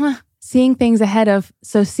seeing things ahead of,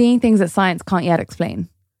 so seeing things that science can't yet explain.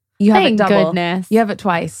 You have Thank it double. goodness. You have it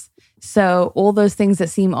twice. So all those things that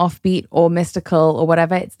seem offbeat or mystical or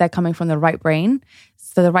whatever, they're coming from the right brain.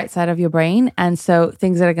 So the right side of your brain. And so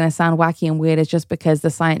things that are going to sound wacky and weird is just because the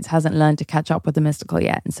science hasn't learned to catch up with the mystical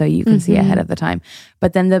yet. And so you can see ahead of the time.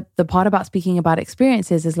 But then the part about speaking about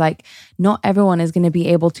experiences is like, not everyone is going to be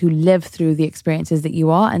able to live through the experiences that you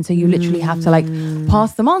are. And so you literally have to like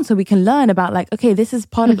pass them on so we can learn about like, okay, this is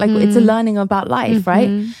part of like, it's a learning about life,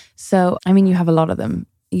 right? So, I mean, you have a lot of them.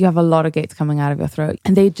 You have a lot of gates coming out of your throat.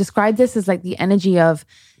 And they describe this as like the energy of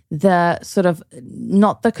the sort of,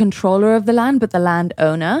 not the controller of the land, but the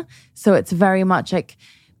landowner. So it's very much like,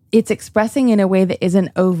 it's expressing in a way that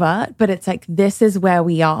isn't overt, but it's like, this is where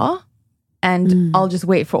we are. And I'll just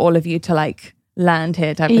wait for all of you to like land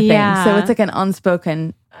here type of Yeah. thing. So it's like an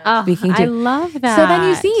unspoken speaking to. I love that. So then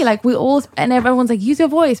you see, like and everyone's like, use your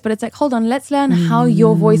voice, but it's like, hold on, let's learn how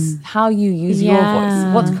your voice, how you use your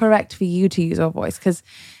voice. What's correct for you to use your voice? Because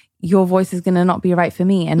your voice is going to not be right for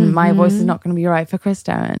me, and my voice is not going to be right for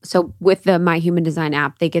Krista. So with the My Human Design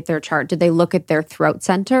app, they get their chart. Did they look at their throat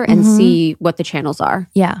center and see what the channels are?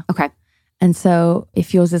 Yeah. Okay. And so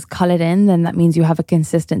if yours is colored in, then that means you have a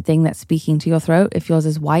consistent thing that's speaking to your throat. If yours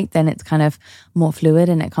is white, then it's kind of more fluid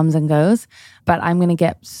and it comes and goes. But I'm going to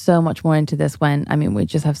get so much more into this we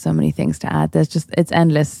just have so many things to add. It's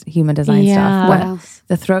endless human design stuff. What else?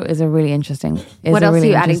 The throat is a really interesting. What else are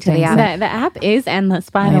you adding to the app? The app is endless,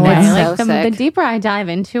 by the know. way. It's Like so the sick. deeper I dive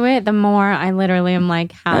into it, the more I literally am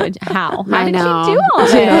like, how did I know. you do all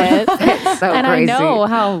this? It's so And crazy. I know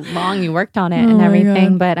how long you worked on it and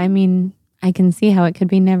everything, but I mean, I can see how it could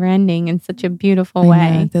be never ending in such a beautiful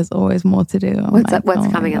way. There's always more to do.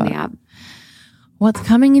 What's coming on the app? What's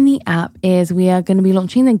coming in the app is we are going to be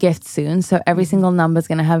launching the gift soon. So every single number is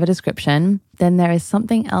going to have a description. Then there is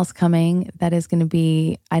something else coming that is going to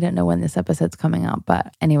be, I don't know when this episode's coming out,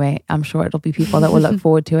 but anyway, I'm sure it'll be people that will look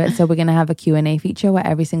forward to it. So we're going to have a Q&A feature where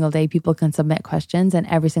every single day people can submit questions, and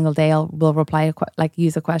every single day we'll reply,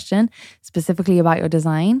 use a question specifically about your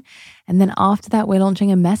design. And then after that, we're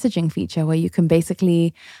launching a messaging feature where you can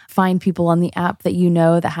basically find people on the app that you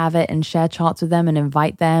know that have it and share charts with them and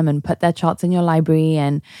invite them and put their charts in your library.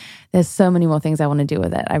 And there's so many more things I want to do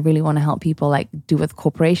with it. I really want to help people like do with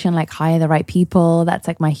corporation, like hire the right people. That's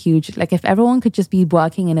like my huge, like if everyone could just be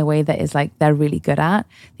working in a way that is like they're really good at,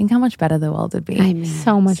 think how much better the world would be. I mean,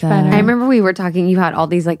 So much better. I remember we were talking, you had all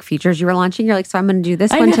these like features you were launching. You're like, so I'm going to do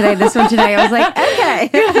this one today, this one today. I was like, okay.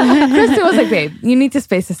 Krista was like, babe, you need to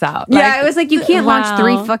space this out. Yeah, it was like, you can't launch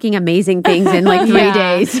 3 fucking amazing things in like 3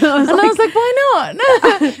 days. So I was And like, I was like, why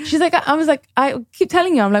not? She's like, I keep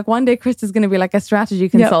telling you, I'm like, one day Krista's going to be like a strategy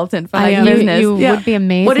consultant for like business. You would be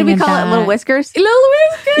amazing. what did we at call that. it? Little Whiskers? Little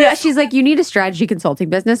Whiskers. Yeah, she's like, you need a strategy consulting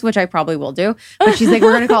business, which I probably will do. But she's like,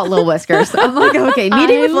 we're going to call it Little Whiskers. I'm like, okay,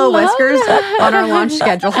 meeting with Little love Whiskers on our launch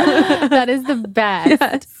schedule. That is the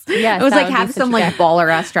best. Yes, It was that like, would be have such some a like baller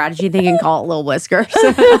ass strategy thing and call it Little Whiskers.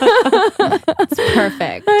 It's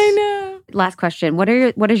perfect. I know. Last question. What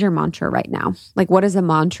is your mantra right now? Like, what is a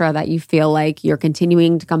mantra that you feel like you're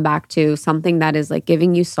continuing to come back to? Something that is like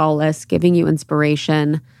giving you solace, giving you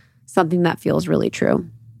inspiration, something that feels really true.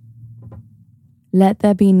 Let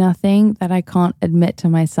there be nothing that I can't admit to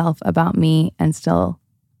myself about me and still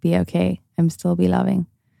be okay and still be loving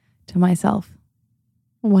to myself.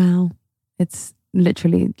 Wow. It's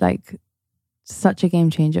literally like such a game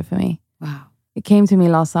changer for me. Wow. It came to me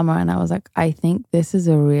last summer and I was like, I think this is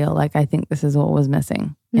I think this is what was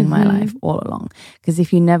missing in my life all along. Because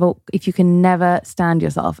if you can never stand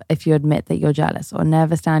yourself if you admit that you're jealous, or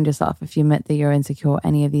never stand yourself if you admit that you're insecure,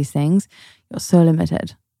 any of these things, you're so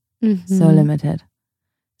limited. So limited.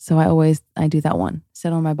 So I do that one.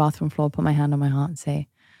 Sit on my bathroom floor, put my hand on my heart and say,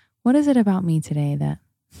 what is it about me today that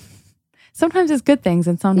sometimes it's good things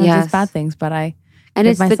and sometimes it's bad things, but I And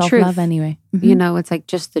give it's the myself truth. love anyway. You know, it's like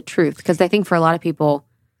just the truth. Because I think for a lot of people,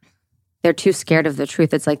 they're too scared of the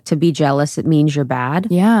truth. It's like, to be jealous, it means you're bad.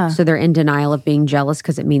 Yeah. So they're in denial of being jealous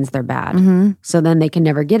because it means they're bad. So then they can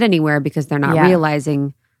never get anywhere because they're not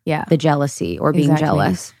realizing Yeah. the jealousy or being Exactly.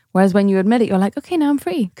 jealous. Whereas when you admit it, you're like, okay, now I'm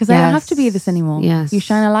free because I don't have to be this anymore. Yes. You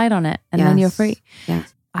shine a light on it and then you're free.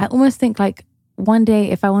 Yes. I almost think like one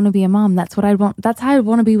day if I want to be a mom, that's what I want. That's how I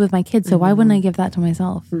want to be with my kids. So why wouldn't I give that to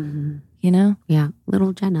myself? You know? Yeah.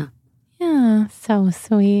 Little Jenna. Yeah. So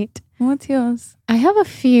sweet. What's yours? I have a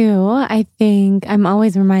few. I think I'm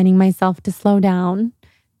always reminding myself to slow down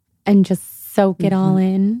and just soak it all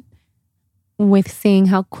in with seeing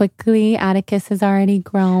how quickly Atticus has already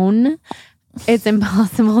grown. It's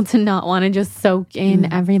impossible to not want to just soak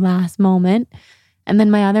in every last moment. And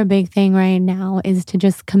then my other big thing right now is to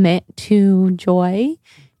just commit to joy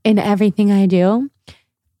in everything I do,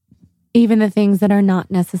 even the things that are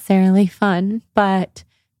not necessarily fun, but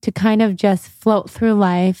to kind of just float through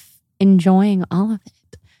life enjoying all of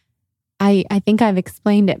it. I think I've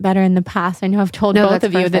explained it better in the past. I know I've told both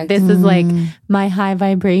of you that this is like my high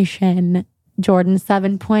vibration Jordan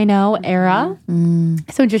 7.0 era.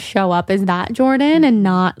 So just show up as that Jordan and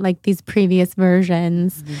not like these previous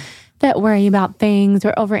versions that worry about things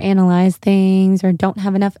or overanalyze things or don't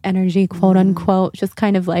have enough energy, quote unquote. Just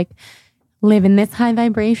kind of like live in this high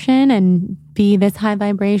vibration and be this high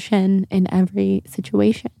vibration in every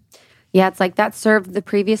situation. Yeah, it's like that served the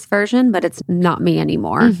previous version, but it's not me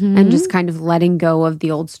anymore. And just kind of letting go of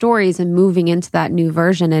the old stories and moving into that new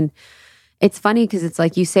version. And it's funny because it's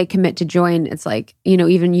like you say commit to joy, and it's like, you know,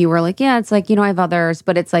 even you were like, yeah, it's like, you know, I have others,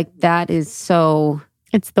 but it's like that is so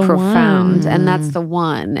it's the profound. one. And that's the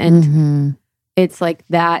one. And it's like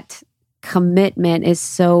that commitment is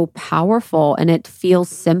so powerful and it feels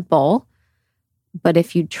simple. But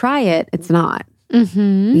if you try it, it's not.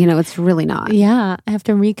 You know, it's really not. Yeah. I have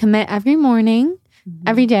to recommit every morning,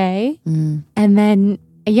 every day. And then,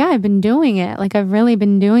 yeah, I've been doing it. Like I've really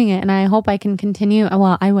been doing it. And I hope I can continue.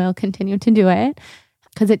 Well, I will continue to do it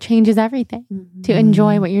because it changes everything to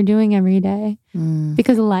enjoy what you're doing every day.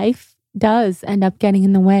 Because life does end up getting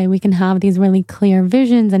in the way. We can have these really clear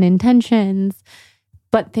visions and intentions,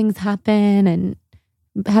 but things happen and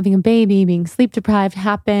having a baby, being sleep deprived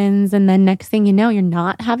happens. And then next thing you know, you're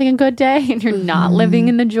not having a good day and you're not living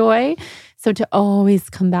in the joy. So to always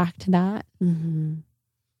come back to that.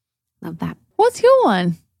 Love that. What's your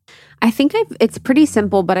one? I think it's pretty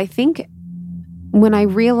simple, but I think when I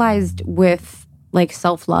realized with like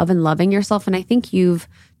self-love and loving yourself, and I think you've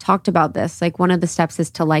talked about this, like one of the steps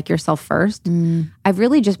is to like yourself first. I've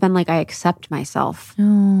really just been like, I accept myself.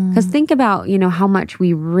 Because think about, you know, how much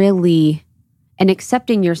we really... And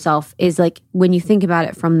accepting yourself is like, when you think about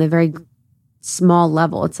it from the very small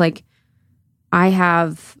level, it's like,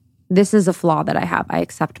 this is a flaw that I have. I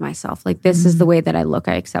accept myself. Like, this is the way that I look.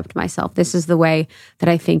 I accept myself. This is the way that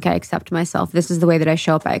I think. I accept myself. This is the way that I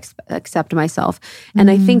show up. I accept myself. And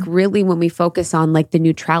I think really when we focus on like the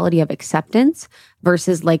neutrality of acceptance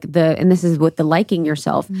versus like and this is with the liking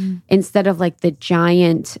yourself, instead of like the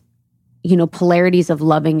giant, you know, polarities of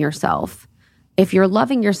loving yourself. If you're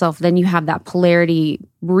loving yourself, then you have that polarity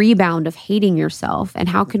rebound of hating yourself. And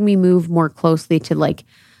how can we move more closely to like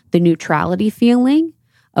the neutrality feeling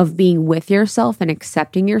of being with yourself and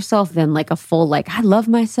accepting yourself than like a full like, I love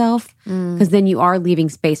myself? Because then you are leaving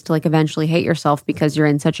space to like eventually hate yourself because you're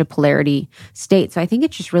in such a polarity state. So I think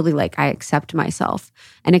it's just really like, I accept myself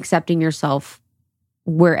and accepting yourself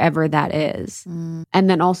wherever that is. And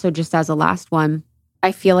then also just as a last one,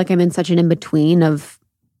 I feel like I'm in such an in-between of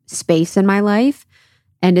space in my life,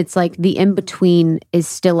 and it's like the in-between is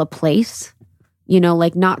still a place, you know,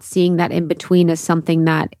 like not seeing that in-between as something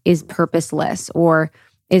that is purposeless or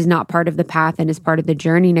is not part of the path and is part of the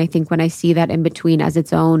journey. And I think when I see that in-between as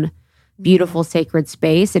its own beautiful sacred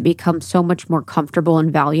space, it becomes so much more comfortable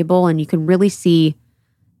and valuable, and you can really see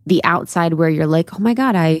the outside where you're like, oh my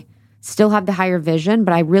God, I still have the higher vision,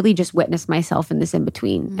 but I really just witnessed myself in this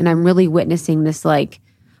in-between. And I'm really witnessing this like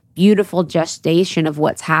beautiful gestation of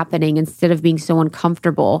what's happening instead of being so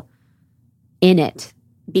uncomfortable in it.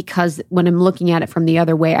 Because when I'm looking at it from the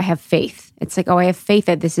other way, I have faith. It's like, oh, I have faith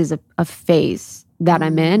that this is a phase that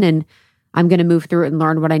I'm in, and I'm going to move through it and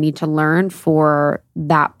learn what I need to learn for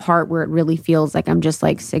that part where it really feels like I'm just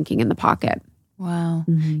like sinking in the pocket. Wow.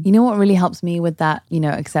 You know what really helps me with that, you know,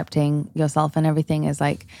 accepting yourself and everything is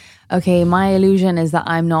like, okay, my illusion is that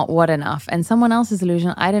I'm not what enough. And someone else's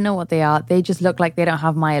illusion, I don't know what they are. They just look like they don't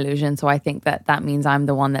have my illusion. So I think that means I'm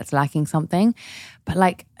the one that's lacking something. But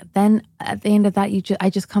like, then at the end of that, I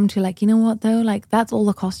just come to like, you know what though? Like, that's all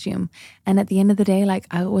the costume. And at the end of the day, like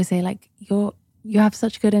I always say, like, you have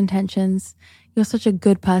such good intentions. You're such a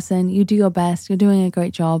good person. You do your best. You're doing a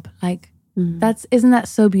great job. Like, isn't that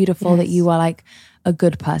so beautiful that you are like, a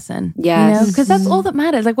good person. Yes. Because that's all that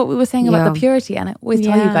matters. Like what we were saying about the purity. And I always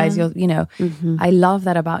tell you guys, I love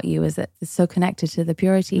that about you, is that it's so connected to the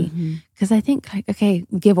purity. Because I think, like, okay,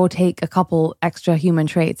 give or take a couple extra human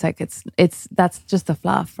traits, like that's just the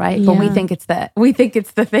fluff, right? But we think it's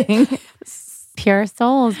the thing. Pure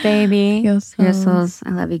souls, baby. Pure souls.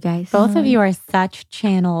 I love you guys. Both of you are such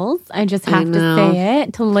channels. I just have to say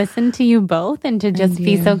it. To listen to you both and to just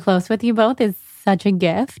be so close with you both is such a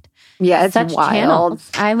gift. Yeah, it's such wild. Channels.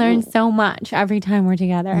 I learn so much every time we're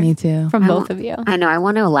together. Me too. From both of you. I know. I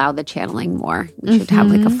want to allow the channeling more. We should have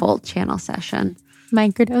like a full channel session.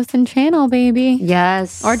 Microdose and channel, baby.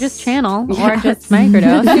 Yes. Or just channel. Or just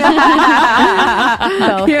microdose.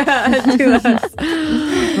 To us.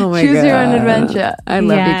 Oh my Choose God. your own adventure. I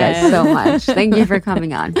love you guys so much. Thank you for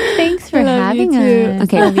coming on. Thanks for having us.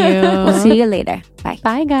 Okay. Love you. We'll see you later. Bye.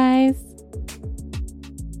 Bye, guys.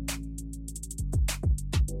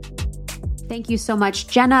 Thank you so much,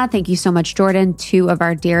 Jenna. Thank you so much, Jordan. Two of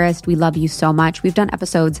our dearest. We love you so much. We've done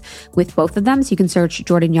episodes with both of them. So you can search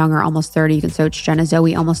Jordan Young or Almost 30. You can search Jenna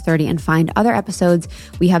Zoe Almost 30 and find other episodes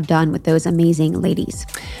we have done with those amazing ladies.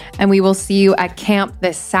 And we will see you at camp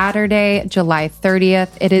this Saturday, July 30th.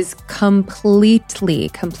 It is completely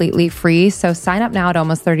free. So sign up now at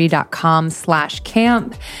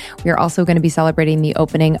almost30.com/camp. We are also going to be celebrating the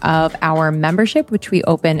opening of our membership, which we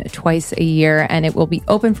open twice a year, and it will be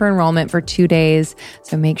open for enrollment for 2 days.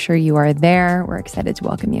 So make sure you are there. We're excited to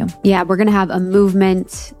welcome you. Yeah, we're going to have a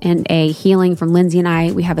movement and a healing from Lindsay and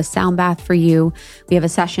I. We have a sound bath for you. We have a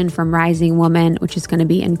session from Rising Woman, which is going to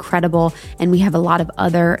be incredible. And we have a lot of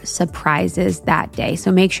other surprises that day.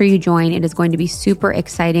 So make sure you join. It is going to be super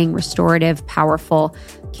exciting, restorative, powerful.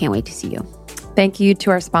 Can't wait to see you. Thank you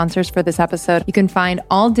to our sponsors for this episode. You can find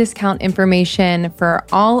all discount information for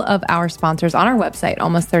all of our sponsors on our website,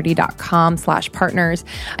 almost30.com/partners.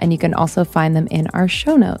 And you can also find them in our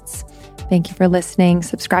show notes. Thank you for listening.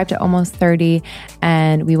 Subscribe to Almost 30,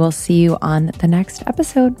 and we will see you on the next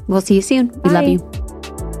episode. We'll see you soon. We love you.